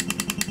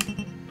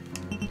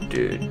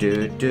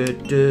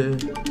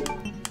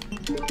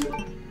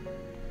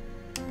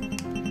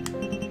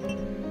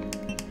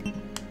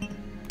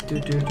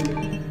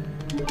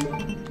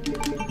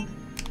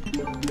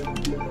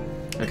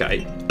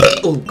 Okay.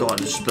 Oh god, I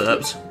just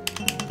burped.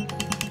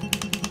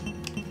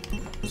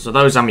 So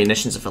those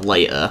ammunitions are for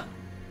later.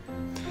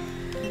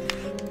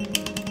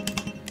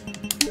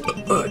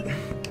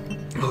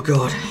 Oh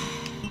god.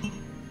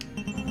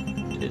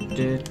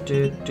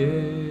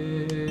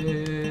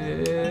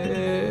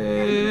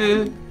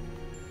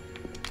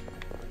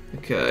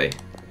 Okay.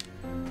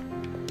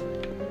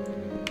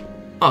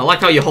 Oh, I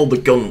like how you hold the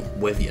gun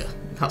with you.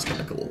 That's kind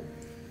of cool.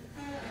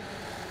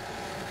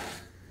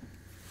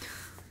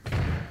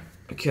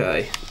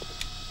 Okay.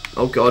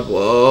 Oh god,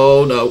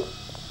 whoa, no.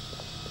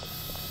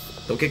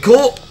 Don't get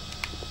caught!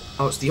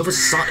 Oh, it's the other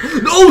side.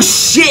 Oh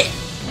shit!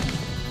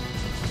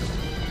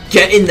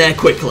 Get in there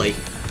quickly.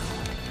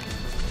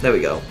 There we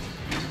go.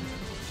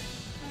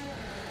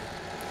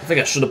 I think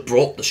I should have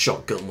brought the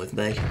shotgun with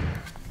me.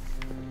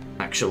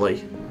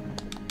 Actually.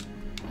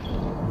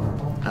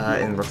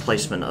 In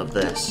replacement of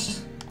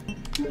this.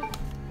 We'll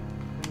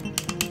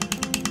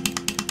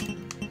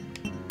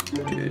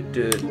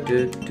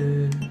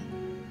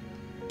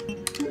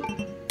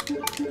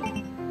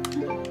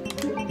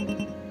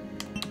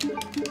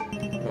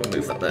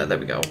move that there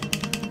we go.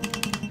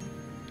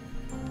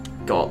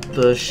 Got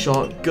the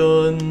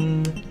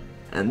shotgun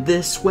and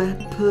this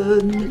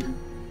weapon.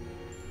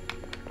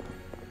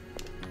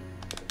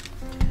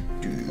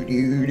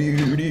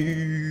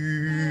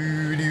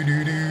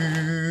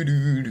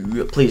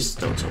 Please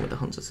don't tell me the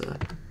hunters are there.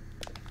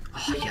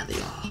 Oh, yeah, they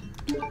are.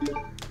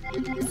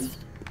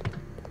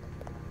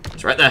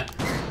 It's right there.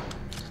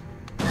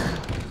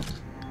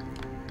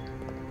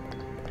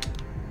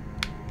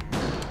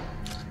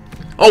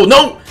 Oh,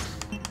 no!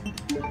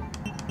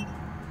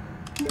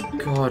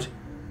 God.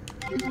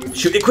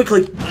 Shoot it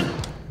quickly.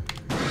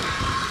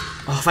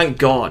 Oh, thank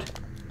God.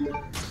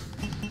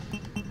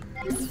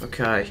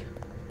 Okay.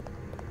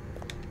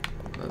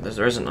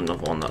 There isn't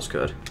another one, that's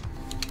good.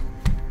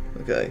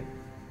 Okay.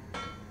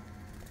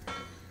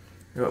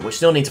 Right, we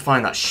still need to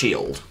find that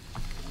shield.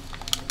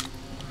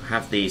 I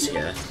have these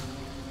here.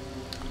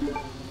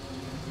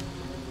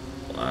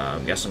 I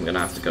guess I'm gonna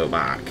have to go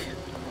back.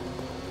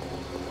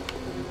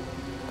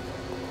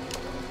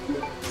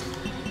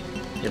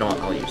 You know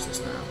what, I'll use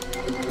this now.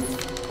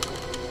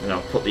 I'm And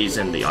I'll put these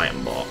in the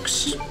item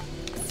box.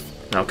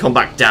 And I'll come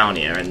back down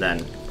here and then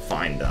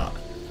find that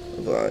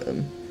other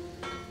item.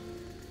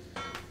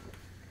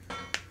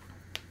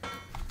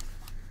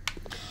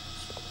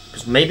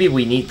 Because maybe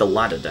we need the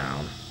ladder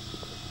down.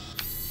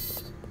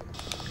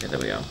 Okay, there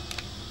we go.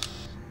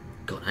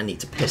 God, I need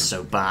to piss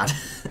so bad.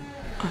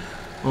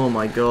 Oh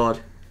my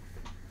god.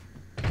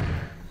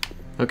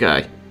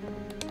 Okay.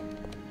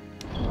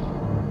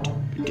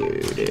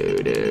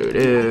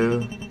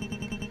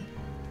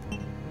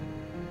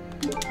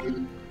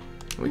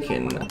 We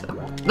can...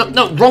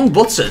 No, wrong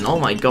button! Oh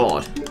my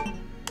god.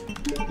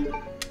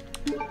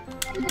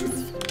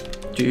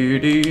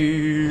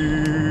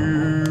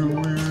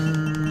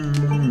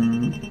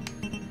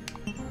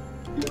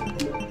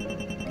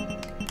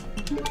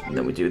 And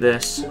then we do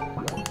this. I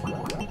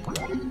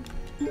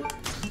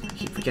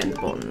keep forgetting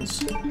buttons.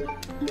 So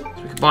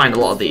we combine a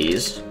lot of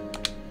these.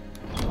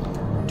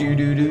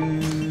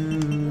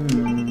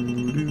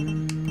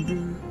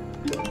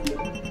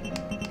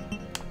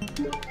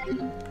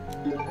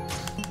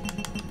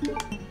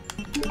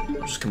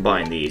 Just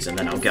combine these and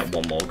then I'll get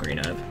one more green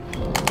herb.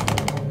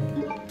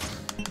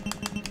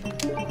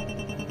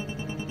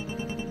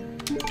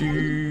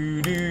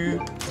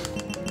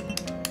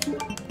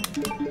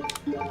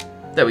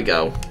 There we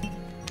go.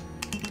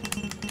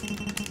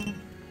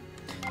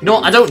 You know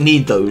what? I don't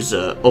need those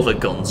other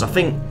guns. I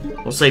think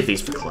we'll save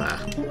these for Claire.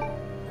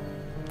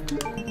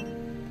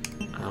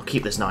 I'll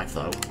keep this knife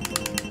though.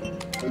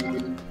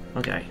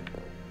 Okay.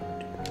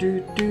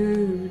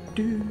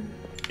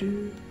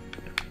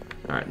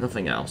 Alright,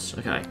 nothing else.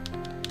 Okay.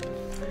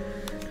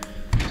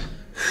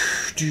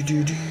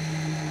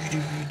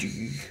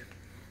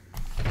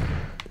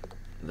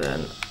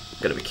 Then,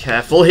 gotta be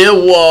careful here.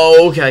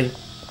 Whoa, okay.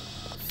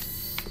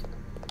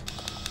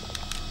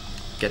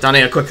 Get down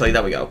here quickly.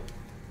 There we go.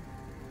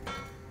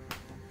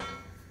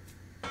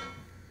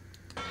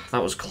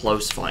 That was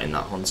close fighting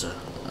that hunter.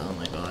 Oh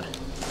my god.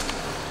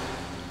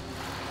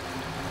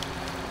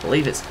 I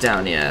believe it's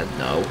down here.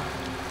 No.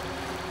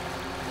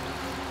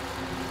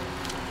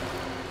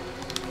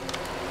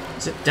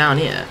 Is it down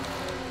here?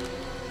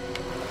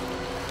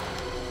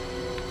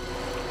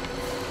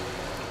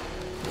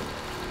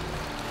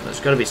 There's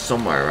got to be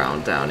somewhere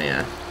around down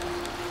here.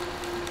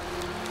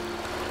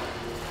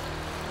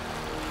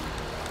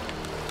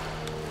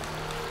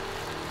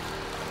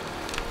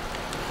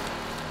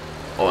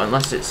 Oh,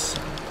 unless it's...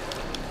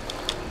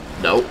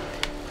 Nope.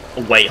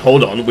 Oh, wait,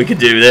 hold on. We could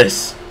do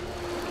this.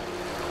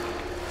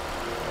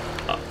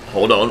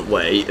 Hold on,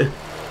 wait.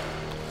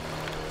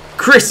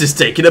 Chris is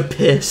taking a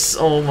piss.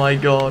 Oh my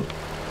god.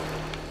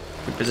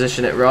 We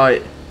position it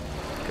right.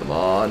 Come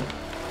on.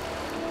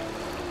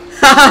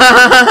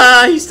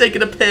 He's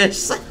taking a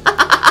piss.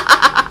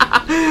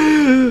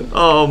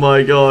 Oh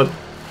my god.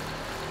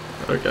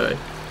 Okay.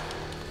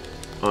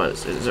 Oh,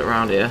 is it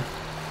around here?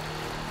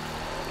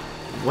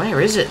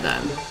 Where is it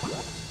then?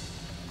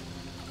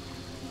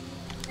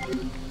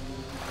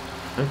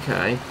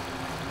 Okay.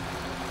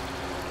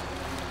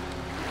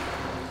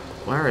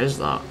 Where is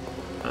that?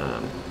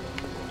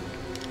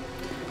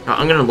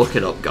 I'm gonna look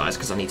it up, guys,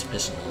 because I need to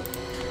piss.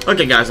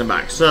 Okay, guys, I'm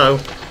back. So,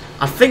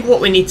 I think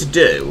what we need to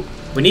do,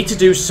 we need to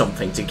do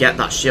something to get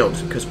that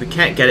shield, because we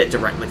can't get it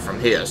directly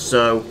from here.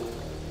 So,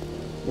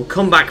 we'll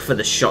come back for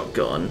the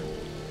shotgun,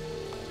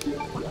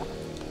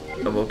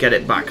 and we'll get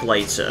it back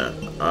later.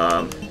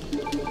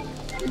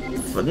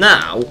 For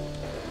now,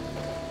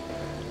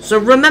 so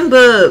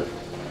remember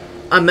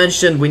I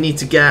mentioned we need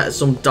to get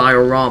some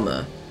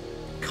diorama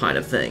kind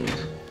of thing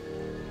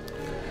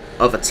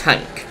of a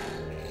tank.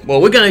 Well,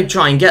 we're going to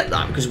try and get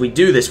that because we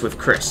do this with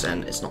Chris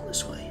and it's not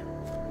this way.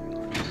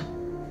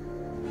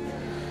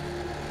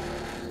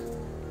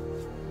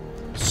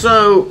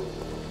 So,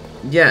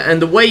 yeah, and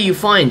the way you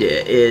find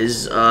it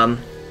is,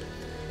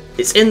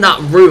 it's in that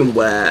room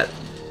where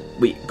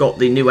we got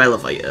the new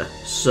elevator,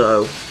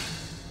 so,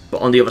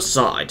 but on the other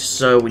side,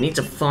 so we need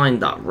to find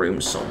that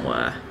room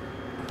somewhere.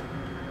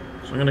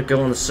 So I'm going to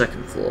go on the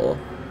second floor,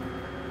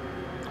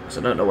 because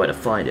I don't know where to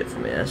find it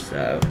from here,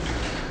 so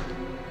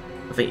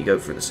I think you go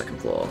through the second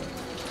floor.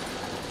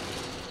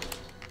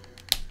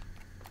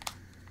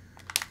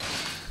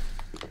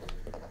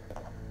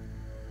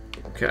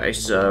 Okay,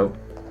 so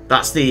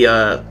that's the,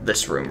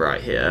 this room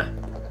right here.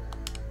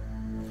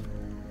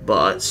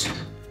 But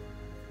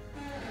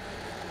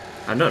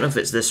I don't know if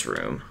it's this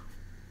room.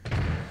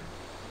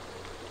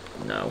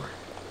 No.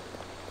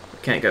 We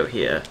can't go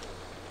here.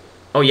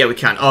 Oh, yeah, we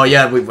can. Oh,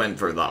 yeah, we went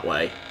through that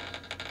way.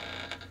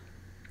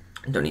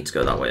 Don't need to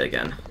go that way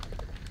again.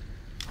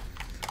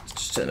 Let's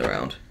just turn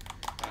around.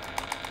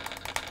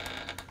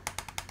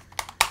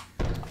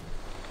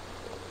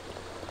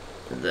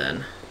 And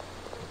then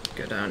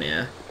go down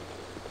here.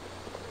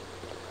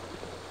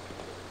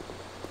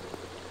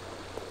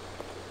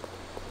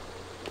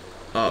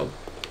 Oh.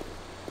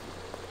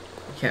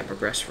 You can't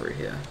progress through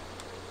here.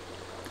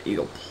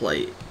 Eagle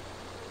plate.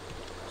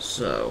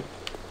 So,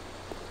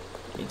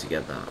 need to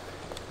get that.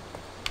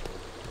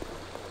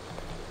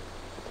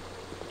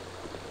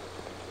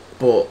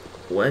 But,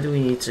 where do we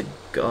need to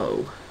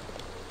go?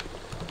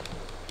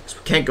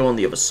 can't go on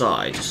the other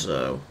side,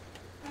 so...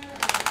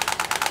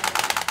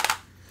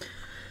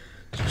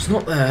 It's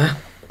not there.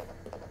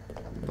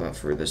 About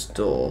through this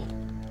door.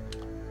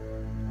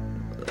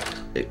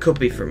 It could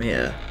be from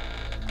here.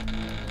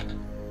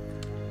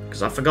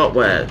 Because I forgot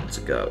where to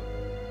go.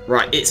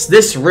 Right, it's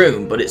this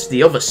room, but it's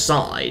the other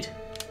side.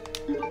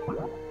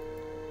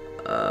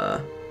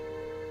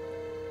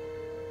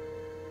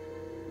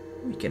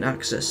 We can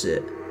access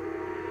it.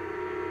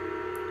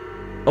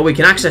 Oh, we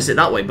can access it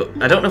that way, but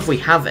I don't know if we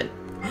have it.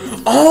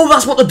 Oh,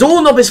 that's what the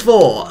doorknob is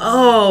for!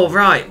 Oh,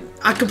 right.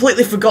 I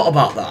completely forgot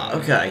about that.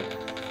 Okay.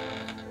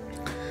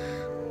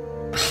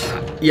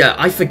 Yeah,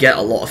 I forget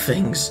a lot of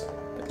things.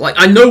 Like,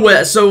 I know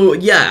where... So,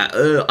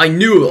 yeah, I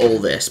knew all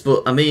this,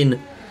 but, I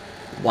mean...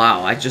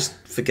 Wow, I just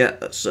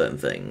forget certain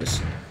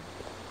things.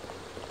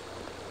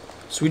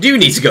 So we do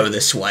need to go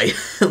this way.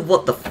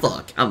 What the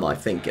fuck am I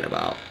thinking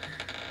about?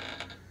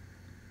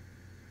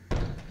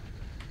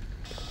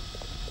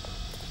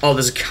 Oh,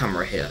 there's a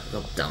camera here.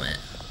 God damn it.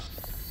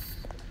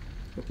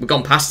 We've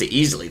gone past it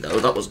easily, though.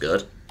 That was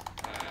good.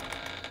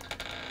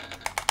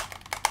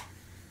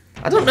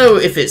 I don't know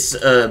if it's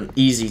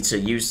easy to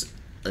use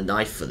a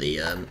knife for the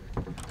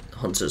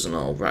hunters and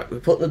all. Right, we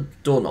put the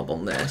doorknob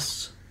on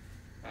this.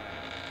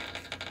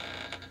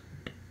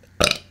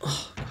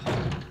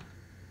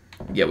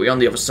 Yeah, we're on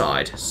the other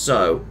side.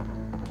 So,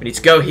 we need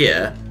to go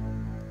here.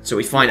 So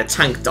we find a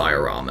tank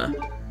diorama.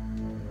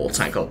 Or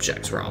tank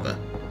objects, rather.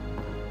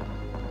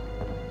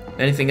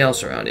 Anything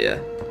else around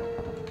here?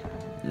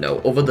 No,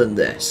 other than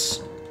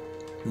this.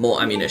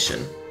 More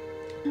ammunition.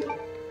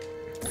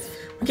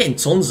 I'm getting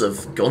tons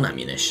of gun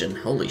ammunition.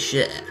 Holy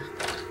shit.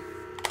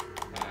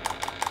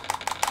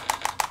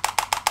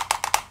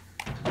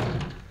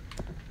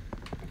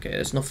 Okay,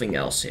 there's nothing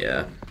else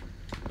here.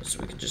 So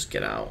we can just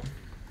get out.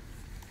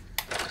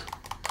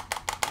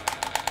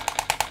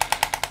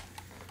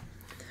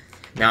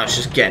 Now it's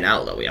just getting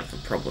out that we have a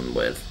problem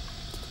with.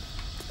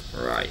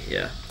 Right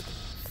here.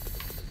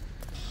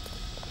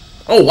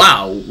 Oh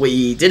wow,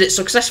 we did it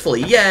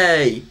successfully,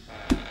 yay!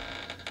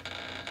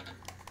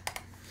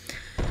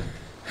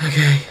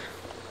 Okay.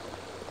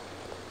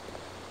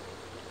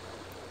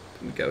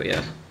 We go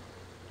here.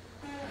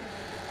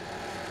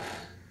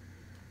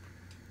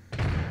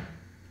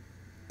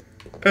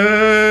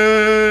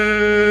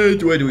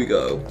 And where do we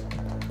go?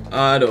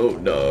 I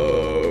don't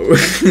know.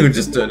 We're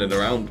just turning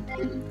around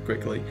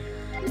quickly.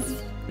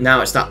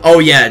 Now it's that. Oh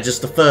yeah,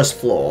 just the first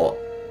floor.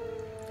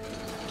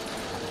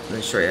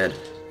 Then straight ahead.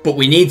 But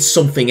we need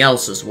something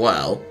else as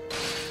well.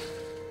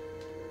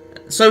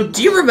 So,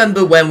 do you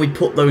remember when we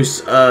put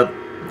those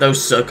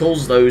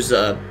circles, those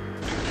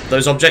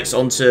objects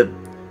onto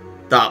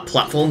that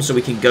platform so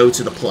we can go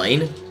to the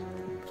plane?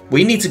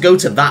 We need to go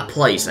to that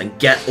place and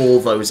get all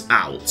those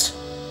out.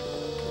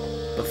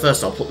 But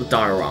first, I'll put the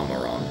diorama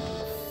on.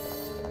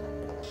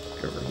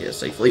 Go over here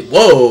safely.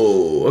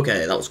 Whoa!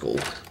 Okay, that was cool.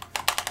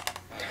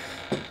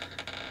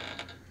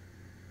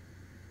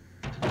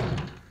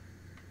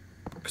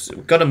 So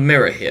we've got a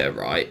mirror here,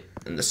 right?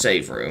 In the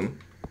save room.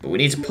 But we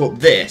need to put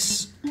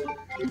this...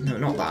 No,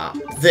 not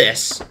that.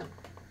 This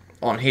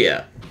on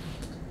here.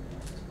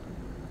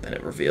 Then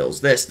it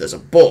reveals this. There's a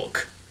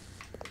book.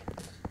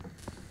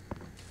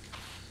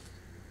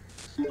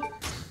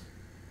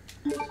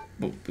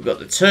 We've got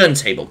the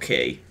turntable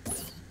key.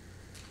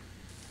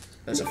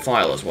 There's a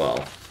file as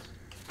well.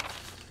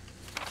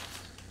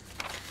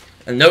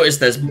 And notice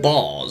there's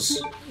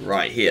bars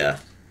right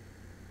here.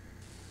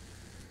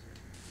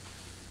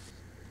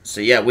 So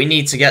yeah, we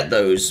need to get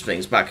those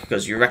things back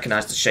because you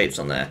recognize the shapes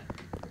on there.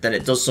 Then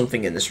it does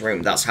something in this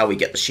room. That's how we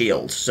get the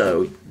shield.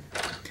 So,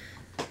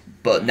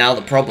 but now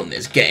the problem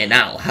is getting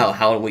out.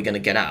 How are we going to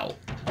get out?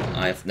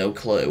 I have no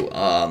clue.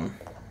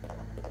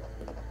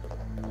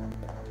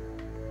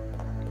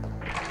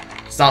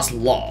 So that's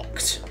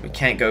locked. We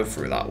can't go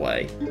through that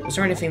way. Was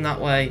there anything that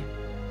way?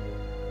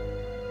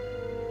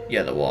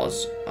 Yeah, there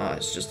was.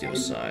 It's just the other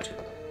side.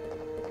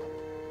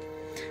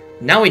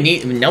 Now we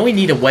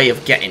need a way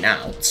of getting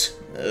out.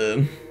 It's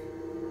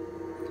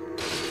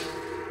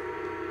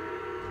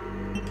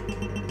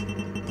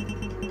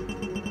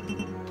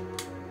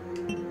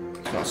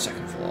about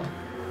second floor.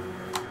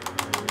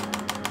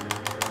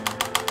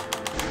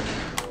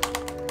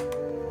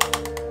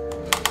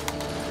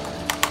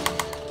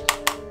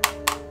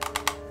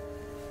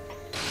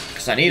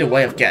 Because I need a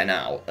way of getting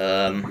out.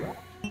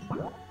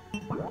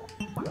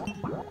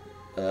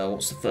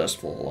 What's the first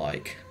floor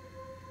like?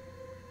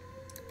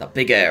 That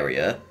big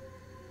area.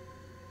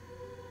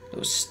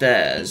 Those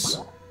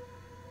stairs.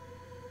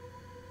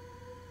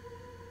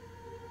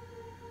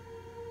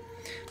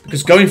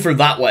 Because going through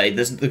that way,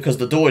 because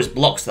the door is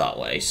blocked that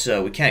way,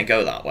 so we can't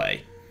go that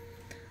way.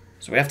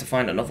 So we have to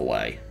find another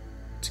way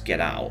to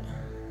get out.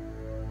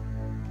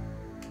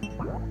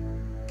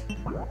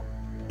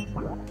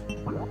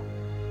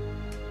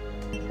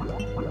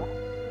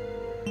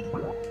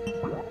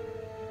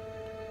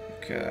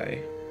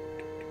 Okay.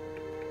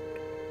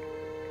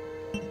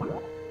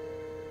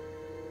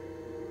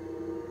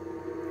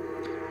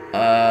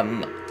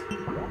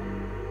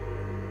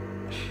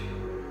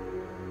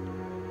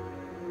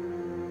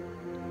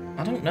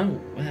 know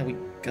where we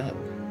go.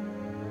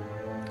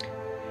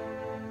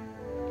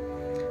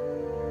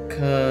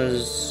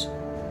 Because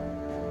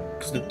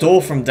the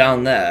door from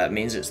down there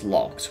means it's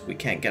locked. We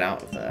can't get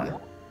out of there.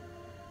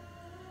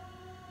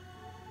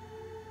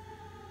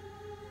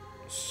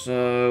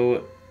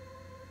 So...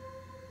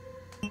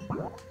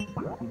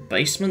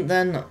 basement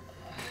then?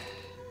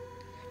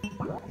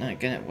 No,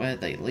 get it where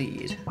they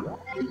lead.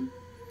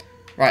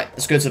 Right,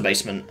 let's go to the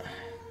basement.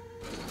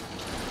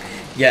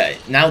 Yeah,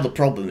 now the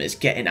problem is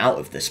getting out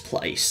of this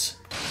place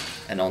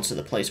and onto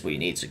the place where you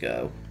need to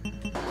go.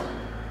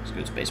 Let's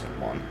go to basement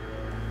 1.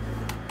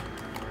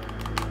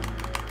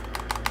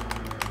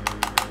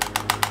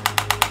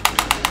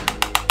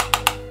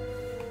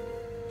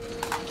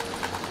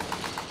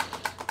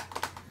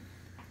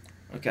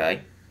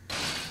 Okay.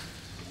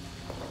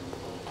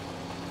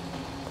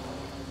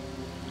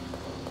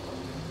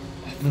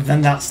 But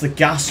then that's the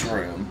gas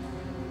room.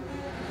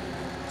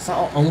 Is that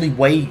our only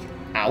way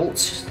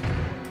out?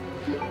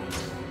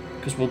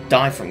 Because we'll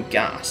die from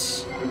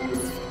gas.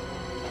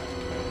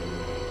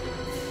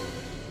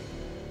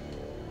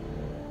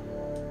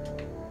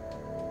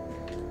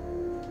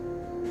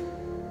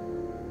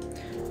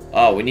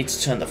 Oh, we need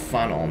to turn the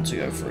fan on to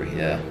go through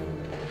here.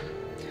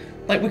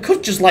 Like, we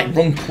could just, like,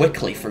 run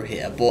quickly through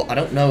here, but I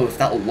don't know if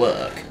that'll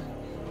work.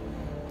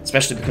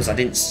 Especially because I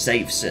didn't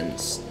save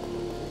since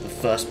the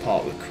first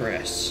part with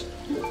Chris.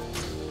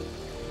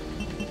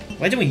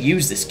 Where do we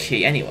use this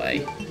key,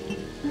 anyway?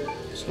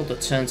 It's called the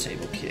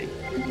turntable key.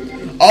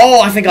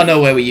 Oh, I think I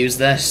know where we use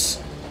this.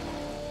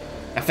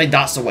 I think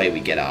that's the way we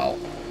get out.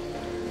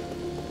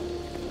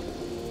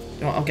 You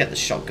know what, I'll get the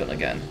shotgun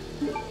again.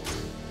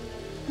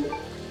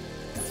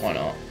 Why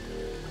not?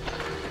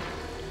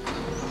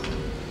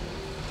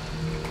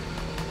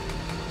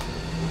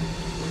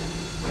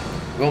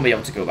 We won't be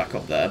able to go back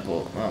up there, but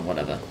oh,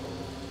 whatever.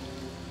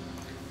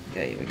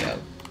 Okay, here we go.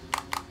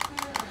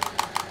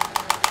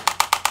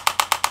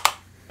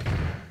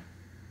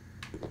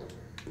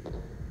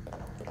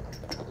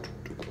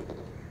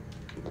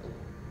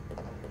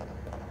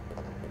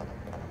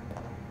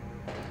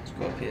 Let's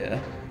go up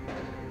here.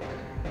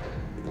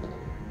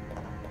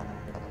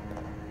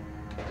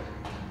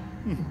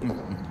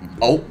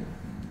 Oh!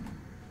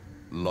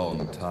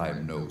 Long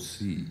time no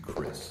see,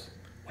 Chris.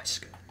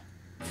 Wesker.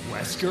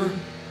 Wesker?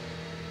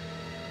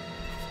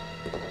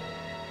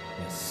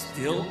 Is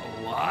still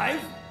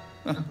alive?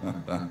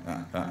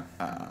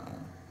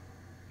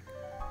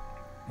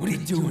 What are you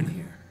doing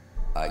here?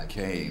 I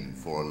came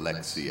for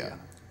Alexia.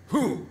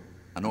 Who?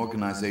 An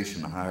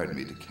organization hired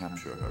me to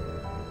capture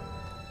her.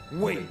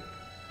 Wait,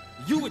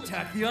 you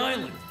attacked the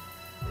island.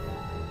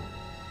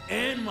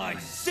 And my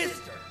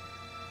sister.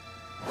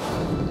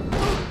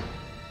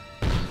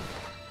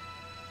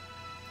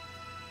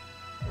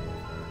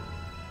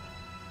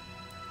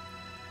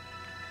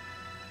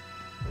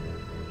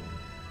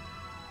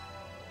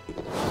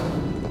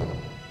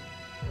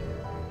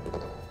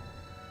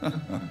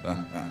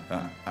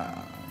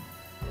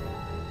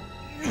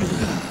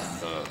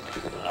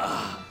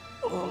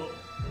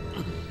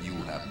 You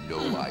have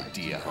no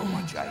idea how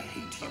much I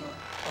hate you.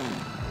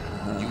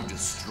 You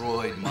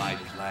destroyed my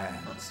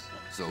plans.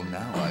 So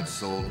now I've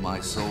sold my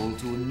soul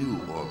to a new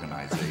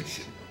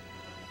organization.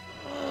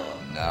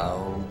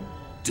 Now,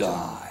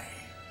 die.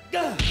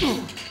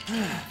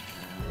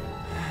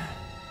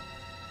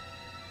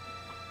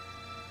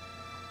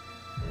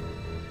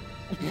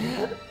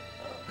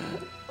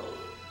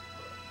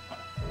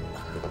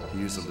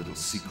 Here's a little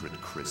secret,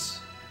 Chris.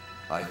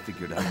 I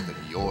figured out that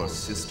your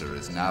sister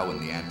is now in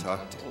the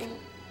Antarctic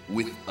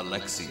with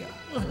Alexia.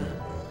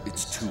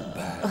 It's too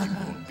bad you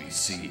won't be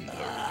seeing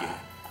her again.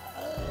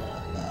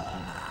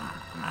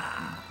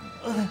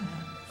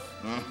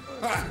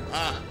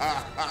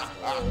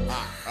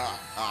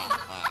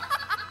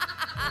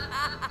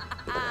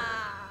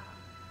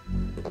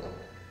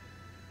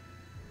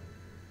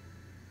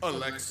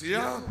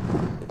 Alexia?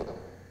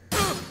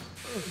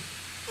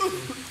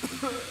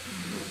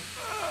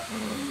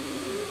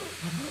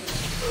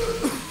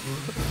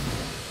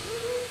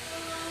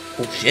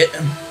 Oh shit.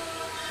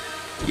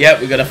 Yeah,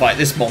 we're gonna fight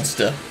this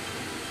monster.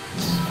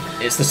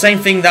 It's the same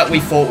thing that we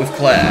fought with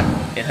Claire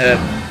in her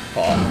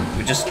part.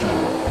 We just...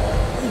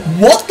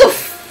 What the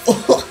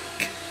fuck?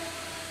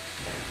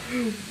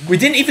 We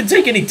didn't even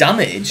take any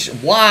damage.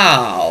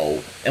 Wow.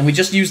 And we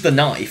just used the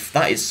knife.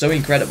 That is so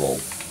incredible.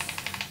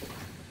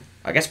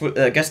 I guess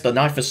the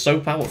knife is so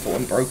powerful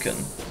and broken.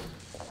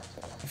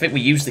 I think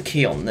we used the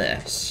key on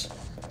this.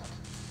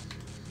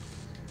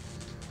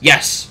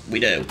 Yes, we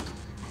do.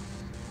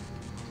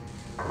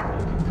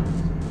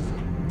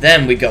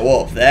 Then we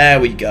go up. There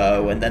we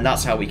go. And then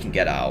that's how we can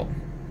get out.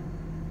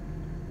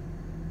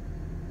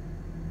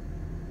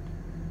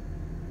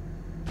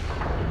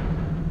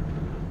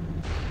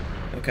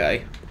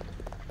 Okay.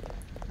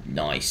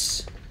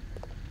 Nice.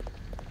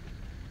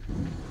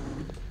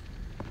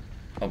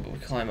 Oh, but we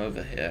climb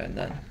over here and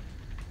then...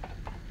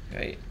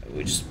 Okay,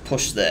 we just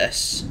push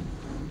this.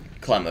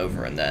 Climb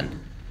over and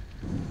then...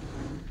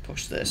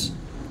 push this.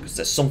 Because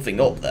there's something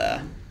up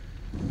there.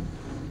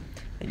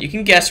 And you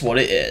can guess what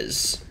it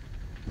is.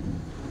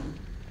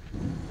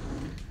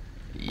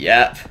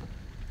 Yep.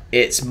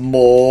 It's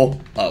more...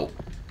 Oh.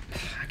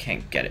 I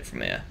can't get it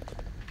from here.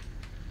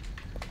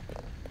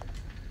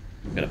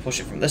 I'm gonna push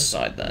it from this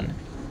side then.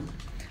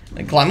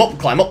 Then climb up,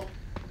 climb up.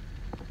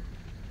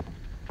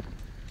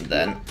 And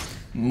then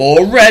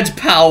more red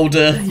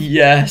powder.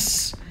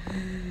 Yes.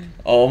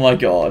 Oh my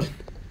god.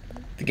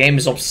 The game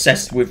is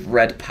obsessed with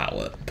red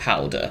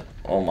powder.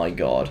 Oh my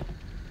god.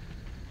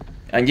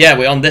 And yeah,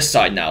 we're on this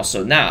side now,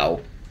 so now...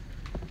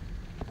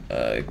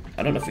 I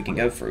don't know if we can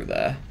go through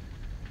there.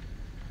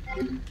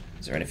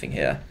 Is there anything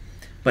here?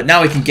 But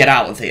now we can get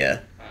out of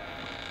here.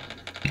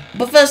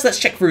 But first, let's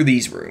check through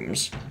these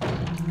rooms.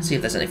 See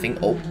if there's anything...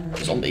 Oh,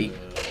 zombie.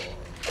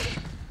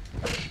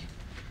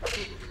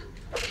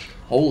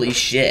 Holy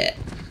shit.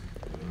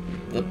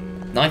 The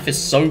knife is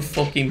so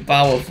fucking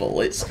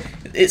powerful.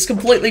 It's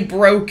completely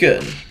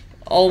broken.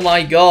 Oh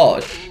my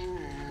god.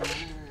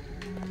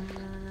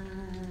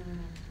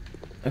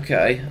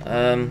 Okay,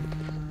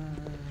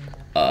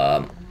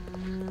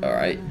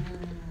 alright.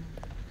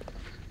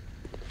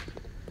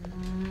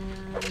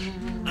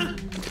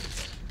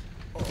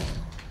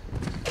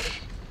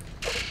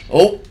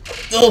 Oh!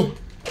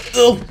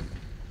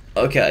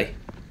 Okay.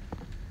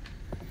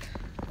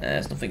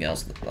 There's nothing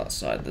else on that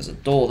side. There's a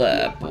door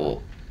there, but...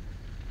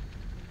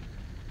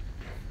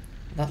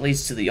 that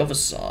leads to the other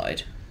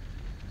side.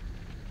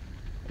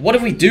 What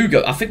if we do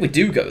go... I think we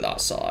do go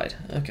that side.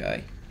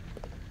 Okay.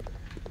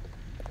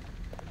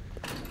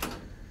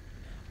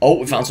 Oh,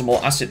 we found some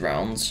more acid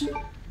rounds.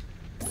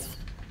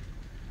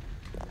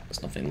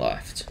 There's nothing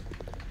left.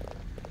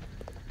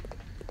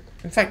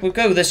 In fact, we'll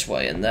go this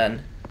way and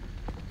then...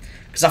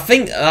 because I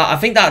think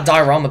that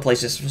diorama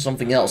place is for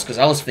something else, because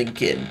I was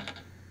thinking...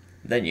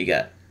 then you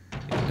go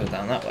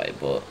down that way,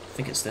 but I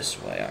think it's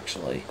this way,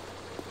 actually.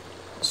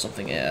 There's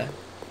something here.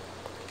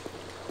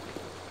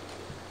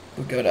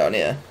 We'll go down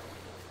here.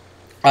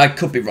 I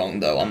could be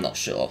wrong, though, I'm not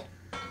sure.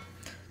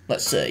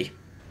 Let's see.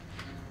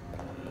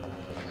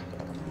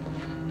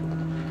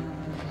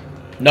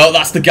 No,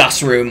 that's the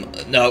gas room.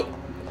 No.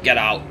 Get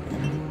out.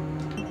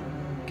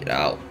 Get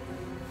out.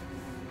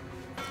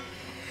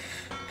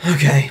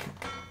 Okay.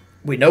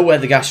 We know where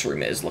the gas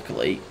room is,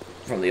 luckily,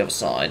 from the other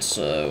side,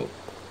 so...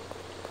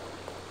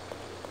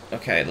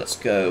 okay, let's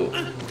go.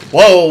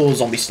 Whoa!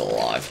 Zombie's still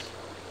alive.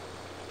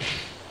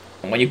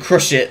 And when you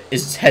crush it,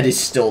 his head is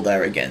still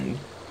there again.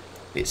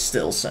 It's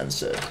still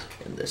censored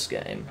in this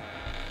game.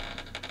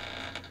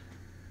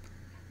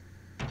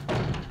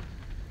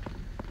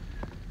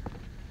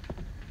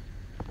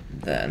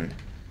 Then...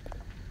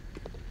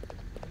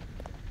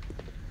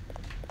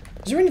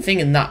 is there anything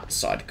in that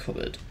side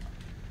cupboard?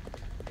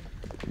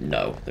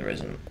 No, there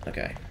isn't.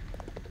 Okay.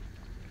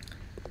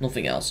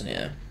 Nothing else in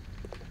here.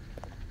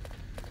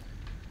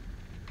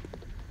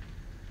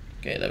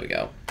 Okay, there we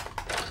go.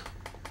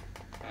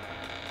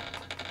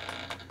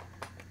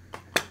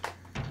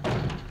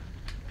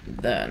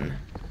 Then...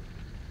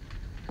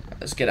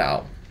 let's get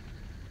out.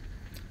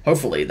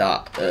 Hopefully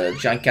that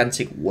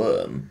gigantic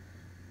worm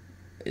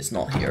is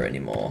not here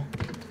anymore.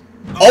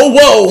 Oh,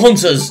 whoa!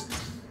 Hunters!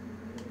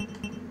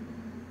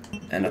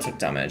 And I took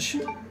damage.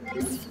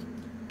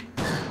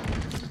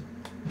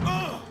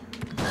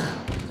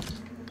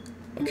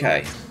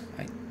 Okay.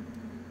 I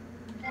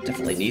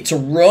definitely need to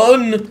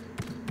run!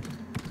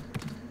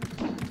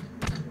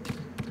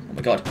 Oh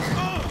my god.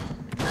 Oh,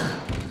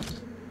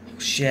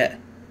 shit.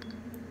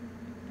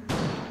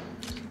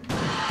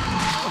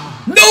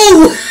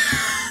 No!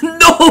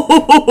 No!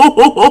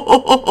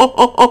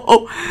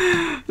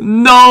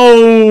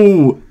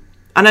 No!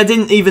 And I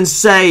didn't even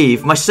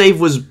save. My save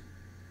was...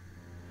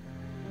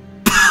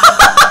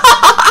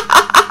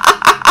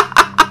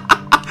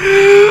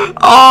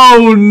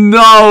 oh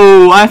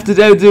no! I have to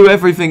do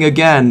everything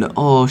again.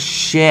 Oh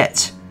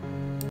shit.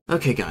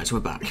 Okay guys, we're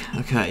back.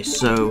 Okay,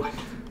 so...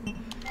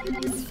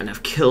 and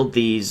I've killed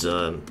these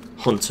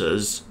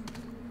hunters.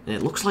 And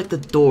it looks like the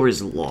door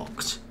is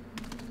locked.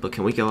 But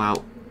can we go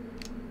out?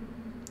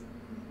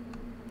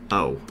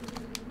 Oh.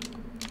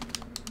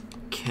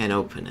 Can't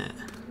open it.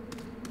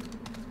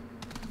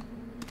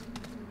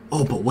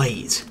 Oh, but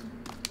wait.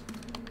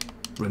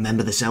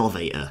 Remember this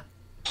elevator?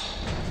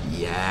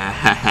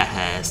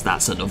 Yes,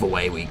 that's another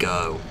way we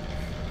go.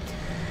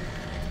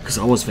 Because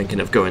I was thinking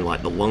of going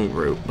like the long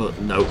route, but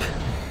nope.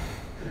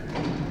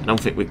 I don't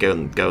think we'd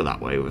go that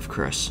way with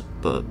Chris,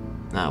 but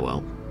ah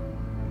well.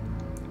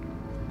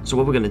 So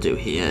what we're going to do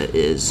here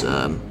is...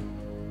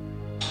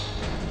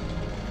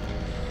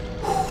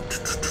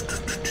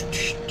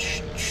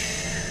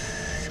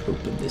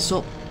 open this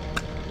up.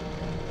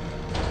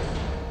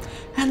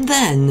 And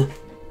then...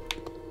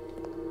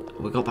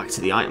 we go back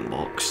to the item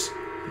box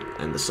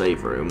and the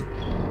save room.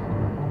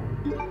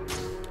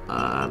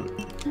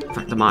 In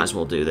fact, I might as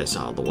well do this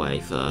out of the way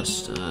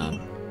first.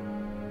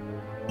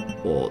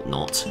 Or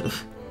not.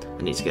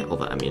 I need to get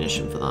other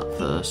ammunition for that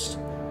first.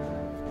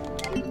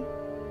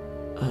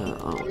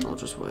 I'll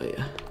just wait.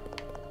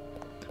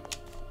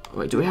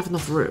 Wait, do we have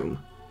enough room?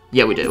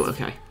 Yeah, we do,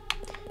 okay.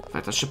 In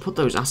fact, I should put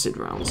those acid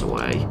rounds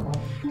away.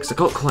 Because I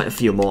got quite a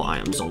few more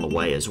items on the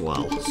way as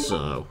well,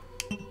 so...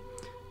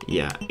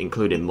 Yeah,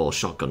 including more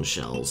shotgun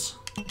shells.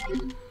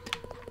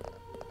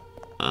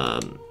 I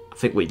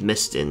think we'd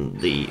missed in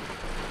the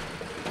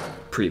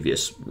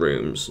previous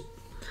rooms,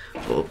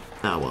 but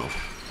ah well.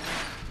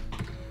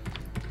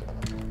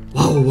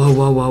 Whoa, whoa,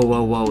 whoa, whoa,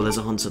 whoa, whoa, there's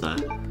a hunter there.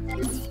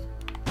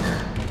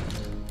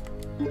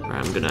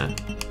 Right, I'm gonna...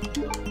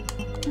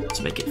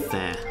 let's make it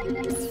fair.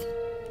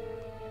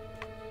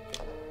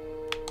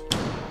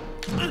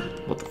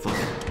 What the fuck?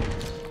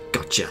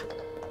 Gotcha.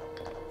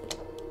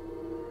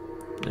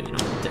 No, you're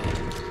not dead.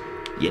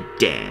 You're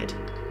dead,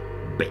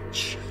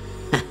 bitch.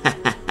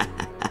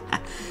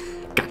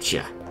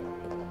 Gotcha.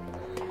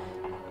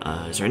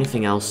 Is there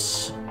anything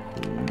else?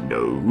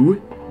 No,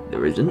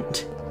 there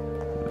isn't.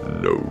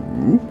 No.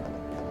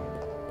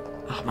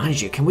 Oh, mind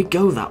you, can we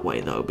go that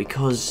way though?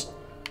 Because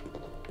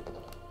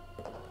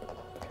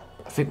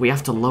I think we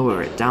have to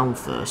lower it down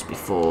first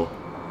before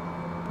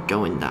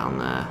going down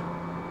there.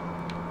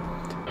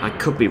 I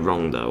could be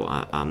wrong though,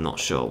 I'm not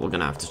sure. We're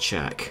gonna have to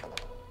check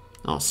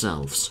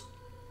ourselves.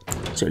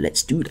 So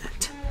let's do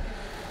that.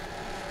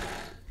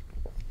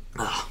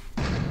 Ah.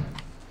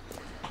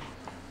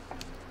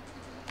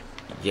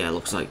 Yeah,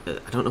 looks like...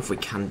 I don't know if we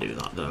can do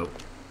that though.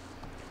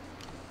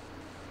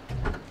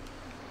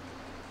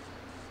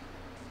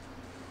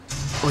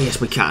 Oh yes,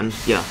 we can,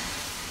 yeah.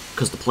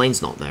 Because the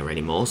plane's not there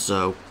anymore,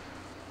 so...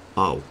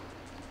 oh.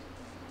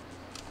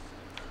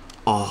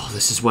 Oh,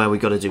 this is where we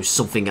gotta do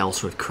something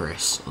else with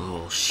Chris.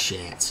 Oh,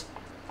 shit.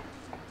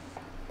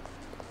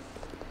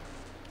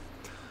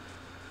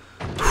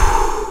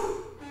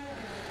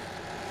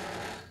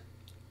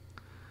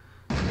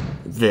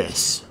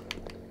 This.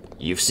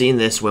 You've seen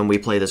this when we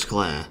played as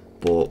Claire,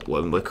 but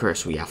when we're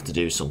Chris, we have to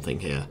do something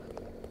here.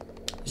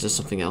 Is there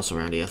something else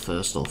around here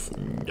first off?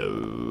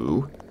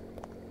 No.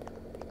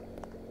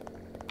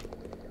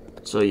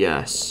 So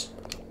yes.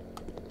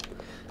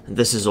 And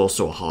this is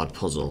also a hard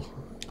puzzle.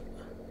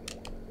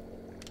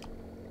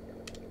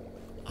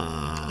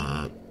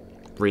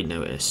 Read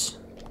notice.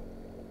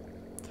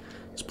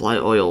 Supply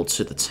oil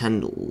to the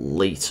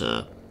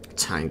 10-litre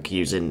tank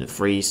using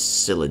 3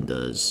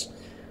 cylinders.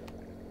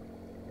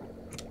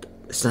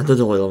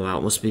 Standard oil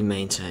amount must be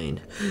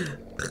maintained.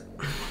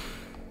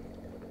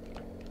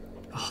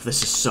 Oh,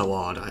 this is so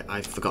hard.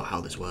 I forgot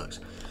how this works.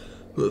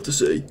 We'll have to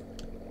see.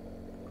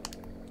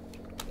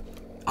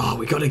 Oh,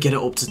 we gotta get it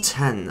up to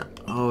 10.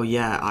 Oh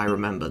yeah, I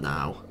remember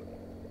now.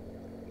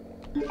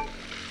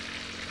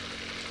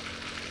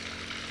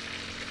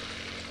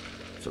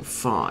 So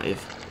 5.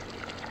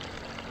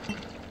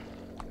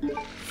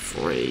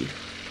 3.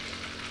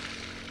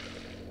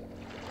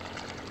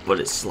 But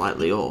it's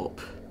slightly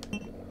up.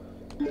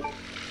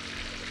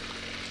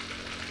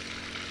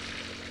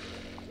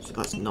 So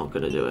that's not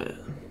gonna do it.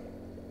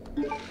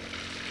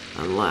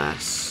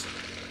 Unless...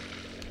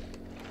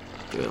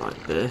 do it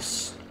like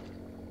this.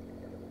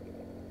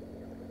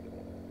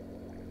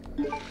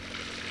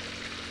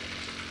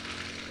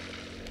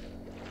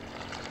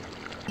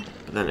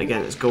 But then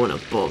again, it's going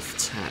above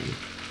 10.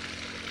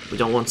 We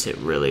don't want it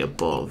really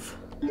above.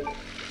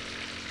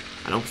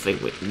 I don't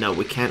think we... no,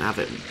 we can't have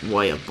it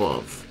way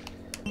above.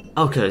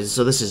 Okay,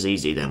 so this is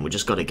easy then. We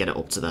just got to get it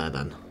up to there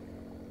then.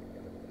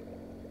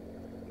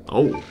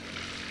 Oh,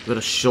 we've got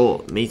a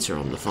short meter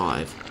on the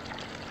 5.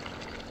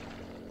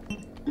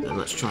 Then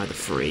let's try the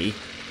 3.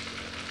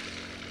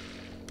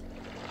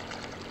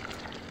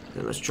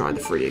 Then let's try the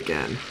 3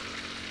 again.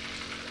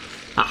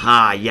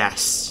 Aha,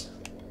 yes!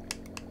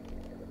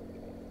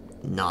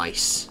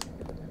 Nice.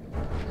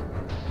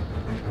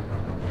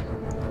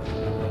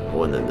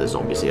 Oh, and then there's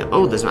obviously...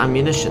 oh, there's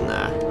ammunition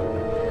there.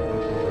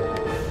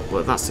 Well,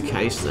 if that's the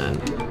case, then...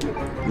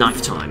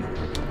 knife time.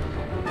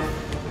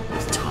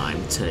 It's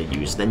time to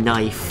use the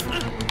knife.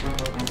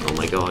 Oh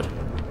my god.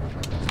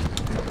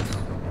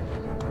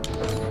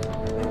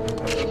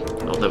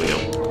 Oh, there we go.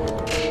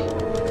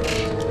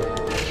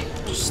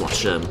 Just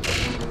slash him.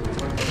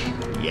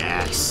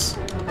 Yes.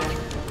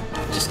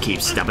 Just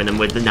keep stabbing him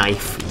with the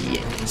knife.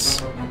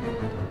 Yes.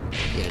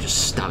 Yeah,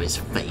 just stab his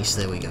face.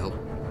 There we go.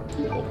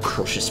 Or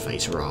crush his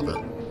face,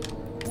 rather.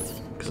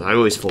 Because I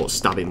always thought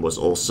stabbing was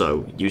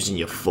also using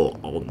your foot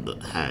on the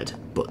head.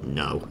 But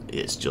no,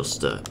 it's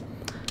just...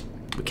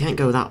 we can't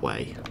go that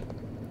way.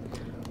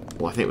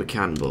 Well, I think we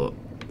can, but...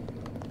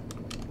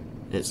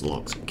 it's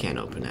locked. Can't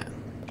open it.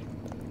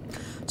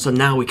 So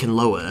now we can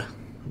lower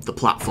the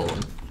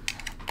platform.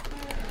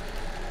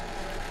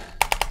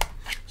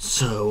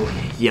 So,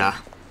 yeah.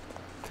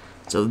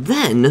 So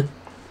then,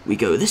 we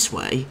go this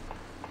way,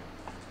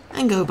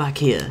 and go back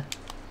here.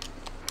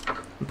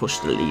 And push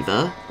the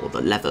lever, or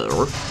the lever.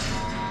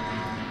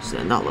 So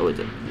then that lowers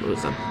them.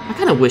 I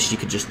kind of wish you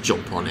could just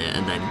jump on it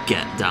and then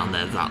get down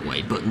there that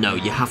way, but no,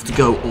 you have to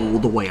go all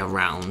the way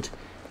around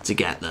to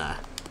get there.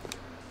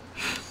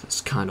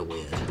 That's kind of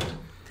weird.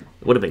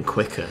 It would have been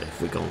quicker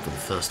if we'd gone for the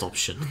first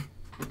option.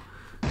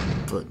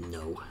 But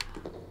no.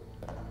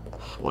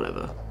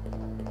 Whatever.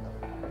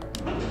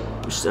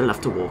 We still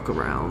have to walk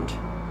around.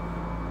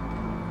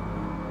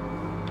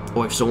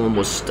 Or if someone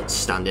was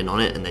standing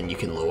on it and then you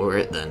can lower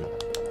it, then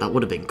that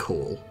would have been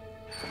cool.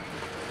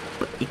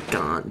 But you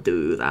can't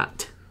do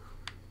that.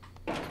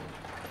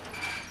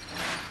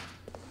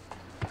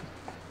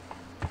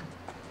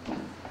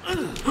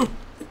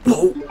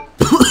 Whoa!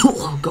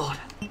 Oh god.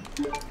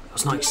 I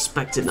was not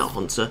expecting that,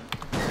 Hunter.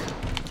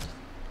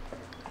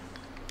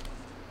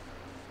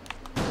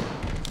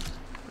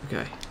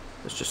 Okay,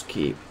 let's just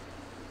keep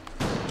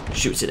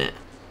shooting it.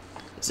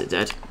 Is it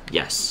dead?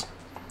 Yes.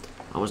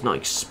 I was not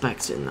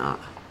expecting that.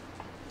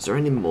 Is there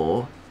any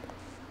more?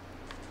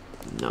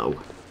 No.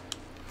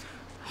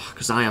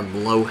 Because I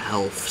am low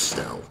health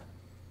still.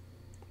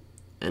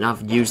 And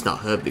I've used that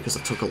herb because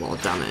I took a lot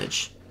of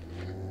damage.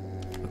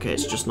 Okay,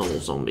 it's just normal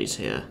zombies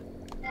here.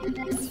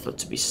 But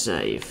to be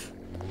safe...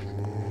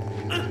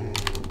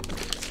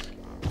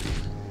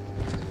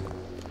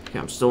 Okay,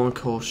 I'm still on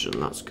caution,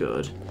 that's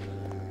good.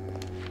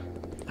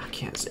 I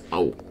can't see...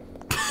 Oh.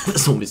 The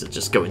zombies are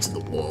just going to the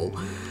wall.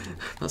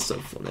 That's so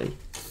funny.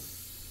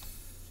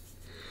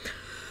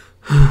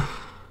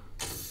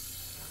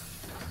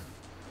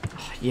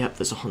 Yep,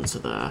 there's a hunter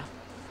there.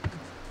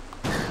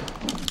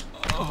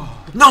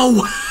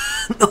 No!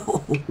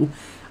 No!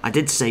 I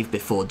did save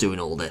before doing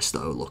all this,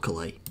 though,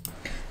 luckily.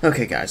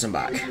 Okay, guys, I'm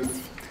back.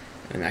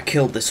 And I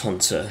killed this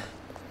hunter.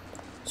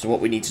 So what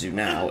we need to do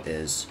now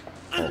is...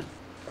 Oh.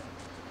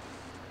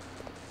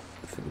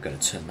 I think we're going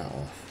to turn that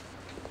off.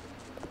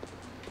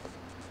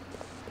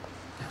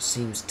 That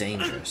seems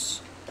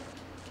dangerous.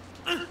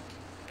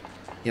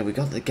 Yeah, we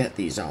got to get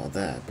these out of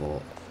there,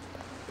 but...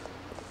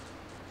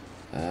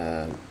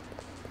 I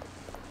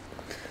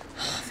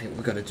think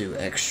we're gonna do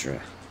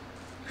extra.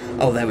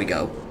 Oh, there we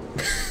go.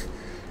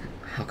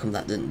 How come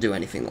that didn't do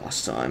anything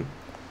last time?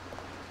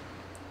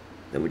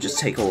 Then we just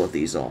take all of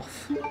these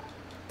off.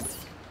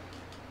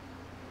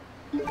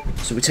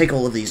 So we take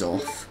all of these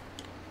off.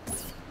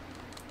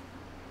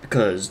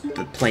 Because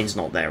the plane's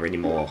not there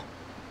anymore.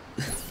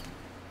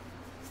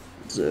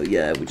 So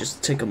yeah, we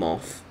just take them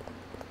off.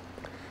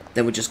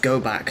 Then we just go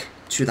back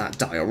to that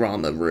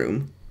diorama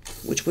room,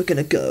 which we're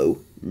gonna go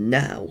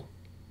now.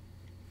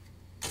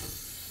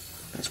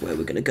 That's where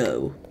we're gonna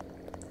go.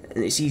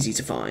 And it's easy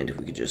to find.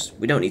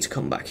 We don't need to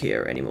come back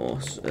here anymore.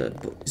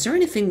 But is there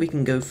anything we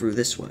can go through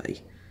this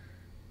way?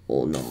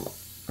 Or not?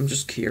 I'm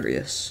just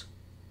curious.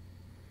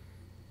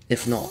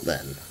 If not,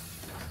 then...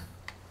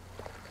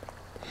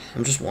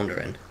 I'm just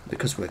wondering.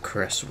 Because we're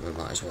Chris, we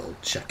might as well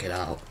check it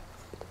out.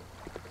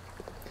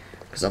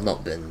 Because I've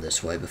not been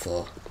this way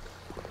before.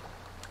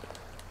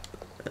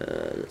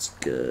 Let's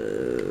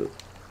go...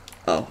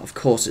 Oh, of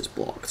course it's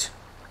blocked.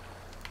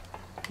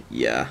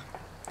 Yeah.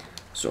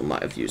 So I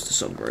might have used the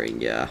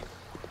submarine, yeah.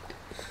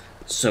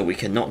 So we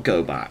cannot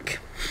go back.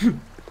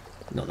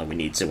 Not that we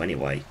need to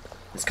anyway.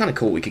 It's kind of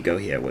cool we could go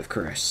here with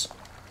Chris.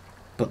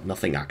 But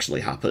nothing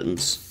actually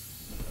happens.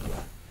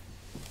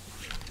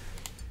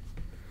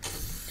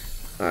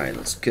 Alright,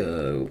 let's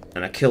go.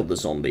 And I killed the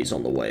zombies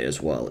on the way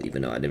as well,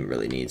 even though I didn't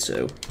really need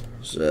to.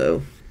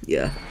 So,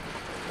 yeah.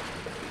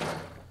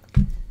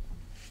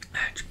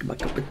 Drink my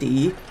cup of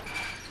tea.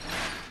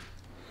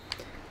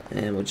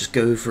 And we'll just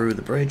go through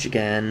the bridge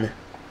again.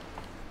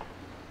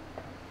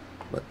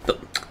 But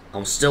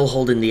I'm still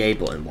holding the A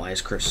button. Why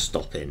is Chris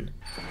stopping?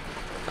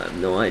 I have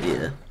no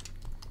idea.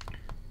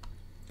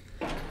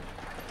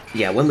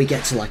 Yeah, when we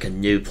get to like a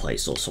new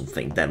place or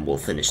something, then we'll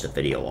finish the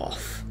video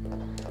off.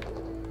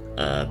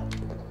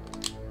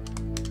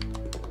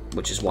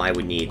 Which is why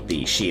we need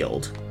the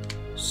shield.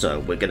 So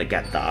we're gonna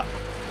get that.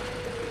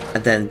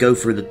 And then go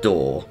through the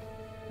door.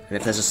 And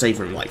if there's a save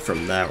room like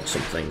from there or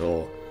something,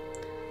 or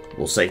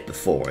we'll save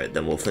before it,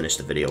 then we'll finish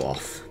the video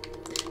off.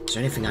 Is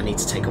there anything I need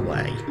to take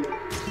away?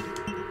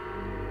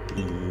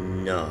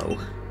 No.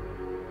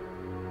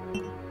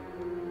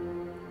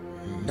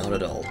 Not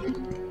at all.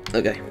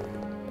 Okay.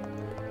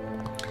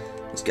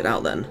 Let's get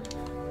out then.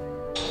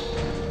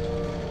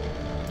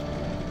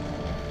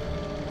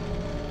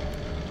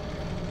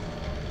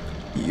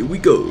 Here we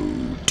go.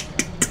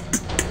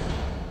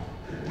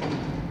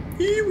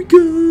 Here we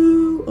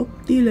go.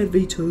 Up the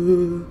elevator.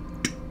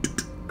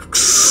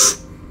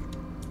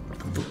 What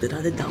the fuck did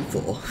I do that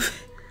for?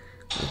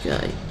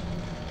 Okay.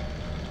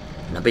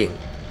 Now being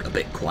a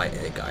bit quiet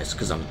here, guys,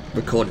 because I'm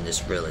recording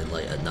this really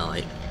late at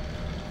night.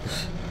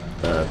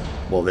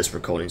 Well, this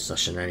recording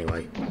session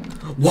anyway.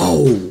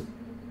 Whoa!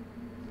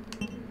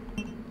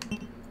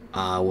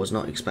 I was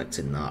not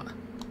expecting that.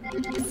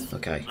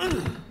 Okay.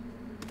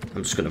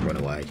 I'm just gonna run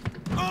away.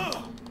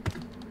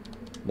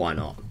 Why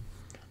not?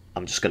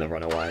 I'm just gonna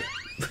run away.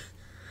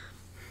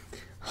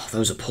 Oh,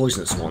 those are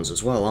poisonous ones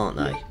as well, aren't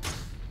they?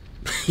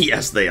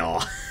 Yes, they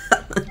are.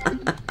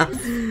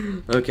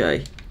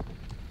 Okay.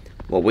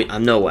 Well, I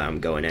know where I'm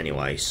going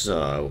anyway,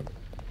 so...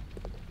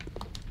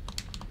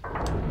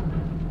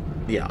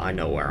 Yeah, I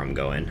know where I'm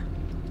going.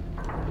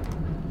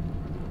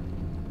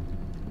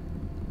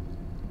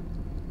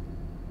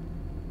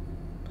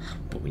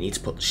 But we need to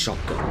put the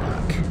shotgun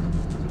back.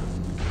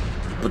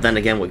 But then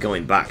again, we're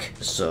going back,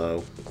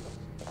 so...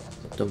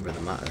 It doesn't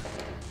really matter.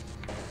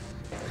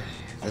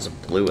 If there's a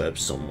blue herb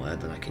somewhere,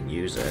 then I can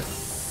use it.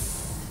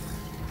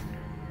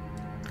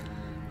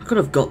 I could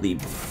have got the...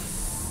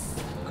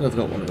 I could have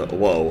got one of the...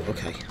 Whoa,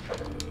 okay.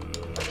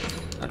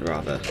 I'd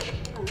rather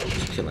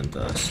just kill him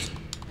first.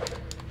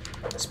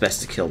 It's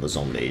best to kill the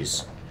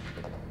zombies.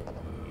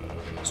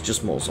 It's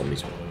just more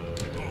zombies.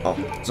 Oh,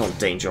 it's on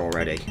danger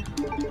already.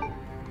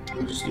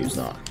 I'll just use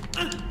that.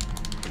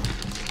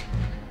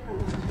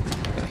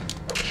 Okay.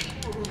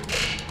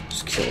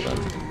 Just kill them.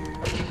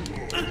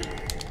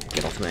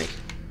 Get off me.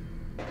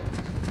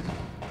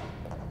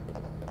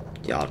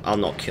 Yeah, I'll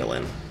not kill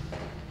him.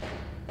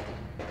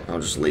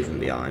 I'll just leave him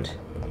behind.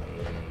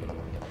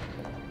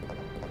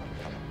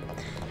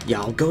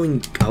 Yeah, I'll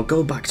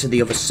go back to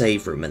the other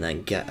save room and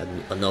then get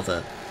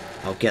another.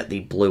 I'll get the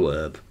blue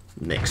herb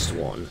mixed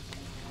one,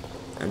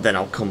 and then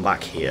I'll come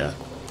back here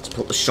to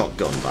put the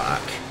shotgun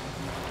back.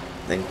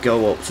 Then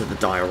go up to the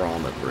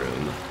diorama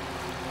room,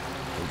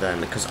 and then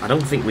because I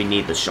don't think we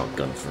need the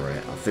shotgun for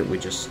it. I think we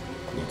just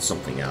need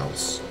something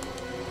else.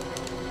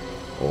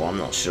 Oh, I'm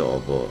not sure,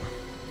 but.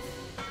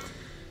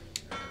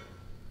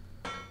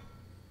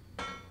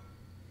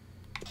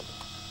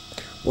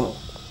 Well,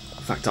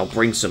 in fact, I'll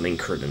bring some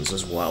ink ribbons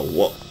as well.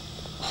 What?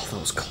 Oh, that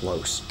was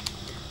close.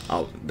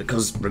 Oh,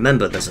 because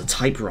remember, there's a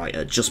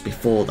typewriter just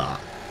before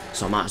that,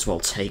 so I might as well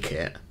take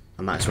it.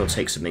 I might as well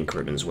take some ink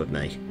ribbons with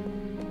me.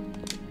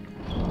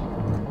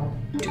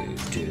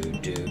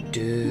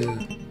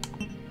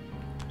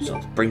 So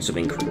I'll bring some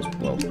ink ribbons.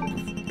 Well,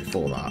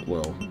 before that,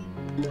 I'll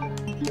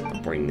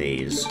bring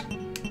these.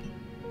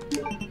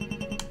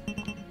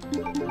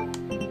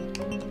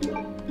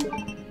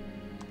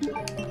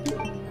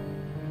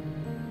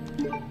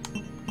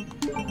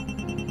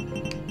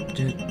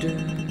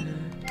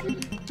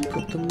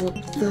 Put them up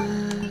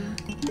there.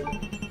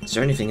 Is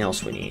there anything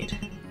else we need?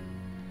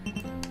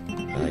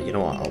 You know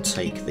what? I'll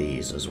take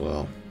these as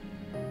well.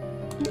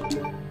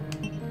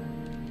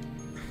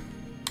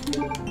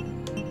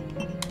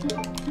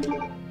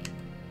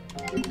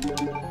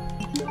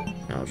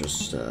 I'll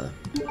just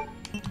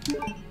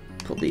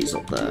put these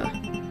up there.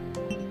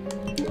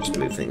 Just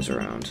move things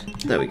around.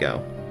 There we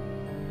go.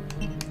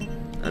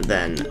 And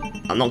then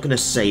I'm not going to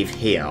save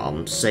here.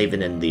 I'm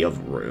saving in the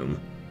other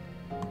room.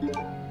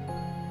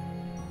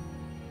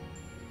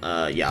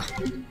 Yeah.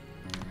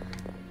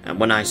 And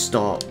when I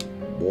start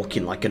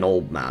walking like an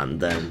old man,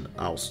 then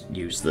I'll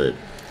use the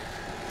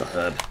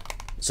herb.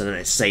 So then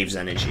it saves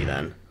energy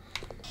then.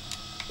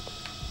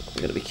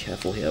 I'm gonna be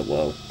careful here,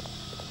 whoa.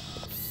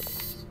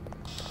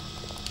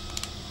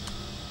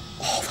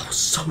 Oh, that was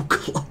so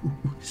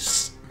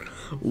close.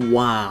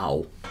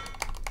 Wow.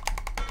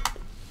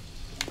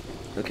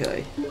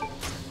 Okay.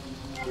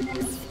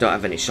 Don't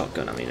have any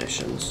shotgun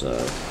ammunition,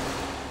 so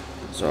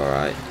it's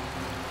alright.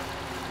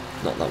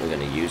 Not that we're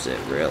going to use it,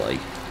 really.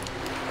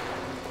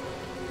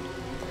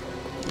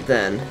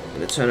 Then, I'm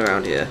going to turn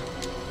around here.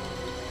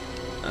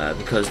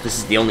 Because this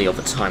is the only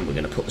other time we're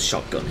going to put the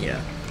shotgun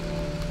here.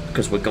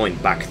 Because we're going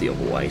back the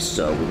other way,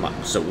 so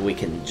we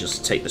can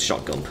just take the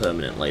shotgun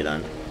permanently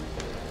then.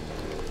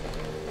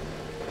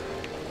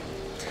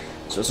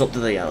 So it's up to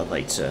the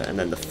elevator, and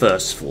then the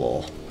first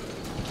floor.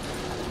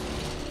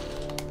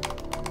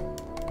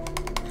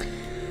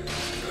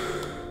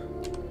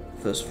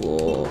 First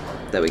floor,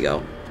 there we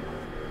go.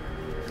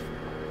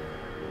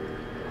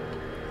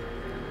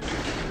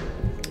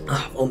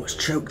 Oh, I've almost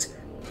choked.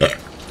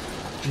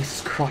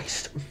 Jesus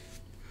Christ.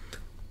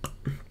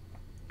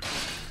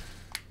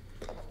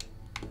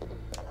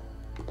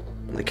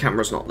 The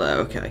camera's not there,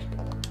 okay.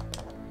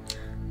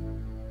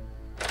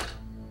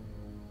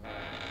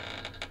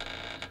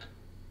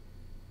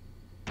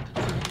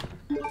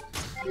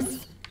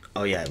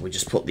 Oh yeah, we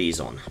just put these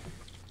on.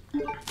 So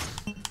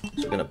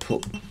we're gonna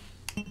put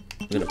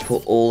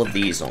all of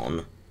these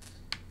on.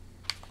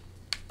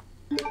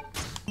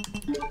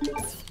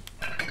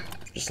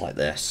 Just like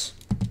this.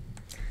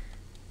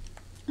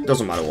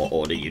 Doesn't matter what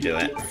order you do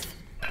it.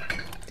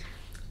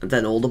 And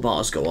then all the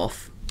bars go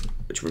off,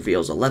 which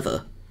reveals a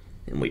lever.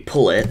 And we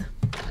pull it,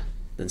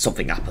 then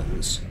something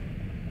happens.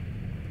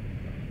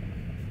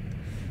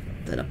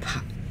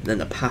 Then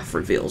the path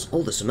reveals,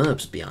 oh, there's some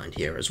herbs behind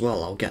here as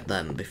well. I'll get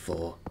them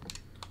before.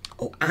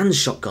 Oh, and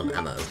shotgun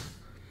ammo.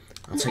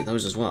 I'll take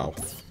those as well.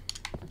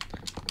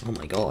 Oh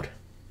my god.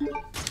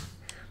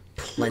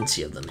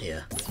 Plenty of them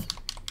here.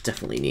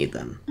 Definitely need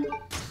them.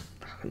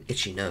 An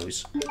itchy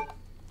nose.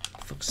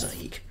 For fuck's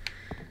sake.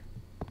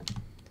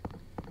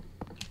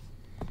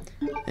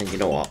 And you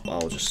know what?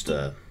 I'll just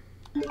I'll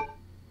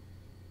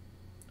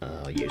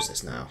use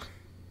this now.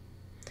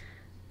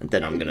 And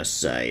then I'm gonna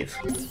save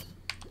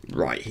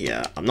right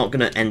here. I'm not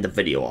gonna end the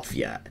video off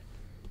yet.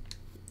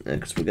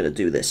 Because we're gonna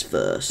do this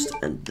first,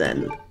 and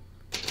then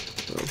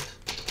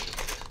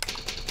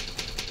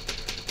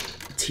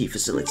T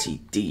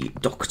facility D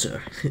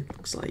doctor, it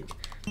looks like.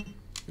 And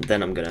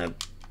then I'm gonna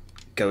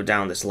go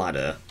down this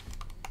ladder.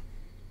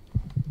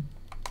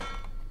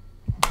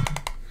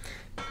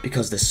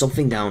 Because there's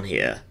something down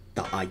here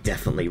that I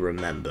definitely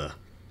remember.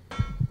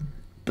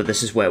 But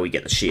this is where we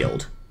get the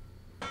shield.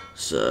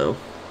 So,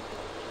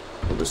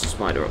 well, there's a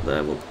spider up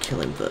there, we'll kill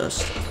him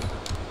first.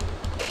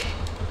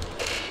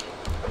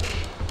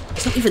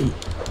 It's not even...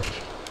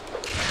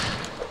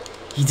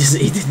 He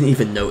didn't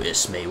even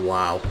notice me,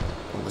 wow.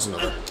 Oh, there's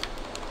another.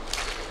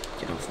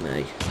 Get off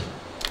me.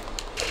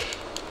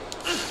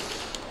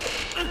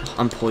 Oh,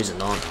 I'm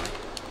poisoned, aren't I?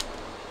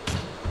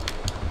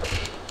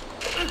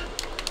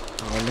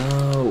 Oh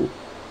no!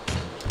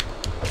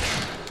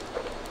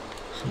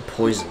 I'm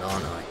poisoned,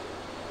 aren't I?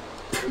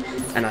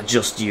 And I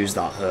just used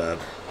that herb.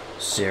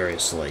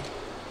 Seriously.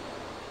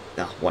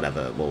 Ah,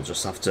 whatever. We'll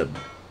just have to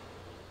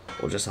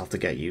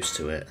get used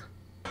to it.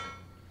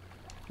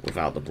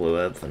 Without the blue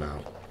herb for now.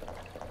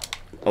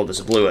 Oh,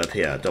 there's a blue herb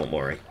here, don't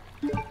worry.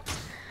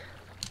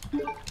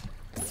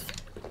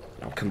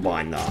 I'll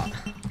combine that.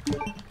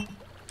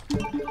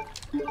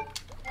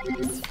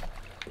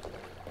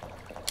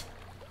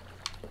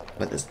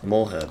 Wait, there's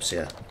more herbs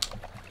here.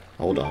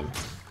 Hold on.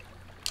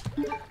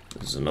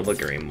 There's another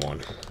green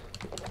one.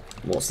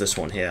 What's this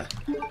one here?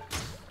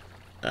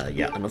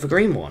 Yeah, another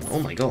green one. Oh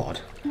my god.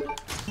 I'll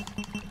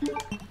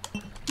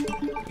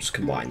just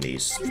combine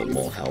these for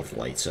more health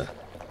later.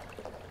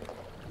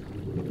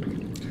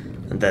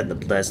 And then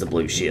there's the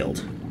blue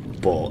shield.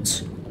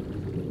 But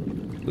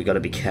we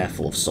gotta be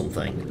careful of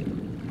something.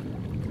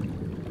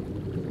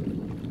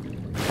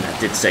 I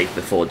did save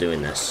before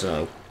doing this,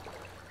 so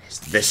it's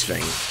this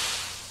thing.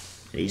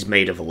 He's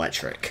made of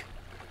electric.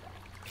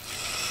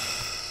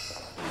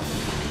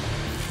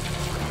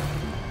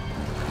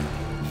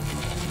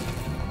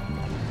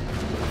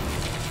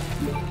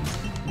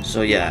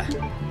 So yeah,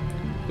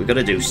 we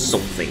gotta do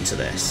something to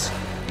this.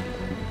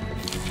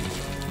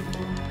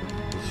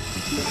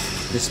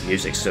 This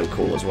music's so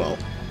cool as well.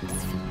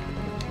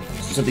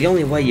 So the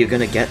only way you're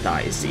gonna get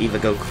that is to either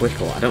go quick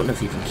or I don't know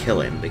if you can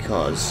kill him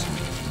because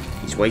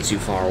he's way too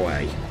far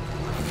away.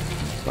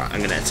 Right,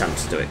 I'm gonna attempt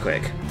to do it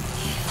quick.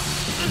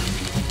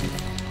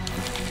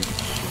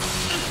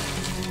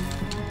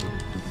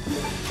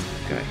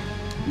 Okay.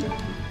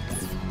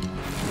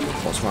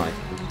 What's my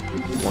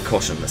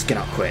caution? Let's get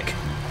out quick.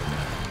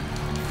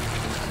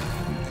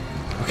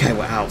 Okay,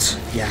 we're out.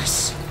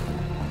 Yes.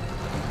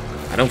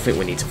 I don't think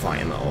we need to fight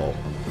him at all.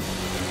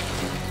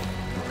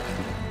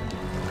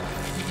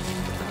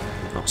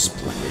 Oh,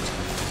 splendid.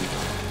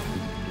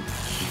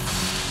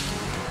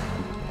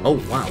 Oh,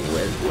 wow,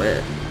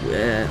 we're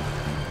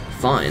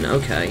fine,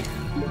 okay.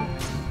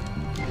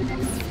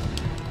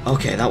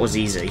 Okay, that was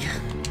easy.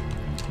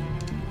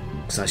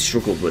 Because I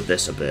struggled with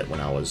this a bit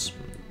when I was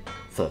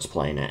first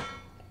playing it.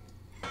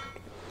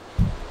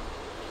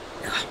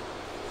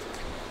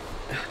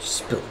 Just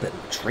spilled a bit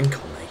of drink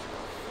on me.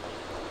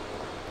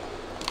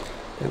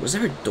 Wait, was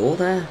there a door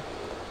there?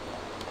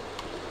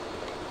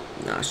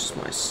 Nah, it's just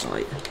my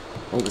sight.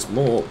 Oh, there's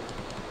more.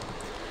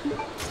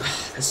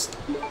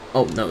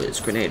 Oh, no, it's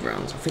grenade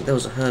rounds. I think there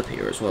was a herb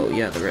here as well.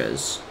 Yeah, there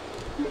is.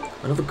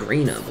 Another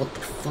green herb. What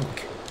the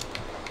fuck?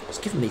 It's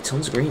giving me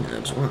tons of green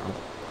herbs. Wow.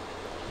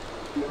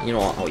 You know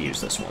what? I'll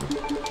use this one.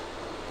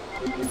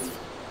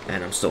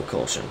 And I'm still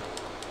caution.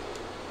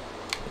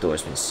 The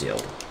door's been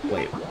sealed.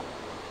 Wait.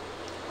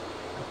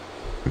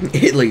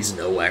 It leads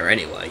nowhere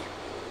anyway.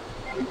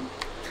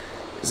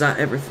 Is that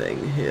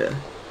everything here?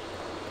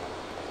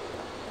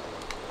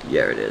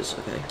 Yeah, it is.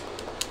 Okay.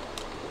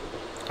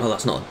 Oh,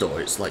 that's not a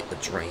door. It's like the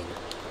drain.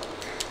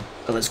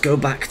 Well, let's go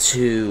back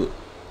to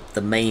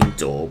the main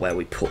door where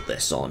we put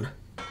this on.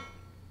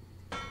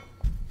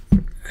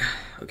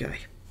 Okay.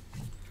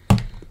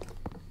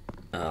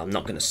 I'm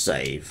not going to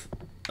save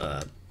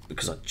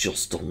because I've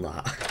just done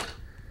that.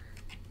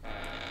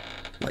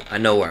 Like, I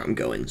know where I'm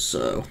going,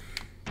 so...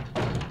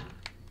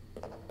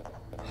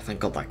 Oh, thank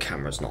God that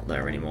camera's not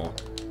there anymore.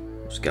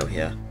 Let's go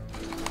here.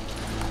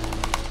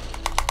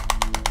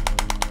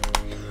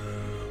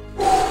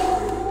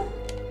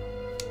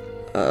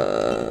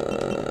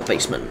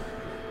 Basement.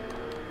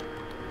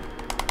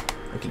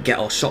 We can get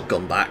our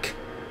shotgun back,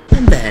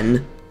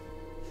 and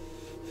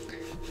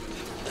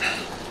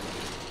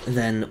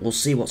then we'll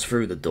see what's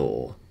through the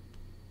door.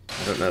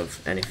 I don't know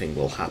if anything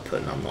will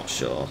happen, I'm not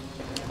sure.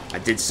 I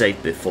did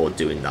save before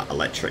doing that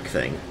electric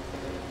thing.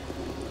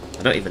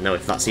 I don't even know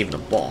if that's even a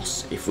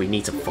boss, if we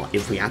need to fight,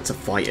 if we had to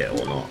fight it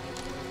or not.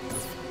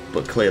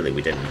 But clearly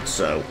we didn't,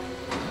 so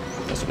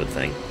that's a good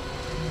thing.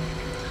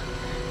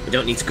 We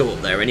don't need to go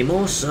up there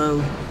anymore,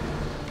 so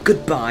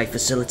goodbye,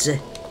 facility.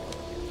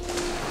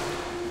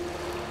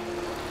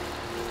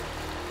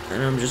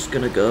 And I'm just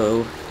gonna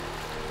go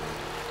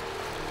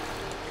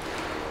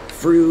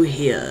through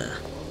here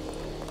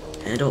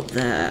and up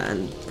there,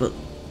 but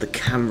the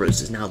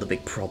cameras is now the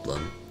big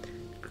problem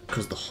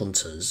because the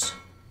hunters.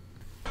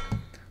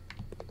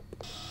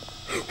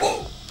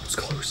 Whoa, that was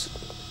close.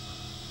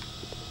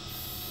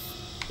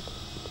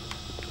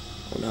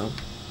 Oh no,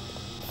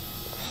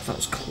 oh, that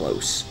was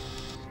close.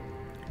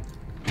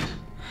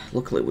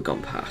 Luckily we've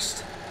gone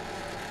past.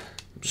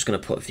 I'm just going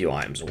to put a few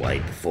items away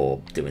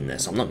before doing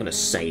this. I'm not going to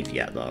save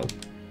yet though.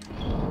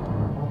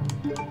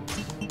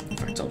 In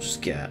fact, I'll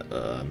just get...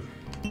 I'll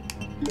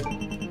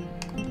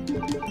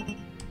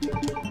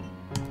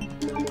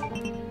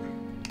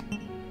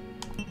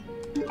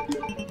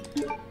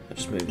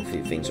just move a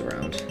few things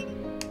around.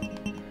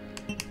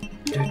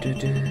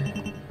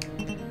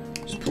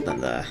 Just put them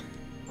there.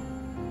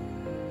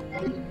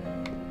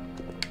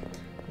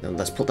 Then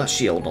let's put that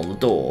shield on the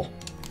door.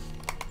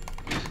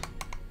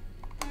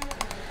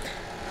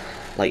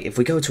 Like, if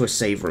we go to a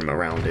save room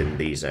around in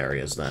these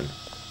areas, then...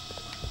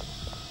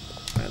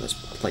 Right, let's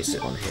place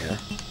it on here.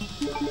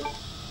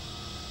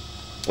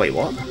 Wait,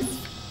 what?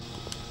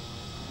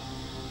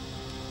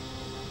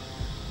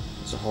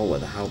 There's a hole where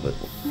the halberd...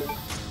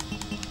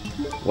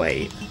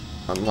 Wait,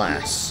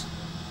 unless...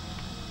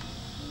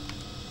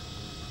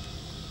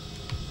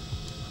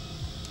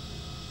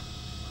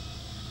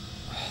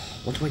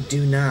 What do I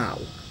do now?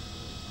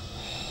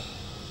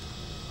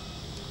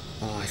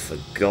 Oh, I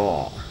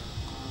forgot.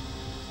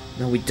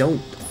 No, we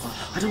don't...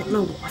 Oh, I don't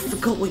know. I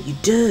forgot what you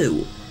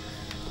do.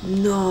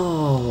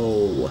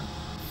 No.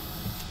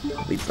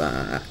 I'll be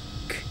back.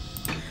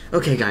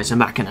 Okay, guys, I'm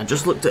back, and I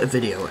just looked at a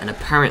video, and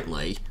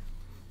apparently...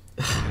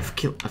 I've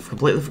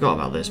completely forgot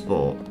about this,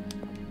 but...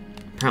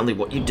 Apparently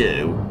what you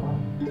do...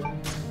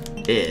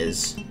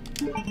 is...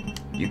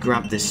 You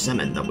grab this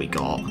cement that we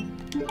got,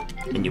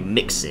 and you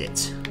mix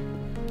it...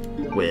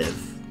 with...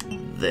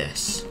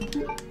 this.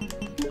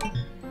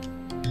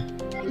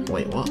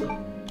 Wait, what?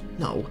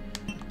 No.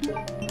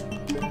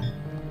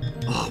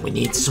 Oh, we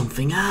need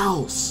something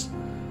else!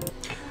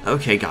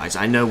 Okay, guys,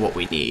 I know what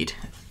we need,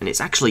 and it's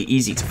actually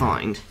easy to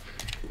find.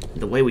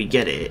 The way we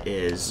get it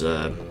is,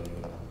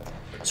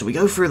 so we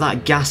go through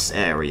that gas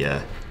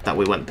area that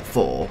we went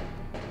before,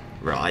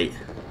 right?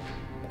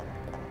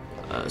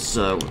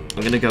 So,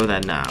 I'm gonna go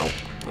there now,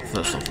 but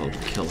first off I'll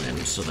kill him,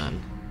 so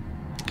then,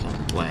 out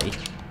of the way.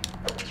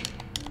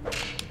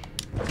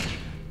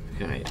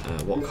 Okay,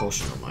 what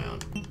caution am I on?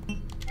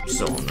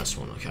 Still on this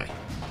one, okay.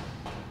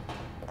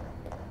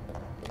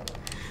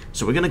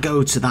 So we're gonna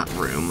go to that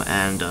room,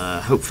 and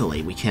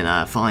hopefully we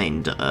can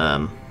find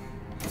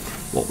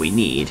what we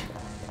need.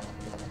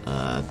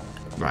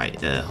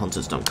 Right,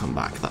 hunters don't come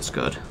back, that's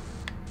good.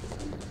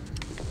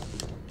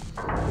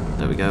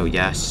 There we go,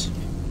 yes.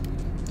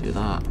 Do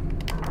that.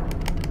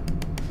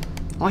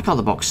 I like how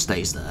the box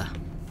stays there.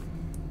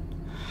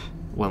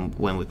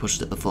 When we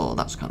pushed it before,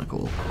 that's kind of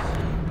cool.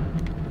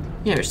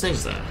 Yeah, it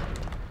stays there.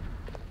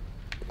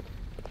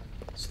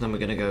 So then we're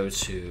gonna go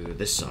to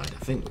this side.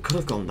 I think we could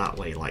have gone that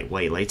way, like,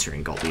 way later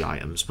and got the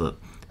items, but,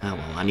 oh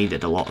well, I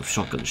needed a lot of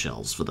shotgun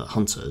shells for the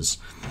hunters.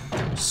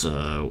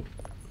 So,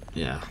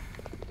 yeah.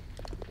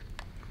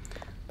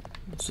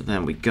 So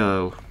then we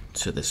go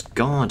to this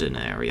garden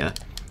area.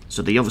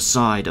 So the other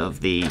side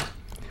of the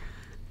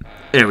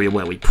area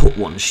where we put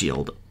one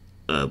shield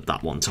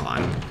that one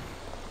time.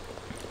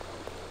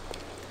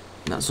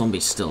 And that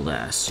zombie's still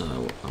there,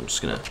 so I'm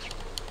just gonna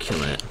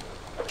kill it.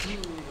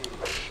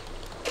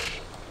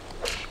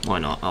 Why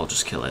not? I'll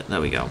just kill it.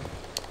 There we go.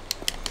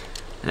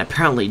 And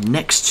apparently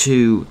next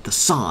to the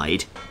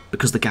side,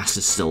 because the gas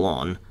is still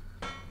on,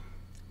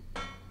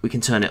 we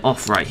can turn it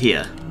off right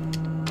here.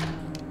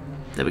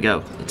 There we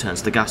go. It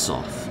turns the gas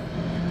off.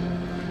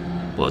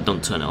 Well, it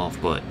doesn't turn it off,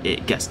 but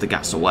it gets the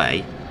gas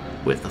away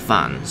with the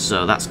fan,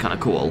 so that's kind of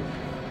cool.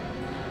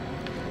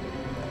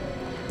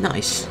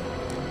 Nice.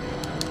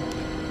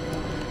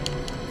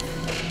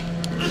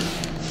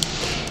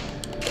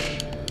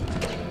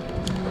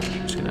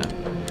 Just gonna...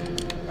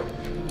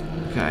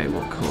 Okay,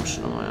 what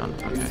caution am I on?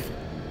 Okay.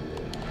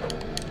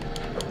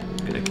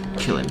 I'm gonna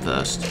kill him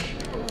first.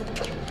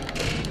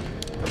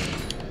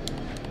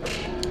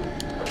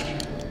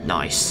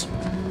 Nice.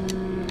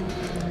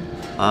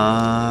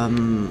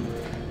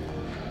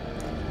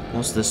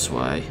 What's this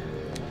way?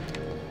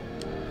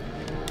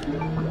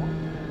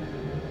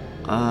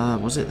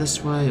 Was it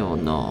this way or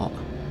not?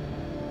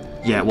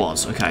 Yeah, it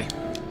was. Okay.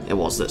 It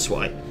was this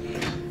way.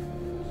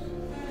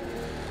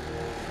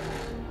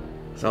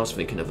 So I was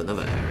thinking of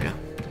another area.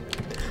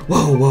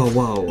 Whoa, whoa,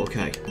 whoa,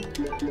 okay.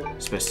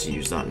 It's best to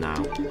use that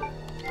now.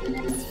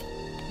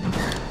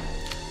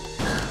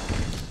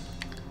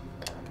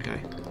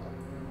 Okay.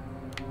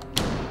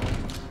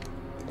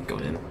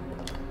 Got him.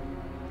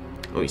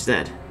 Oh, he's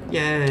dead.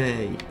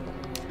 Yay!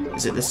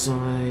 Is it this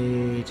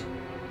side?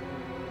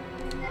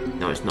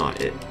 No, it's not.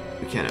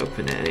 We can't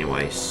open it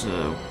anyway,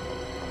 so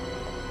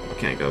we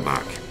can't go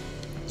back.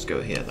 Let's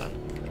go here then.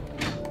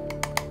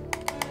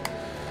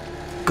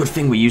 Good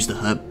thing we used the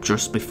herb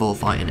just before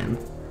fighting him.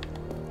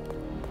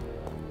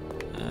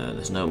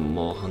 There's no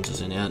more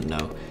hunters in here.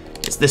 No,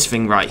 it's this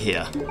thing right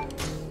here.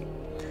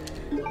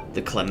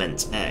 The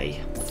Clement A.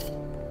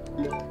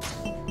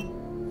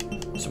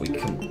 So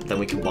then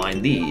we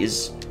combine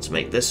these to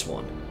make this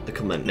one, the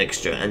Clement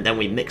mixture, and then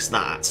we mix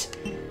that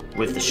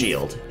with the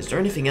shield. Is there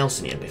anything else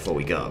in here before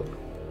we go?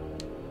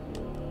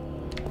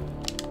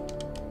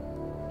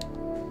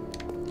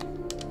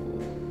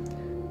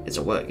 It's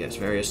a work, yes.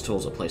 Various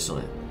tools are placed on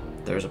it.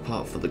 There is a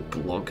part for the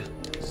Glog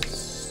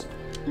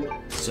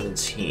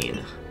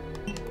 17.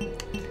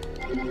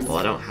 Well,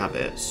 I don't have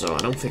it, so I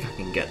don't think I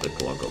can get the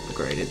Glog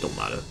upgrade. It don't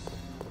matter.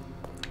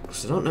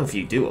 Because I don't know if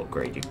you do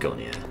upgrade your gun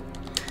here.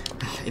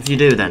 If you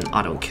do, then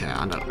I don't care.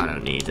 I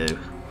don't need to.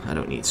 I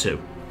don't need to.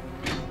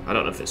 I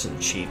don't know if it's an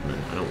achievement.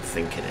 I don't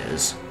think it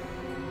is.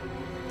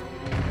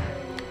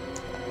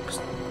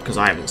 Because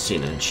I haven't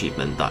seen an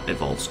achievement that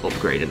involves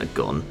upgrading a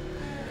gun.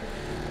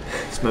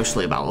 It's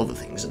mostly about other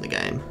things in the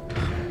game.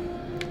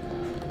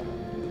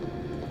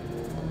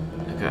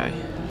 Okay,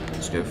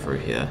 let's go through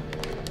here.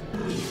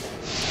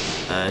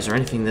 Is there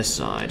anything this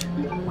side?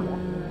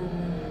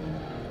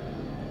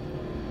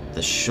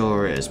 There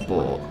sure is,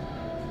 but... Well,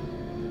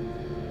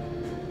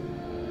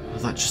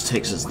 that just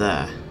takes us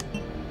there.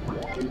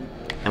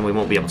 And we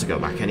won't be able to go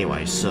back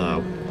anyway, so...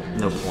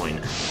 No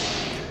point.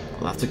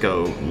 We'll have to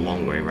go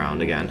long way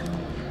round again.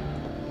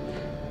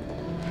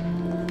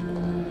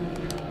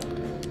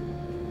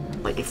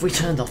 Like, if we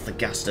turned off the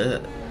gas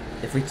to...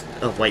 If we...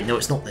 Oh, wait, no,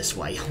 it's not this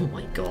way. Oh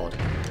my god.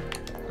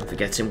 I'm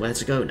forgetting where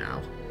to go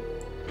now.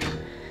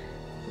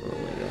 Oh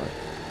my god.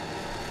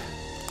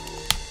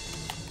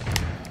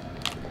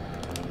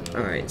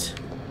 Alright.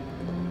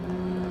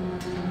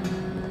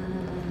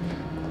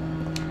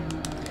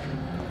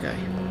 Okay.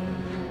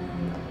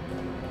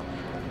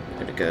 I'm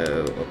gonna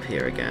go up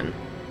here again.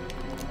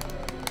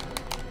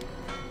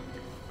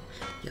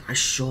 Yeah, I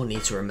sure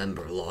need to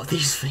remember a lot of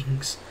these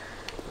things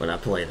when I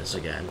play this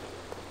again.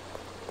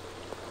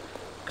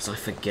 Because I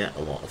forget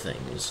a lot of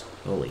things.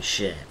 Holy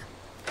shit.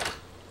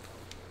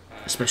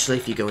 Especially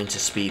if you go into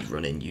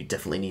speedrunning, you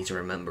definitely need to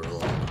remember a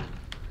lot.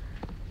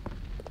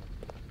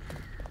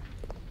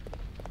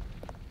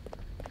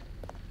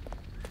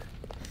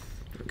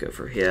 I'll go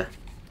through here.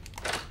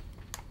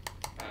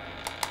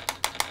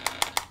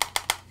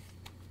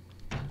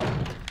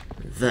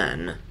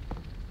 Then,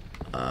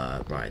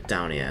 right,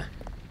 down here.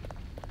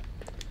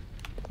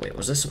 Wait,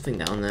 was there something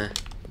down there?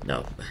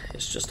 No,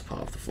 it's just a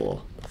part of the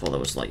floor. I thought there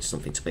was, like,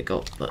 something to pick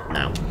up, but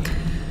no.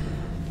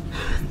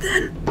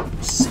 Then,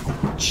 sit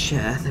on the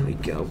chair, there we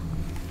go.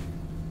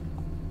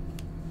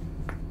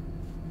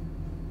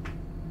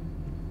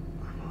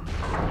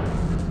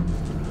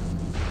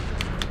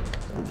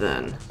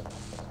 Then,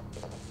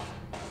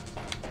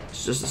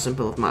 it's just a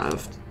simple matter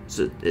of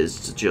to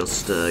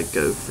just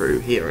go through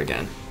here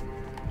again.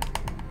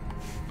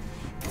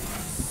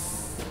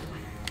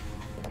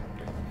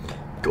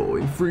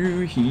 Going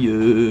through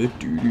here,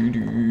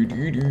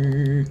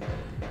 do.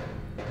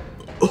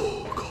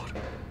 Oh god.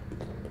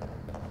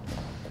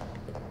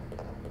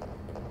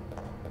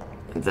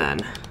 And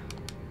then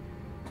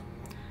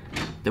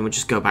we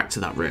just go back to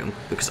that room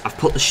because I've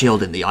put the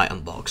shield in the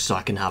item box so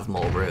I can have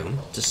more room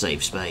to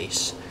save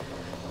space.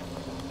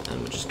 And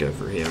we'll just go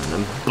through here and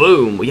then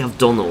boom, we have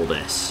done all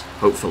this.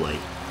 Hopefully.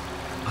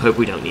 I hope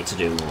we don't need to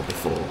do more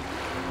before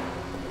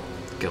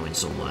going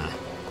somewhere.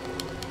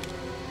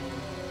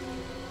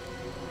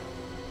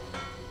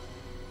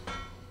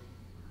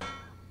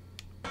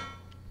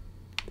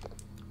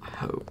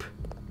 Hope.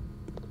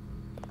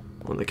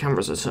 Well, the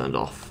cameras are turned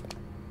off.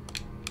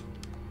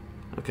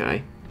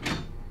 Okay.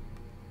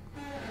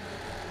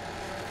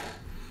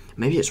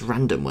 Maybe it's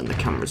random when the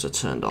cameras are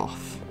turned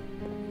off.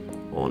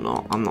 Or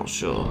not, I'm not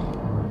sure.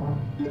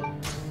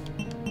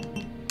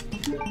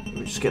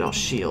 We just get our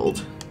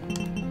shield.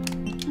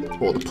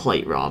 Or the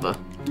plate, rather.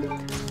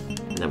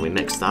 And then we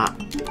mix that.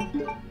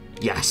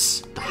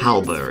 Yes, the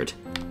halberd.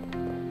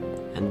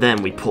 And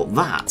then we put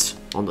that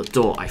on the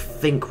door. I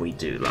think we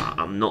do that.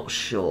 I'm not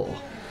sure.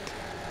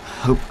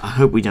 I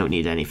hope we don't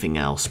need anything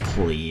else,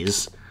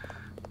 please.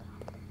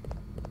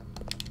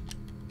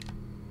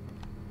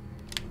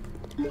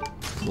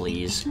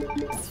 Please.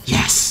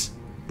 Yes!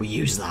 We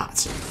use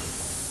that.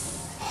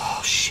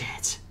 Oh,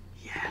 shit.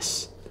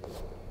 Yes.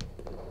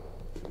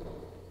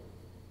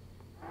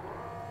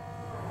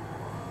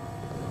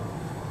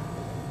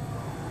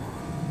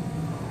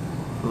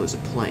 Oh, there's a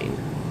plane.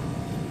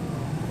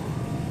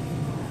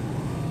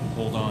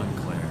 Hold on,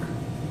 Claire.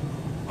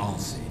 I'll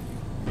save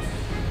you.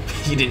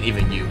 You didn't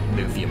even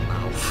move your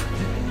mouth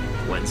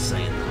when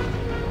saying that.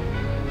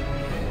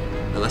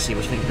 Unless he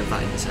was thinking of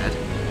that in his head.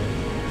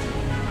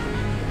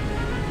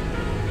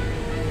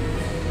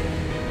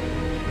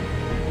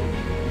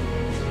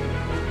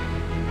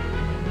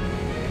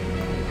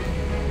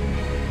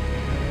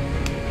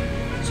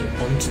 So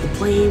onto the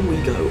plane we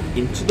go.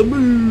 Into the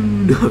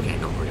moon! Okay,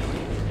 not really.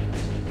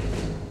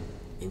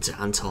 Into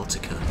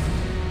Antarctica.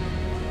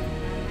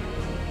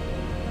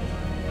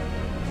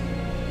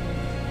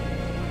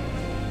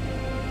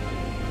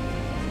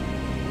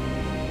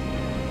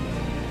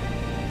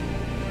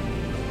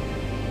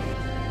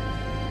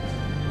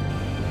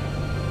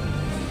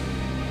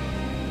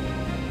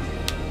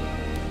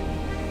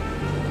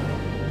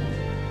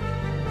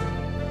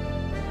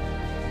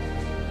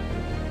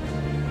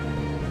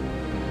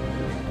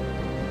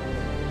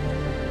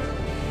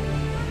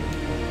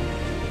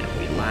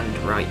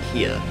 Right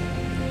here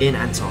in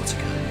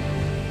Antarctica.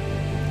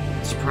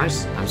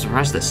 I'm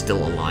surprised they're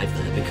still alive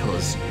there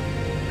because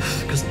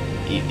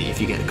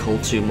if you get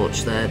cold too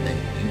much there, then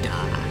you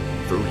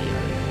die through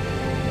here.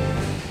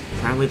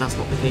 Apparently that's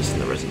not the case in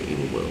the Resident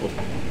Evil world.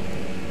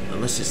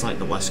 Unless it's like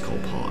the west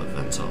cold part of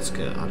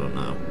Antarctica, I don't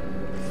know.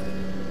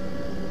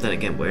 Then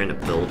again, we're in a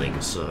building,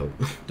 so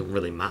it don't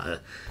really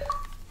matter.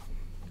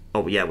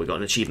 Oh yeah, we got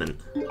an achievement.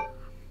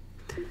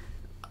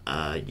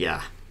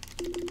 Yeah.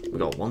 We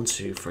got 1,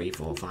 2, 3,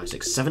 4, 5,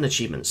 6, 7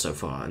 achievements so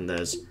far, and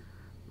there's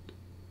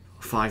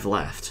 5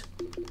 left.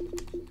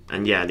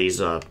 And yeah,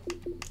 these are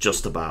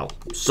just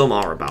about, some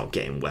are about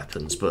getting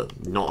weapons,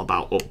 but not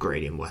about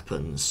upgrading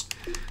weapons.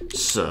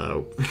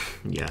 So,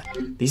 yeah,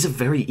 these are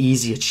very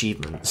easy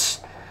achievements.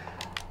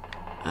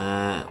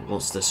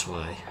 What's this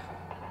way?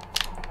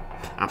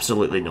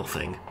 Absolutely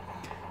nothing.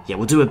 Yeah,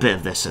 we'll do a bit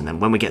of this, and then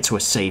when we get to a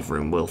save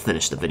room, we'll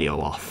finish the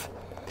video off.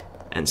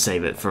 And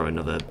save it for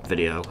another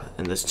video.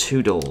 And there's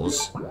 2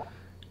 doors.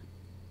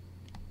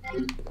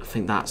 I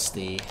think that's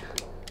the...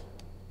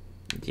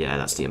 Yeah,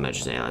 that's the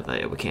emergency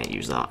elevator. We can't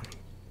use that.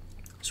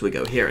 So we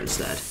go here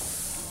instead.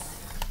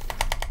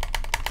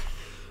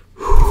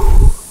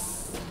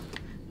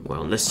 We're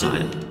on this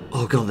side.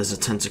 Oh god, there's a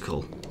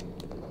tentacle.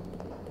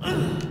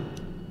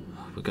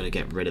 We've got to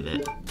get rid of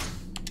it.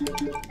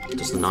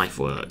 Does the knife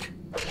work?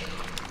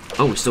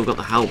 Oh, we still got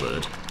the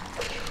halberd.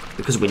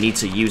 Because we need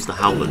to use the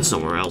halberd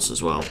somewhere else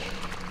as well.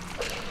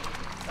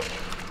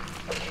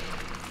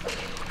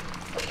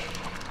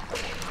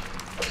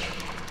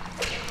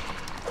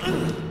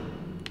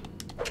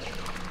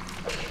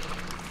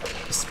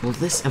 Will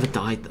this ever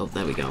die? Oh,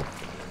 there we go.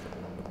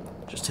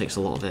 Just takes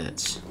a lot of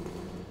hits.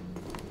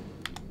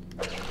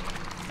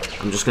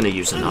 I'm just going to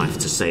use a knife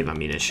to save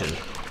ammunition.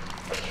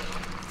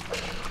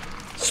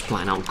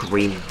 Splatting out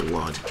green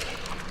blood.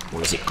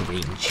 Or is it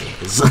green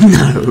jizz?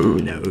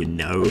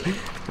 No.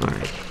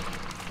 Alright.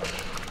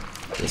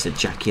 Is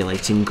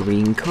ejaculating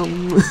green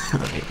cum?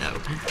 Alright,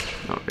 no.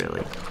 Not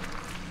really.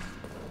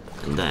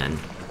 And then...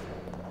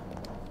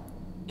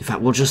 In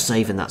fact, we'll just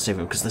save in that save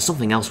room, because there's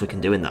something else we can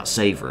do in that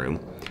save room.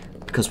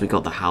 Because we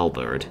got the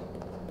halberd.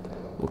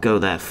 We'll go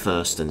there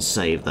first and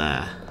save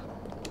there.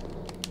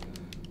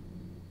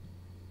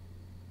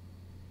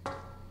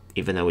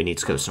 Even though we need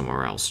to go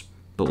somewhere else.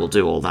 But we'll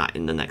do all that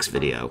in the next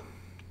video.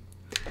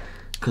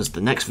 Because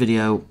the next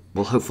video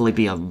will hopefully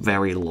be a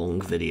very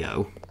long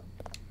video.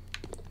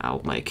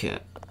 I'll make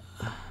it.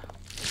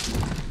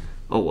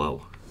 Oh,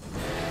 whoa.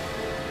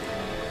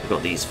 We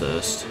got these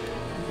first.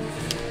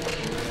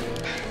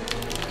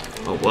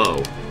 Oh,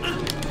 whoa.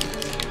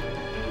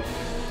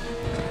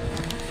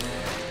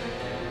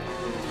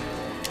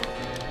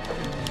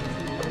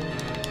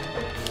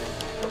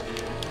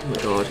 Oh my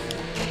god.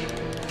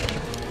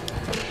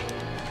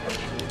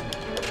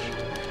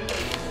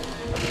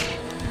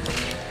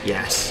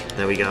 Yes,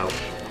 there we go.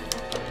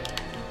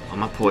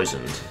 Am I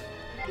poisoned?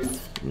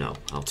 No,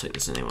 I'll take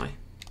this anyway.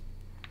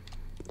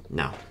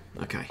 No,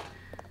 okay.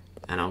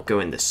 And I'll go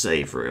in the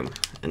save room,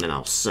 and then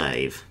I'll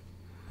save.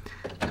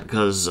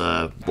 Because,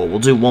 well, we'll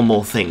do one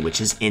more thing,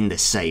 which is in the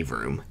save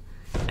room.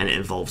 And it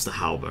involves the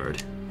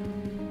halberd.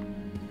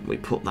 We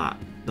put that...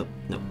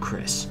 No,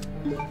 Chris.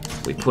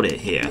 We put it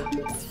here.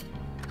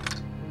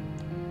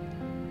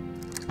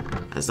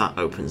 As that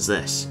opens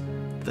this.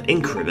 The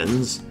ink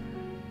ribbons...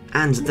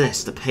 And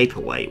this, the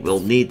paperweight. We'll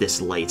need this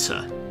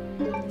later.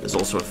 There's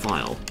also a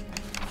file.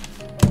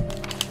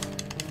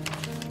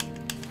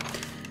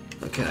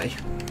 Okay.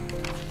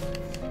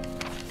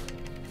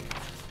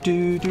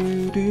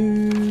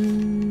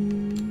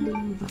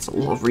 That's a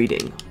lot of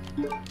reading.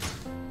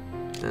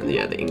 And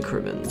yeah, the ink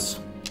ribbons.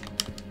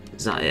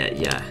 Is that it?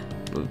 Yeah.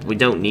 We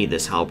don't need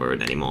this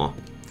halberd anymore.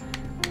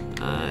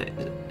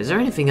 Is there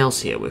anything else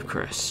here with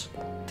Chris?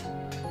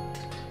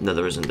 No,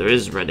 there isn't. There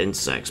is red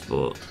insects,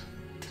 but...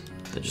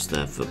 They're just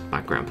there for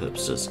background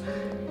purposes.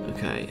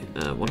 Okay,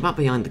 what about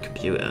behind the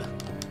computer?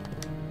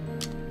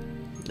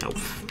 Nope.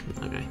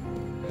 Okay.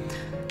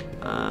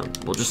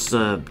 We'll just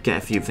get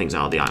a few things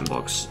out of the iron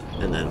box,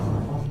 and then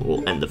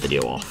we'll end the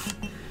video off.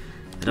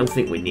 I don't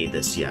think we need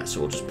this yet,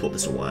 so we'll just put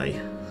this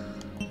away.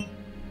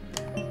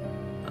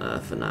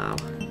 For now.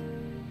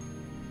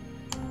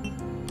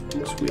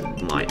 Because we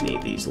might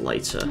need these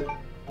later.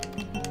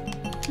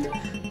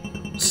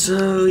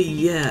 So,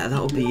 yeah,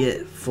 that'll be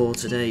it for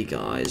today,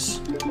 guys.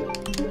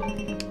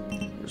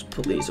 Let's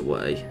put these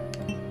away.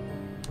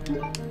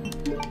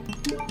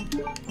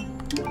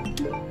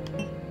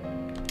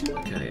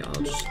 Okay,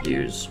 I'll just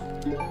use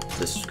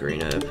this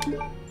screen herb.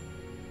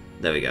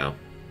 There we go.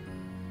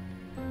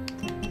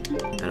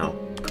 And I'll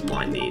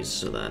combine these,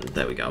 so then,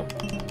 there we go.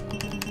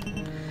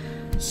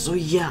 So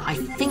yeah, I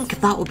think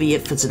that will be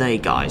it for today,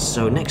 guys.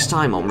 So next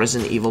time on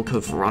Resident Evil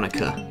Code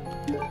Veronica,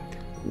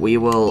 we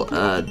will,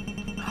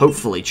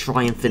 hopefully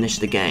try and finish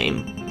the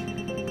game,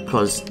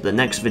 because the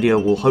next video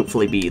will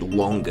hopefully be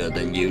longer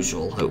than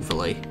usual,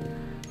 hopefully.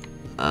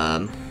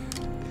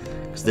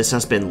 Because this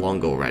has been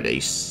long already,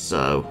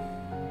 so...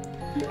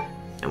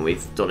 And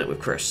we've done it with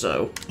Chris,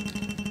 so...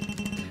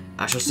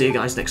 I shall see you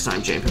guys next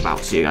time, James.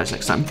 See you guys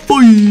next time.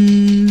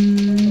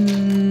 Bye!